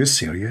 Are you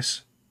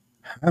serious?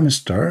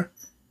 Hamster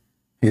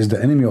is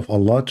the enemy of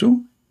Allah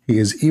too? He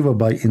is evil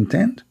by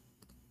intent?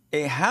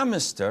 A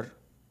hamster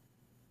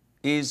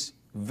is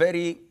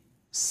very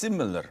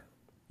similar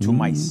to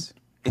mice.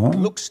 It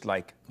looks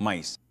like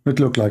mice. It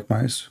looks like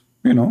mice.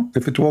 You know,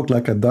 if it walk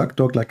like a duck,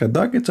 talk like a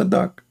duck, it's a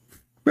duck.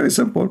 Very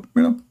simple,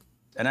 you know.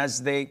 And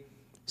as they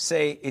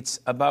say, it's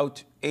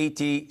about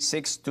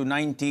 86 to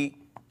 90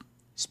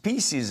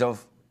 species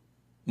of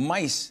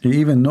mice. You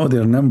even know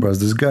their numbers.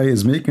 This guy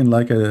is making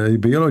like a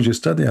biology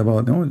study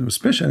about, you know,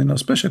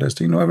 specialist,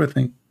 you know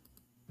everything.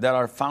 That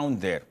are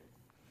found there.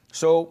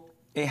 So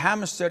a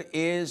hamster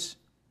is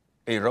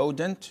a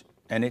rodent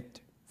and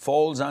it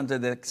falls under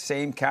the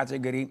same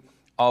category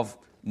of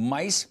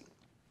mice,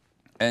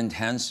 and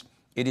hence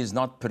it is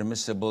not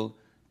permissible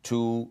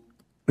to.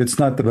 It's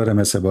not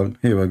permissible.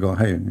 Here we go.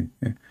 Hey,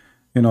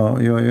 you know,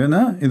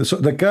 so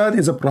the cat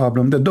is a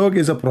problem. The dog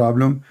is a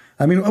problem.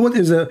 I mean, what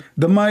is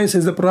the mice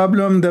is the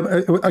problem.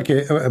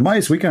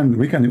 Mice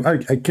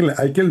I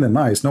kill the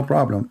mice, no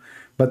problem.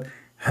 But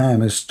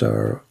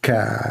hamster,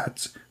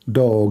 cats,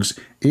 dogs,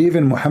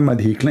 even Muhammad,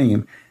 he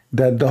claimed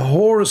that the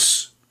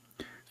horse,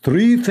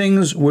 3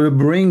 things will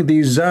bring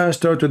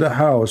disaster to the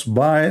house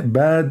by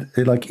bad,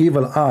 like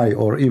evil eye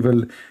or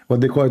evil,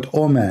 what they call it,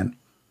 omen.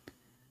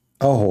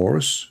 A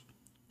horse,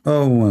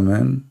 a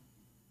woman,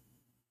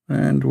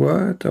 and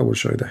what? I will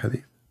show you the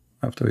hadith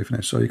after we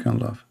finish so you can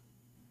laugh.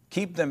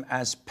 Keep them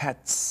as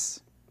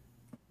pets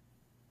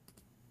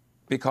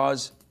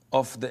because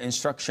of the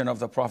instruction of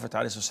the Prophet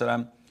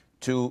ﷺ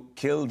to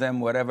kill them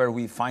wherever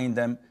we find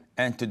them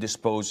and to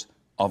dispose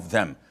of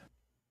them.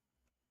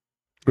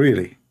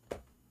 Really?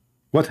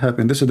 What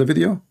happened? This is the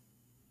video?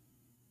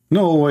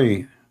 No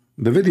way.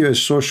 The video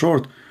is so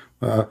short.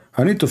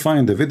 I need to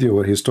find the video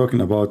where he's talking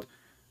about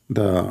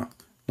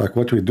like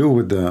what we do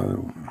with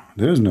the.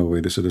 There is no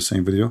way this is the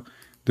same video.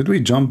 Did we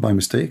jump by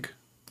mistake?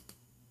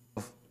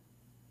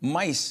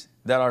 Mice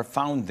that are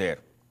found there.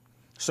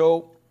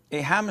 So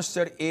a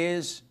hamster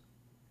is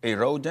a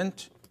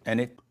rodent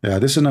and it. Yeah,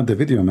 this is not the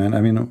video, man.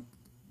 I mean,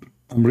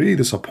 I'm really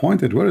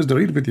disappointed. Where is the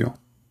real video?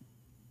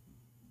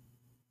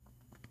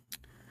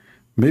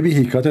 Maybe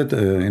he cut it,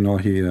 you know,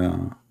 he...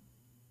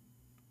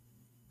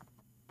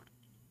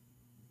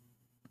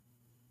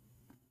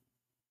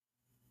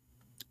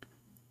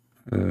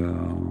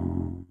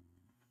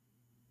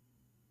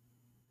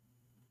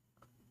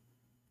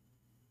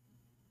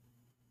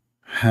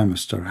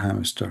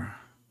 hamster.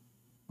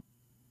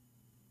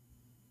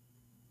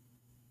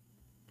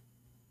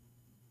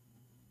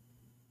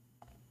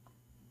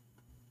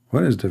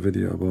 What is the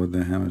video about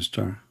the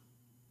hamster?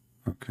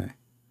 Okay.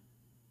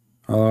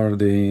 Are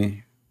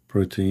they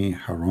pretty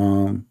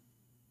haram?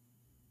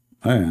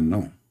 I don't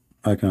know.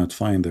 I cannot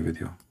find the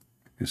video.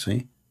 You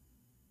see?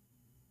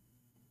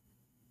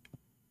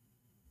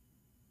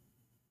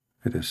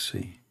 Let us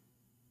see.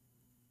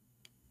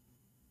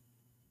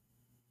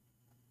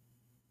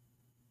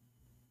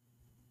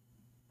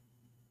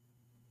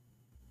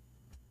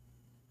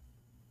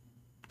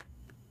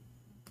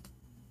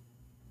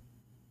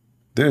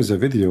 There's a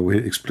video where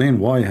he explained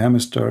why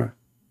hamster.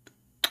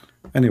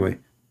 Anyway,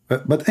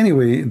 but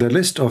anyway, the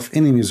list of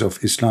enemies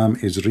of Islam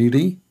is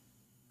really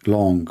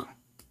long.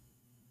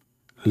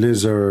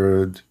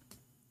 Lizard,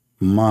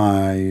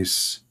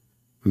 mice,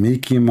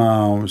 Mickey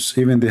Mouse.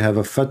 Even they have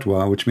a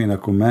fatwa, which means a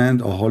command,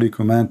 a holy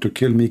command to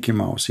kill Mickey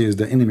Mouse. He is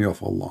the enemy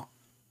of Allah.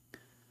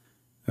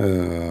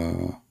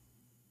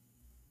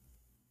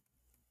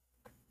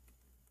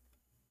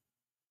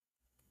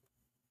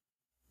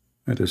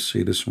 Let us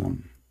see this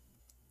one.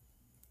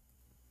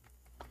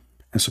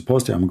 And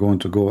supposedly I'm going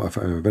to go a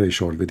very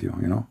short video,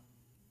 you know?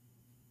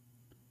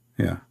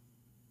 Yeah.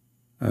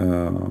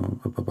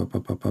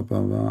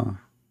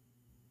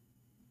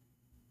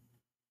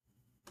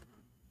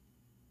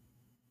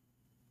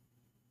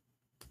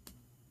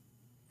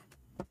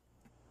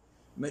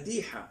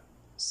 Madiha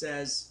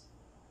says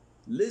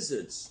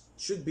lizards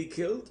should be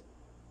killed.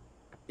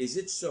 Is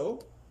it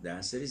so? The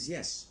answer is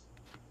yes.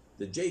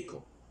 The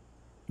Jaco,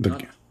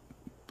 The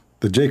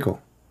Jaco.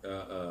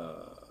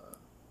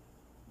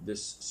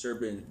 this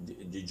Serbian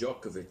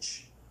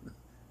Djokovic,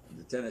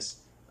 the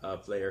tennis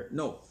player.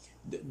 No,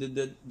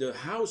 the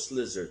house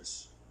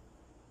lizards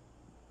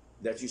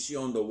that you see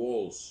on the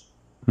walls.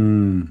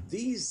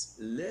 These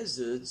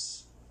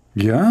lizards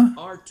Yeah?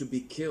 are to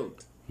be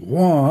killed.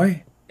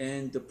 Why?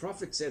 And the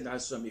Prophet said,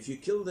 if you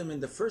kill them in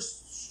the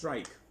first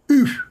strike,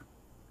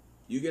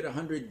 you get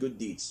 100 good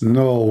deeds.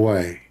 No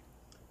way.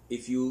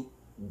 If you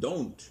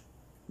don't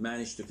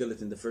manage to kill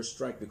it in the first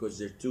strike because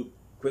they're too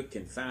quick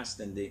and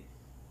fast and they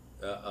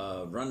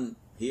run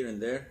here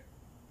and there,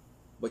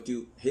 but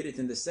you hit it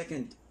in the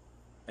second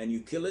and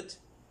you kill it,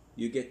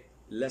 you get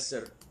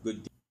lesser good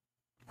deeds.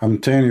 I'm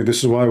telling you, this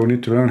is why we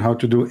need to learn how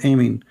to do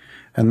aiming.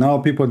 And now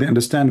people, they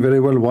understand very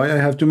well why I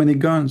have too many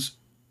guns.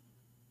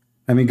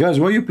 I mean, guys,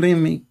 why are you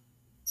playing me?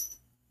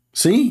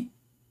 See?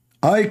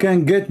 I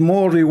can get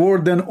more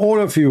reward than all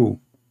of you.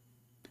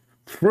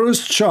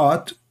 First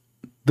shot,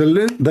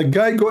 the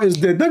guy go is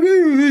dead.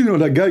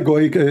 The guy go,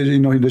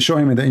 they show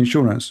him the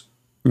insurance,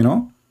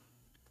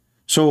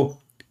 So,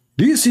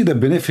 do you see the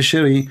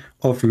beneficiary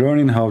of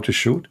learning how to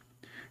shoot?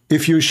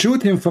 If you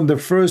shoot him from the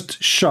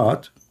first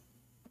shot,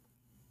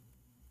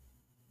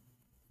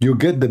 you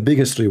get the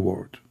biggest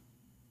reward.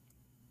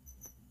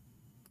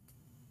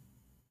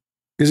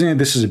 Isn't it?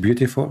 This is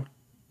beautiful.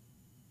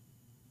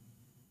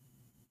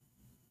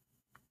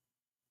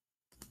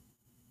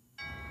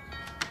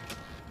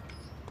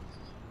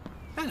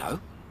 Hello.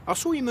 I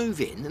saw you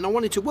move in and I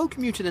wanted to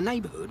welcome you to the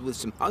neighbourhood with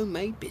some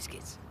homemade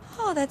biscuits.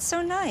 Oh, that's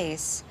so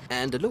nice.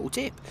 And a little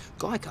tip,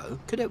 Geico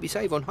could help you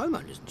save on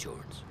homeowners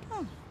insurance.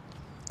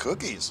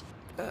 Cookies.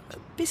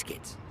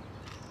 Biscuits.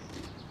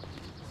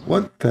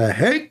 What the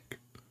heck?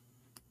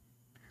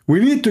 We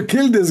need to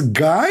kill this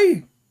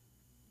guy?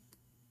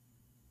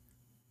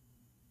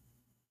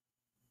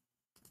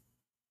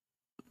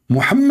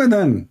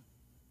 Muhammadan.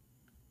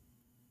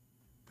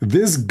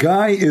 This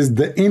guy is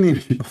the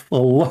enemy of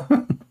Allah.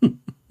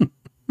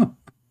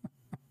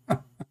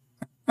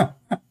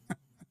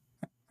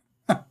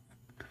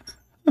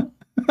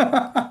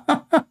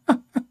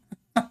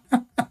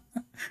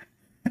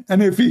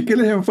 And if you kill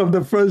him from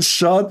the first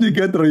shot, you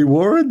get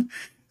reward.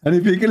 And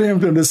if you kill him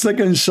from the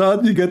second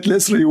shot, you get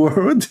less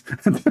reward.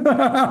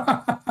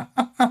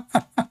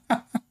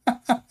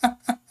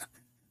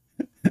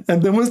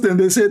 And the Muslim,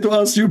 they say to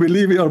us, you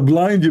believe you are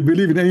blind, you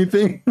believe in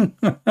anything.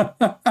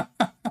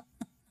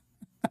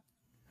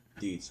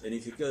 Deeds. And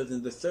if you kill it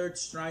in the third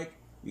strike,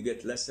 you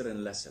get lesser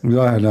and lesser.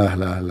 La, la,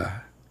 la, la.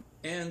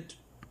 And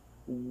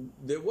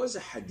there was a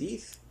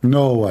hadith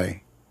No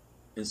way.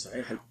 in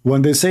Sahih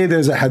When they say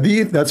there's a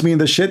hadith, that means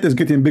the shit is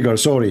getting bigger.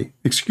 Sorry.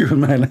 Excuse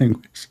my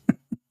language.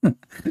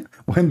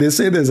 When they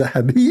say there's a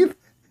hadith,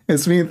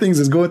 it means things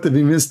is going to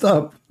be messed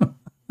up.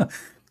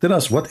 Tell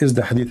us, what is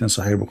the hadith in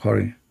Sahih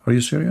Bukhari? Are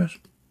you serious?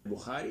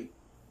 Bukhari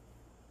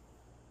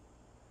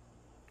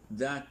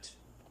that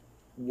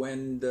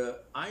when the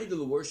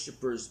idol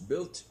worshippers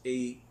built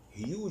a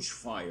huge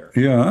fire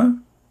Yeah.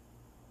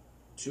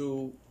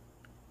 to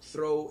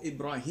throw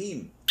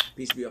Ibrahim,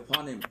 peace be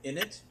upon him, in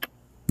it,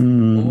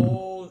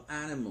 all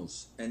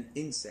animals and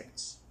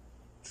insects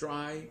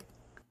try.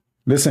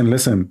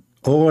 Listen.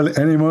 All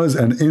animals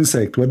and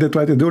insects. What they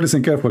try to do,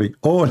 listen carefully.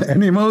 All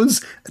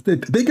animals,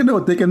 take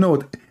a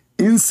note.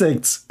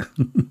 Insects.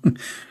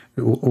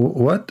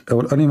 What?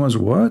 All animals,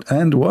 what?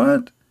 And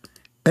what?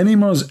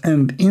 Animals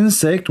and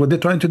insect, what they're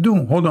trying to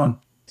do. Hold on.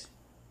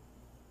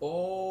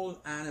 All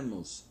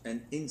animals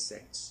and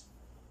insects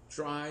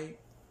try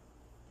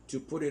to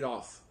put it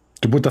off.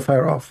 To put the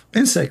fire off.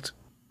 Insect,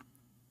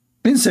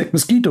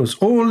 mosquitoes,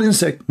 all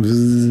insect.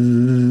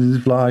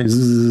 Zzz, flies,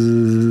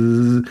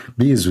 zzz,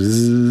 bees,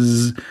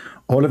 zzz.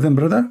 All of them,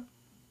 brother.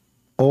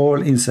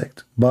 All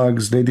insect.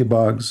 Bugs,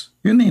 ladybugs,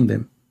 you name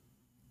them.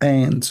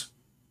 Ants.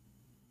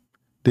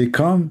 They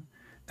come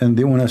and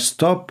they want to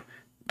stop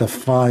the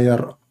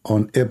fire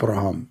on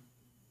Abraham.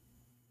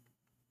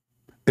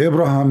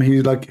 Abraham,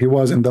 he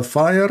was in the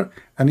fire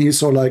and he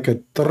saw like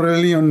 1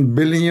 trillion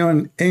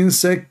billion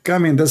insect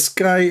coming. The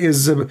sky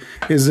is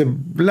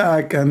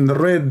black and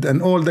red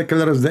and all the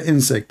colors of the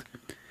insect.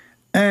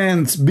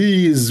 Ants,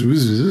 bees,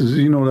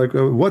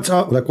 what's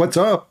up? What's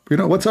up?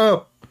 What's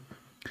up?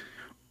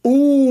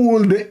 All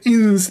the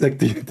insect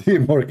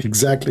teamwork,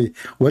 exactly.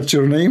 What's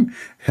your name?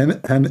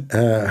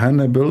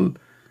 Hannibal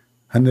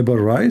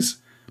Rice?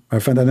 My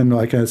friend, I don't know,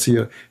 I can't see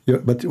you,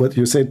 but what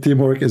you said,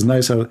 teamwork is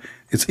nicer.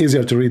 It's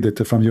easier to read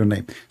it from your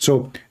name.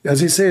 So, as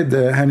he said,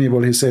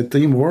 Hannibal, he said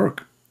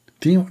teamwork.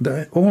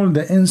 All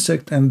the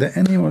insect and the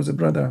animals,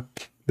 brother.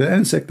 The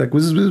insect, like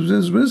whiz, whiz,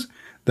 whiz, whiz.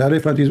 The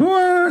elephant is,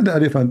 the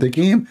elephant, they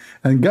came.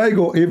 And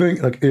Geigo, even,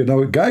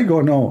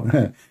 Geigo, no.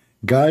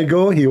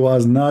 Geigo, he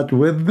was not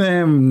with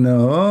them.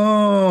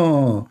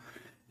 No.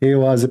 He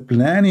was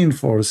planning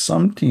for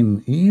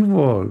something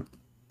evil.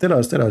 Tell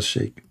us,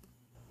 Sheikh.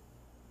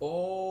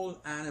 All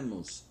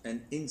animals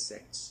and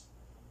insects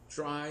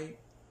try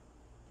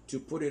to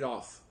put it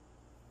off,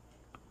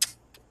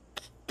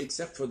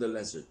 except for the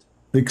lizard.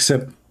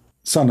 Except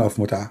son of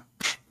Muta,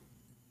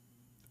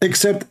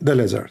 except the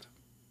lizard.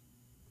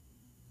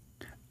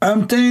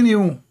 I'm telling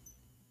you,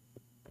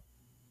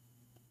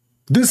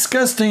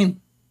 disgusting.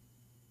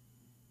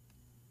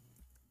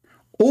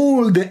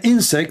 All the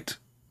insect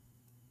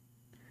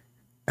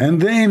and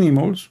the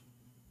animals,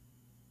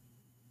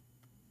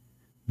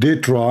 they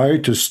try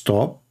to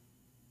stop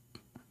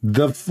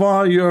the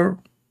fire,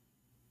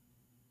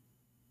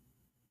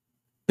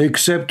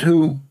 except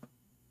who?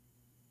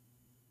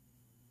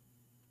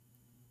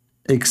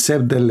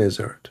 Except the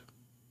lizard.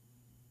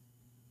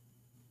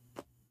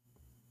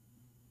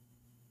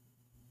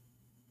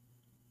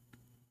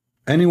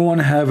 Anyone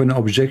have an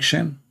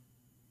objection?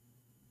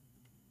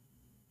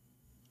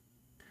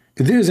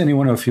 If there is any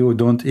one of you who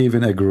don't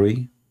even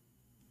agree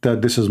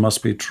that this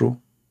must be true,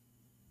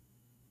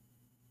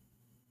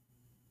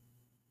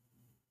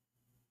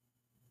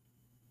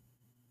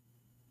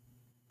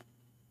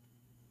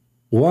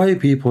 why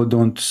people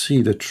don't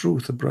see the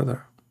truth,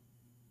 brother?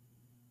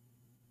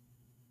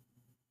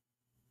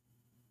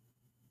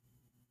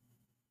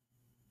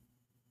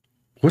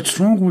 What's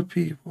wrong with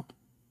people?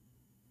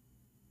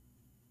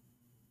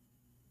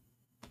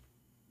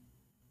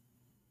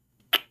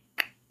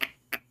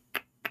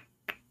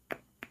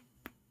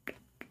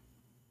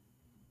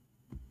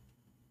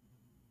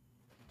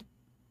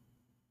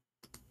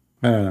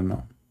 I don't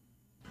know.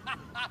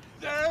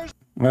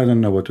 I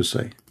don't know what to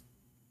say.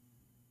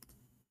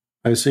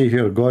 I see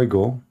here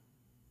Geigo,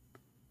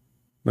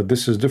 but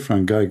this is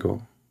different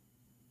Geigo.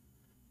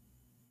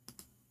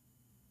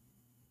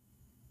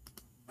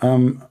 I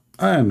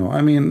don't know.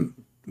 I mean,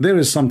 there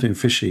is something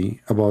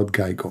fishy about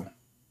Geigo.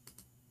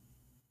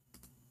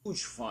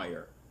 Huge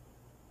fire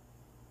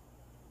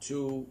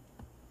to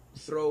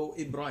throw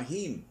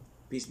Ibrahim,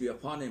 peace be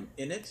upon him,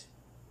 in it.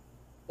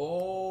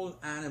 All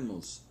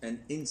animals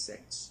and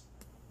insects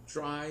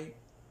try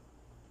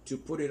to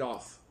put it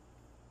off,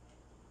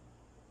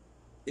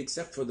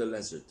 except for the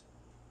lizard.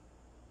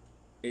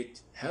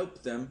 It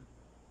helped them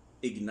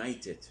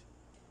ignite it.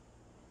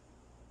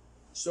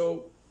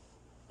 So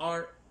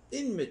our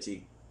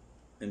enmity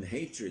and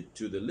hatred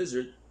to the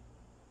lizard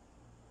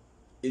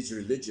is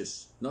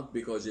religious, not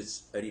because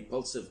it's a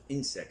repulsive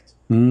insect,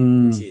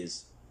 which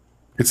is.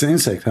 It's an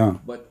insect, huh?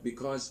 But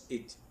because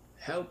it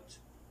helped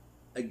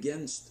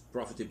against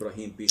Prophet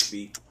Ibrahim, peace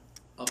be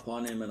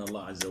upon him, and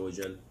Allah Azza wa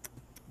Jal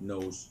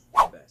knows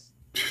best.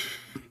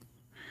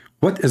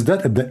 What is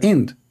that at the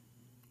end?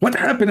 What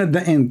happened at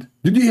the end?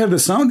 Did you hear the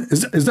sound?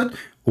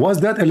 Was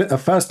that a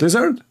fast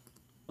lizard?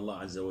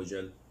 Allah Azza wa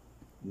Jal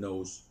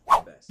knows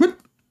best.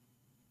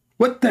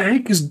 What the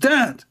heck is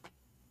that?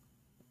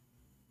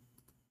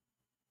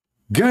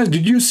 Guys,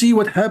 did you see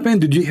what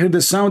happened? Did you hear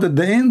the sound at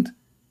the end?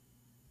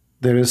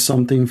 There is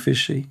something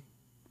fishy.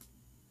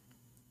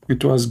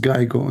 It was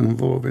Geigo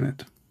involved in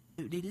it.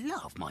 They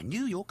love my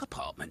New York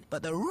apartment,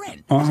 but the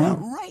rent is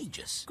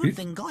outrageous. Good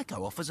thing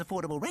Geico offers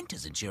affordable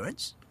renters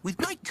insurance. With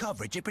great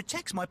coverage, it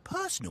protects my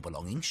personal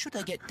belongings should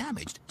they get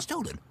damaged,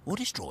 stolen, or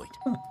destroyed.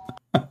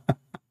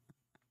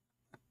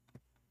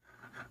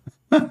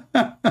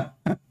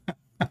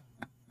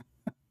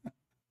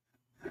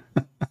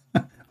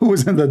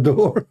 Who's in the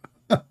door?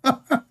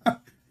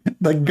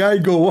 The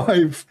Geigo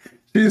wife.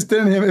 She's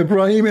telling him,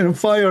 Ibrahim in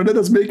fire, let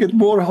us make it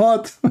more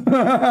hot.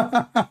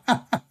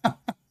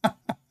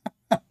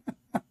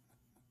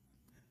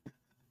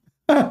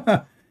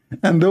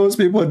 And those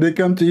people, they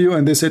come to you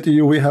and they say to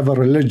you, we have a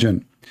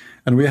religion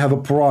and we have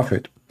a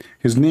prophet.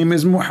 His name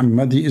is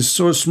Muhammad. He is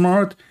so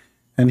smart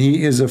and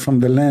he is from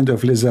the land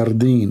of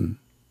Lizardine.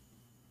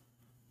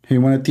 He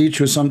want to teach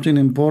you something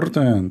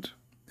important,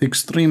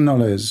 extreme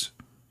knowledge.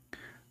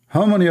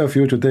 How many of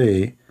you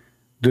today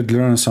did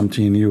learn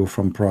something new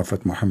from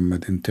Prophet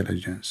Muhammad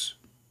intelligence?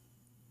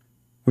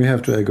 We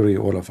have to agree,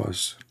 all of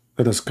us.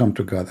 Let us come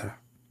together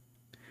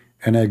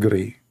and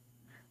agree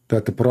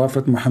that the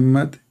Prophet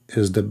Muhammad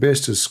is the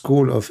best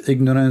school of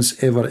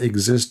ignorance ever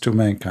exists to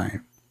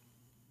mankind.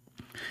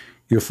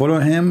 You follow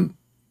him,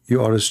 you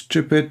are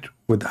stupid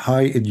with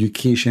high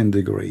education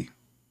degree.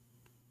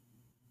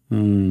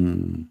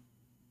 The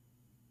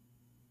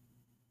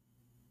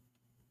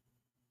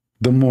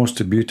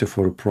most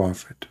beautiful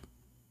prophet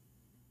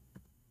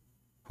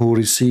who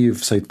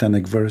received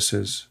satanic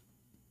verses.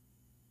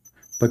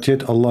 But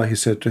yet Allah, he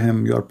said to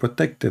him, you are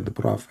protected, the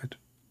prophet.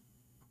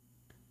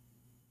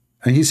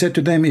 And he said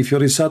to them, if you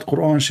recite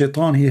Quran,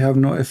 shaitan, he have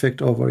no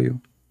effect over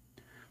you.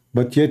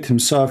 But yet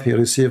himself, he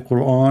received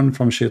Quran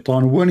from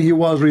shaitan when he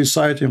was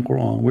reciting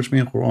Quran, which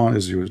means Quran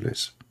is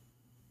useless.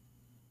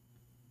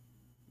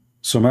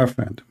 So my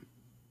friend,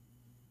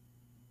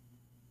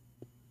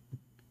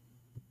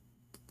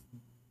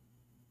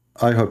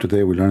 I hope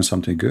today we learn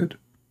something good.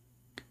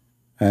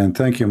 And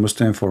thank you,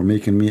 Muslim, for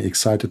making me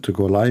excited to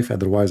go live.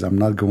 Otherwise, I'm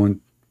not going,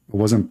 I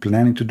wasn't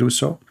planning to do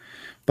so.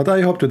 But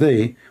I hope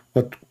today,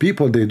 what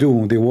people they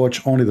do, they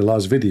watch only the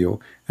last video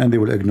and they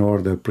will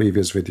ignore the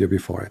previous video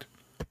before it.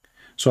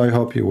 So I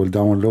hope you will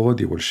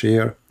download, you will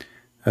share,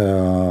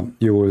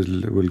 you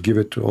will give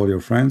it to all your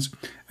friends.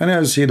 And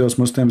as you see those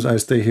Muslims, I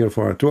stay here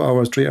for 2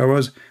 hours, 3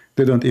 hours,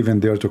 they don't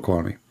even dare to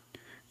call me.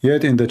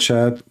 Yet in the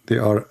chat, they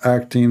are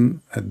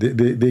acting,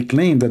 they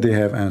claim that they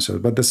have answers.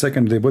 But the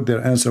second they put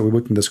their answer, we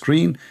put in the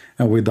screen,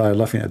 and we die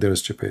laughing at their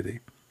stupidity.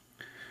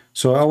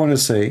 So I want to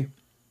say,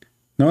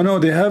 no,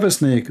 they have a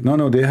snake.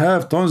 No, they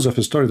have tons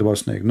of stories about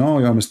snake. No,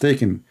 you are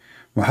mistaken.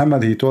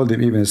 Muhammad, he told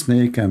them even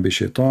snake can be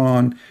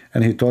shaitan,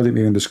 and he told them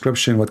even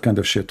description what kind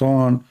of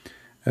shaitan.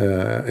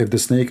 If the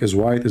snake is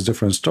white, it's a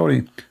different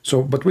story.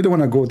 So, but we don't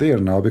want to go there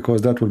now,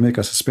 because that will make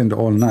us spend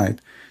all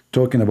night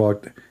talking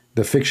about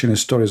the fiction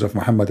stories of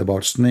Muhammad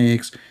about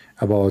snakes,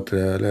 about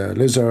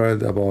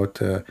lizard, about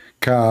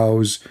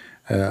cows,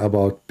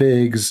 about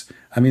pigs.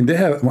 I mean, they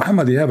have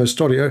Muhammad. They have a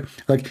story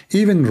like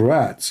even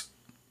rats.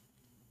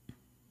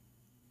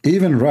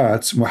 Even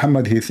rats,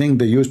 Muhammad, he think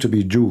they used to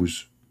be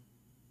Jews.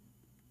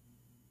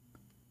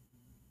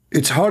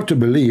 It's hard to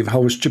believe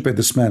how stupid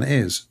this man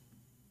is.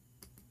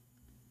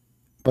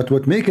 But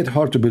what makes it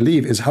hard to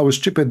believe is how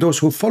stupid those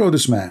who follow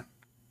this man.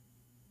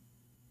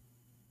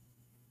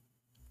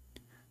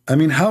 I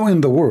mean, how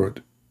in the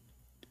world?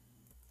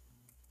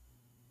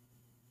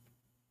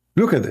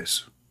 Look at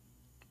this.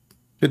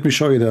 Let me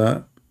show you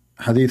the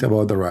hadith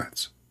about the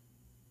rats.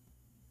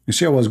 You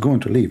see, I was going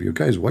to leave. You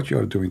guys, what you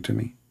are doing to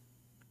me?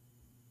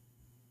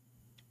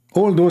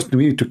 All those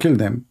we need to kill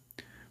them,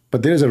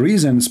 but there is a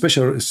reason,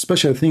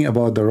 special thing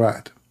about the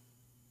rat.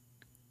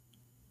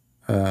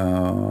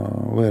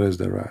 Where is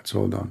the rats?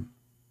 Hold on.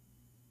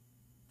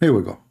 Here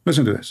we go.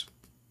 Listen to this.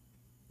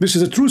 This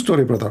is a true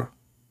story, brother.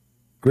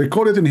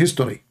 Recorded in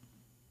history.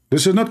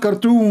 This is not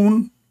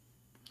cartoon.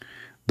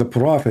 The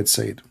Prophet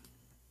said,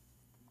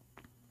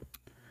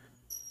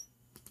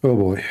 oh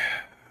boy,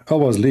 I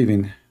was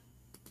leaving.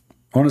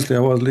 Honestly, I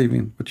was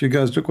leaving. But you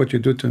guys, look what you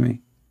do to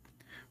me.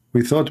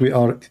 We thought we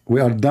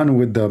are done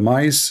with the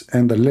mice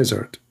and the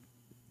lizard.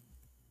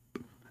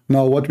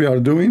 Now what we are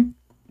doing?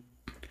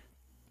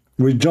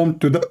 We jump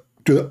to the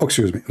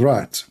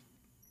rats.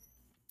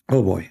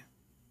 Oh boy.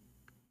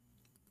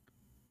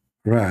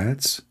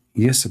 Rats,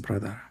 yes,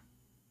 brother.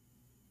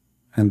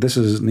 And this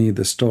is need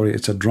the story.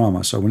 It's a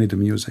drama, so we need the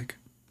music.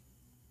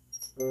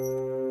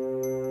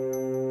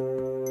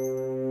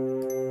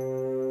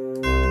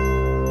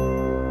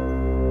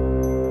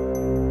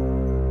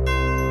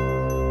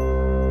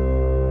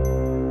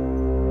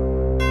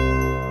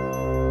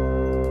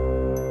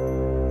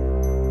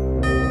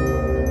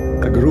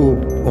 A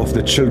group of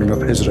the children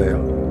of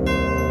Israel.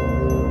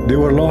 They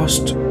were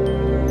lost.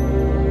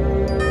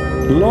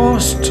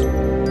 Lost.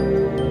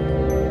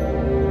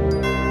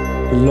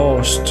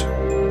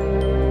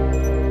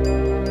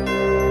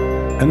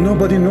 And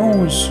nobody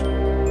knows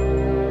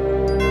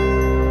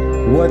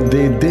what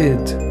they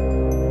did.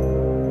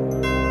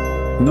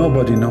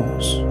 Nobody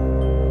knows.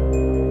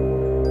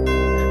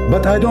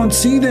 But I don't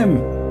see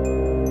them.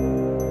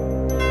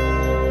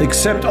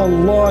 Except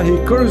Allah, He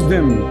cursed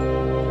them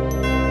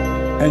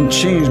and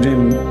changed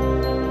them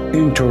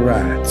into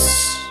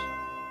rats.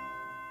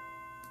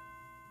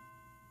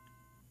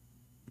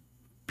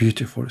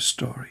 Beautiful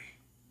story.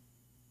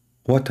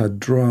 What a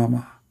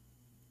drama.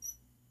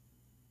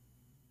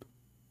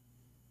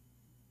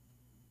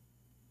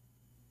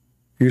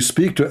 You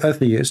speak to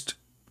atheists,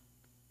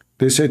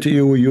 they say to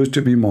you, we used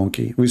to be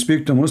monkey. We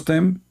speak to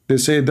Muslim, they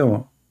say,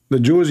 no, the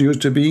Jews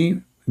used to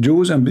be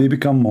Jews and they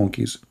become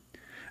monkeys.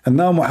 And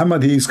now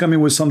Muhammad, he is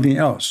coming with something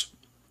else.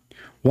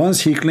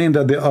 Once he claimed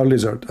that they are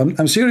lizard.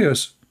 I'm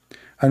serious.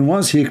 And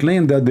once he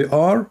claimed that they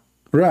are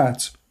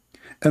rats.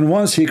 And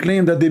once he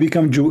claimed that they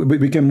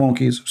became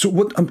monkeys. So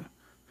what?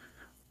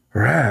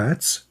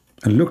 Rats?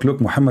 And look,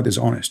 Muhammad is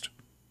honest.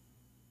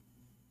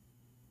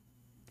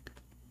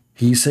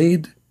 He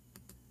said,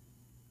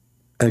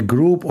 a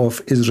group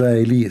of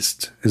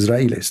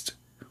Israelis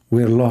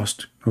were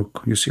lost.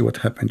 Look, you see what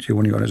happened to you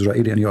when you are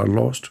Israeli and you are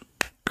lost?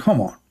 Come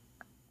on.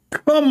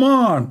 Come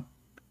on.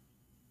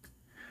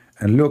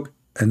 And look,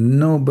 and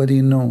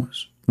nobody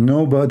knows.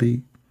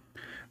 Nobody.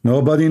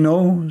 Nobody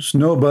knows.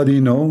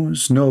 Nobody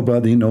knows.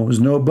 Nobody knows.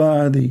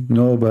 Nobody.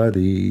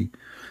 Nobody.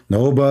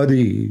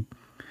 Nobody.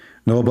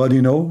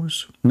 Nobody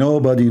knows.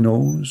 Nobody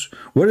knows.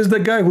 Where is the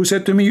guy who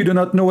said to me, you do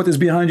not know what is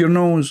behind your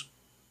nose?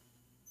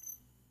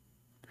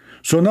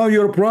 So now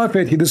your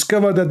prophet, he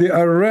discovered that they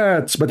are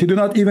rats, but he do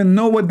not even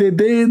know what they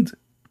did.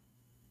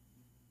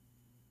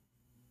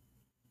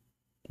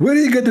 Where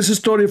did he get this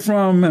story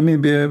from? I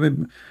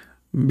mean,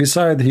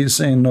 besides he's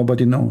saying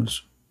nobody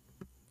knows.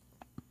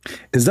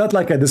 Is that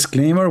like a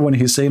disclaimer when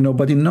he say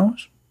nobody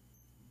knows?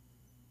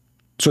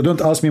 So don't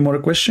ask me more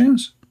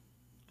questions?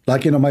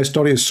 Like, you know, my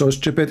story is so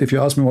stupid. If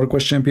you ask me more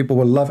questions, people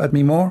will laugh at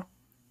me more.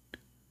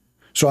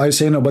 So I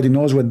say nobody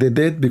knows what they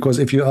did, because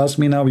if you ask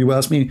me now, you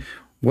ask me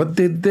what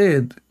they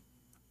did.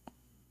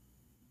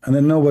 And I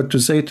know what to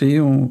say to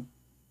you.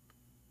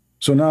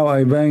 So now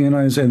I bang, you know,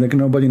 and say, like,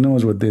 nobody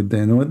knows what they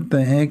did. What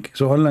the heck?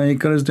 So Allah, He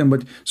cursed them,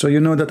 but so you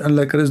know that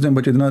Allah cursed them,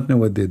 but you do not know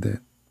what they did.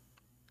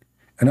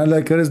 And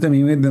Allah cursed them,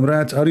 He made them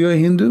rats. Are you a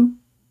Hindu?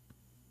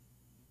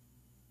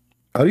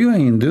 Are you a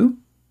Hindu?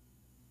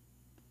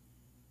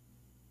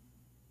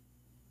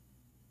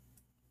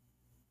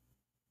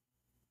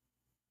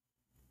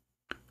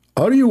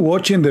 Are you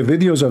watching the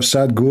videos of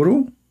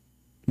Sadhguru?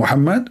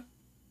 Muhammad?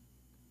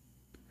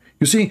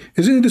 You see,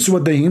 isn't this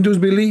what the Hindus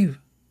believe?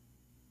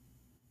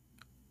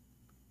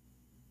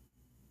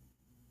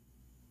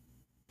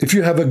 If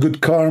you have a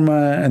good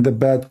karma and a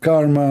bad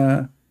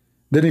karma,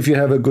 then if you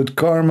have a good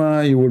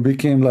karma, you will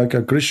become like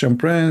a Christian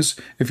prince.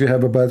 If you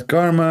have a bad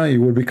karma, you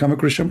will become a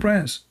Christian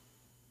prince.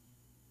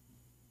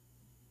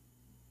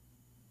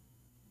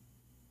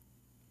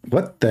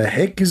 What the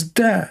heck is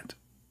that?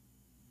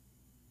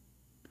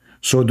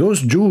 So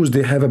those Jews,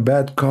 they have a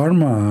bad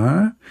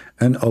karma,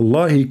 and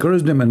Allah, He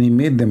cursed them and He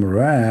made them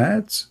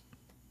rats.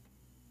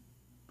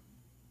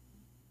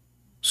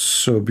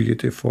 So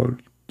beautiful,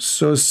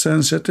 so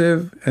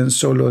sensitive, and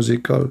so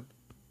logical.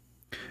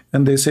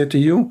 And they say to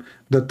you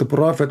that the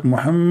Prophet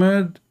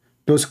Muhammad,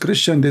 those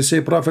Christians, they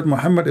say Prophet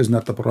Muhammad is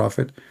not the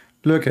Prophet.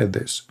 Look at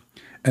this.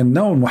 And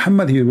now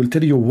Muhammad, he will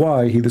tell you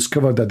why he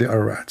discovered that they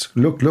are rats.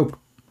 Look, look.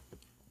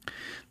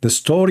 The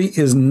story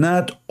is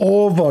not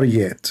over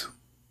yet.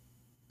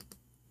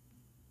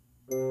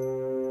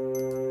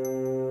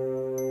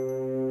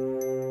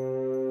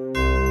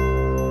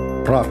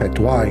 Prophet,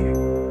 why?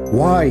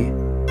 Why?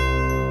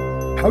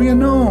 How you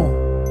know?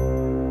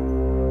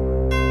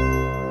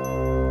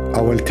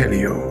 I will tell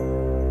you.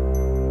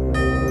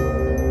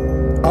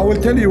 I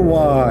will tell you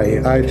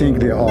why I think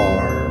they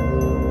are.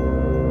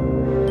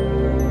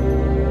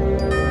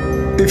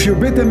 If you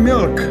put the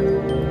milk,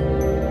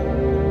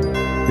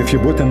 if you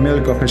put the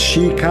milk of a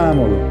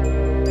she-camel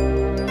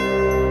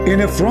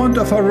in front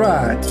of a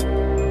rat,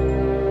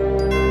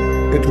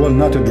 it will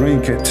not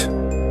drink it.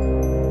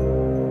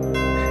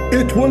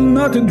 It will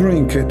not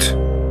drink it.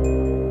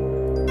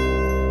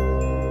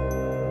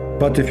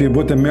 But if you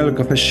put the milk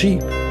of a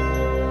sheep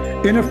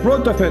in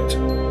front of it,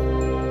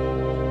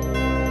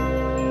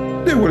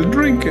 they will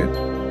drink it.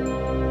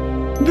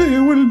 They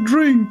will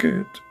drink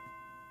it.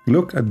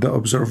 Look at the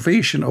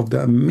observation of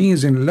the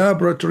amazing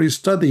laboratory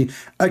study,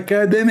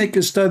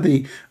 academic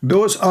study.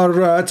 Those are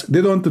rats.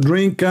 They don't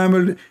drink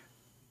camel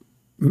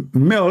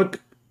milk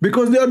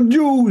because they are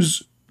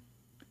Jews.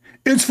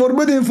 It's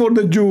forbidden for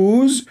the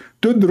Jews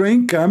to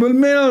drink camel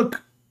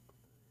milk.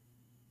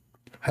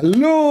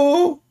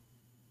 Hello?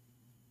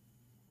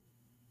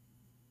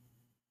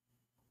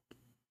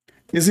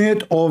 Isn't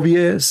it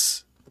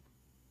obvious?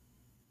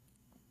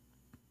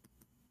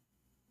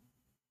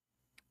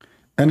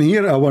 And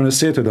here I want to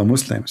say to the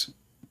Muslims,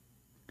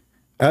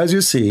 as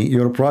you see,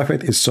 your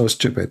prophet is so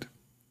stupid.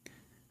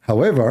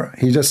 However,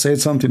 he just said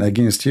something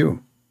against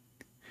you.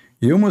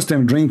 You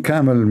Muslims drink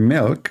camel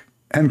milk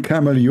and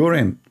camel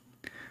urine,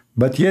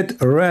 but yet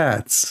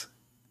rats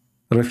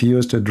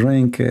refuse to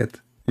drink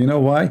it. You know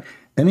why?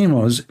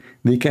 Animals,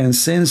 they can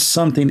sense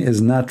something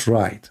is not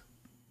right.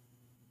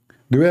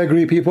 Do we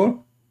agree,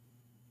 people?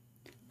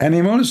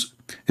 Animals,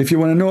 if you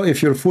want to know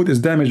if your food is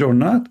damaged or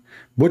not,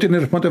 put it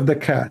in front of the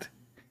cat.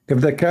 If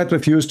the cat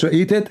refuses to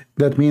eat it,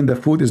 that means the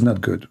food is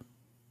not good.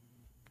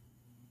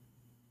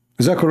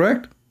 Is that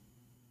correct?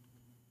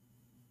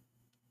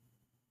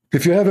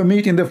 If you have a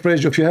meat in the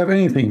fridge, if you have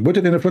anything, put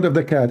it in front of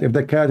the cat. If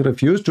the cat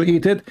refuses to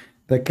eat it,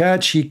 the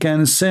cat, she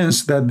can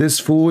sense that this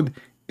food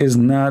is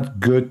not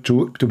good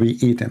to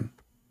be eaten.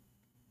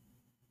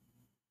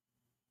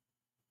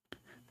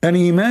 And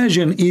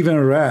imagine even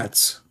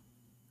rats.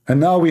 And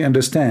now we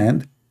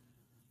understand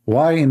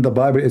why in the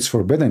Bible it's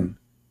forbidden.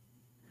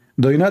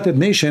 The United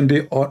Nations,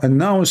 they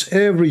announce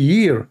every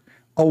year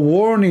a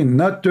warning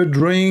not to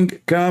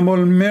drink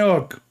camel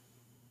milk.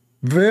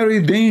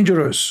 Very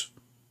dangerous.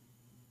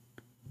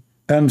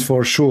 And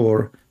for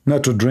sure,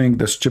 not to drink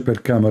the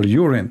stupid camel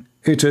urine.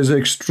 It is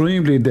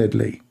extremely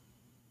deadly.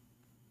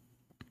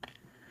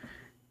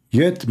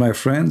 Yet, my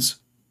friends,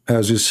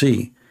 as you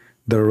see,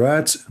 the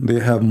rats, they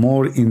have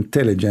more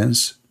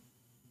intelligence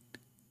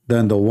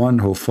than the one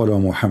who follow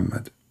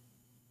Muhammad.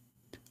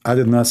 I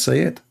did not say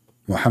it.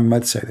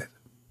 Muhammad said it.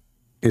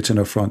 It's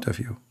in front of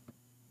you.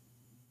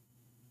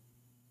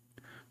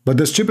 But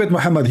the stupid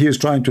Muhammad, he is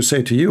trying to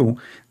say to you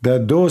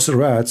that those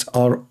rats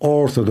are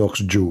Orthodox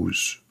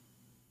Jews.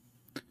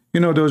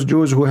 You know those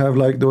Jews who have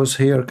like those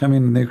hair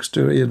coming next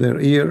to their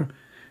ear,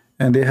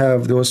 and they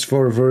have those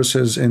 4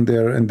 verses in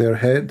their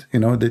head. You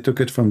know, they took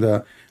it from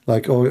the,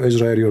 like, oh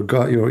Israel,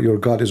 your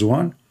God is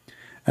one,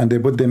 and they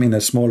put them in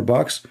a small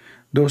box.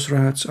 Those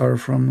rats are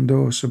from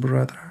those,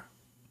 brother.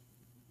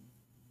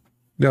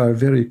 They are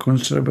very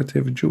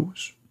conservative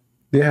Jews.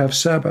 They have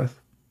Sabbath.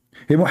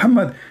 Hey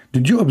Muhammad,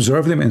 did you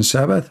observe them in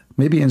Sabbath?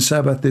 Maybe in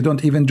Sabbath they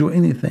don't even do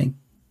anything.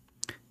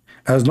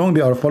 As long as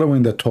they are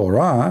following the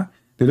Torah,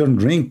 they don't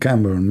drink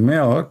camel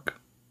milk.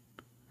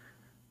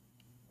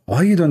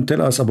 Why you don't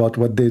tell us about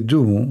what they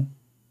do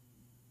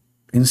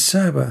in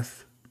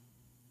Sabbath?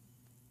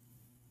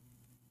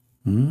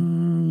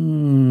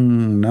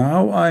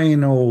 Now I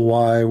know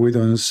why we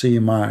don't see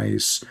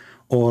mice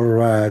or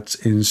rats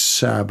in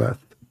Sabbath.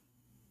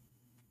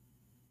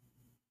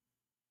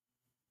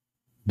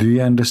 Do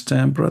you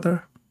understand,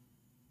 brother?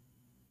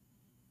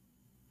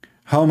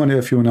 How many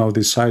of you now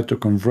decide to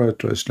convert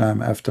to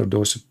Islam after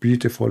those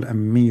beautiful,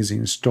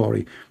 amazing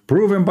story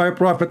proven by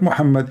Prophet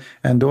Muhammad?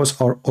 And those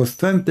are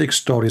authentic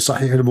stories.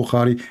 Sahih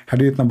al-Bukhari,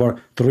 hadith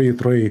number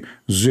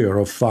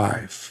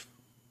 3305.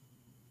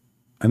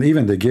 And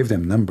even they gave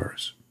them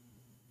numbers.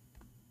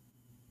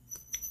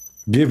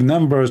 Give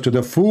numbers to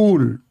the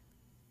fool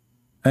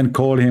and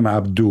call him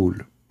Abdul.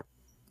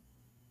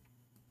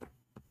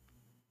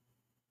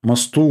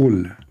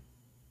 Mastul.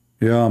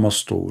 Ya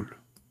Mastul.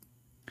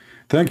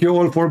 Thank you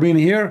all for being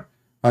here.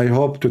 I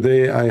hope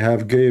today I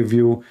have gave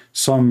you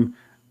some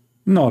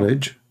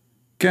knowledge,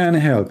 can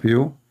help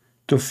you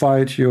to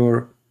fight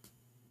your,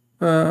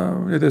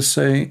 let us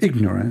say,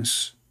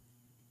 ignorance.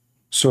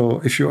 So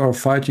if you are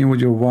fighting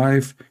with your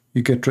wife,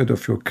 you get rid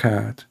of your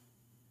cat.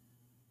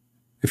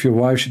 If your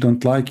wife, she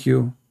don't like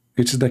you,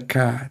 it's the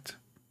cat.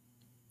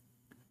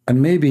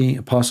 And maybe,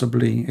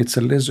 possibly, it's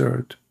a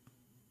lizard.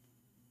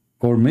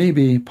 Or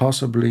maybe,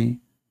 possibly,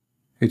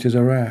 it is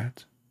a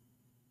rat.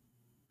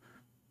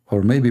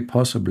 Or maybe,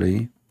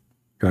 possibly,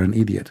 you're an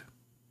idiot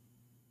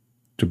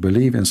to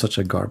believe in such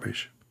a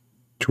garbage.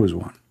 Choose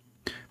one.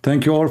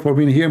 Thank you all for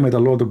being here. May the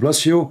Lord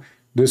bless you.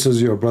 This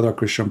is your brother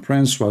Christian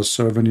Prince who was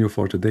serving you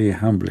for today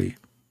humbly.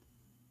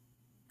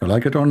 You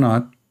like it or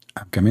not,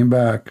 I'm coming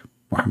back.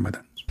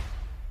 Muhammadan.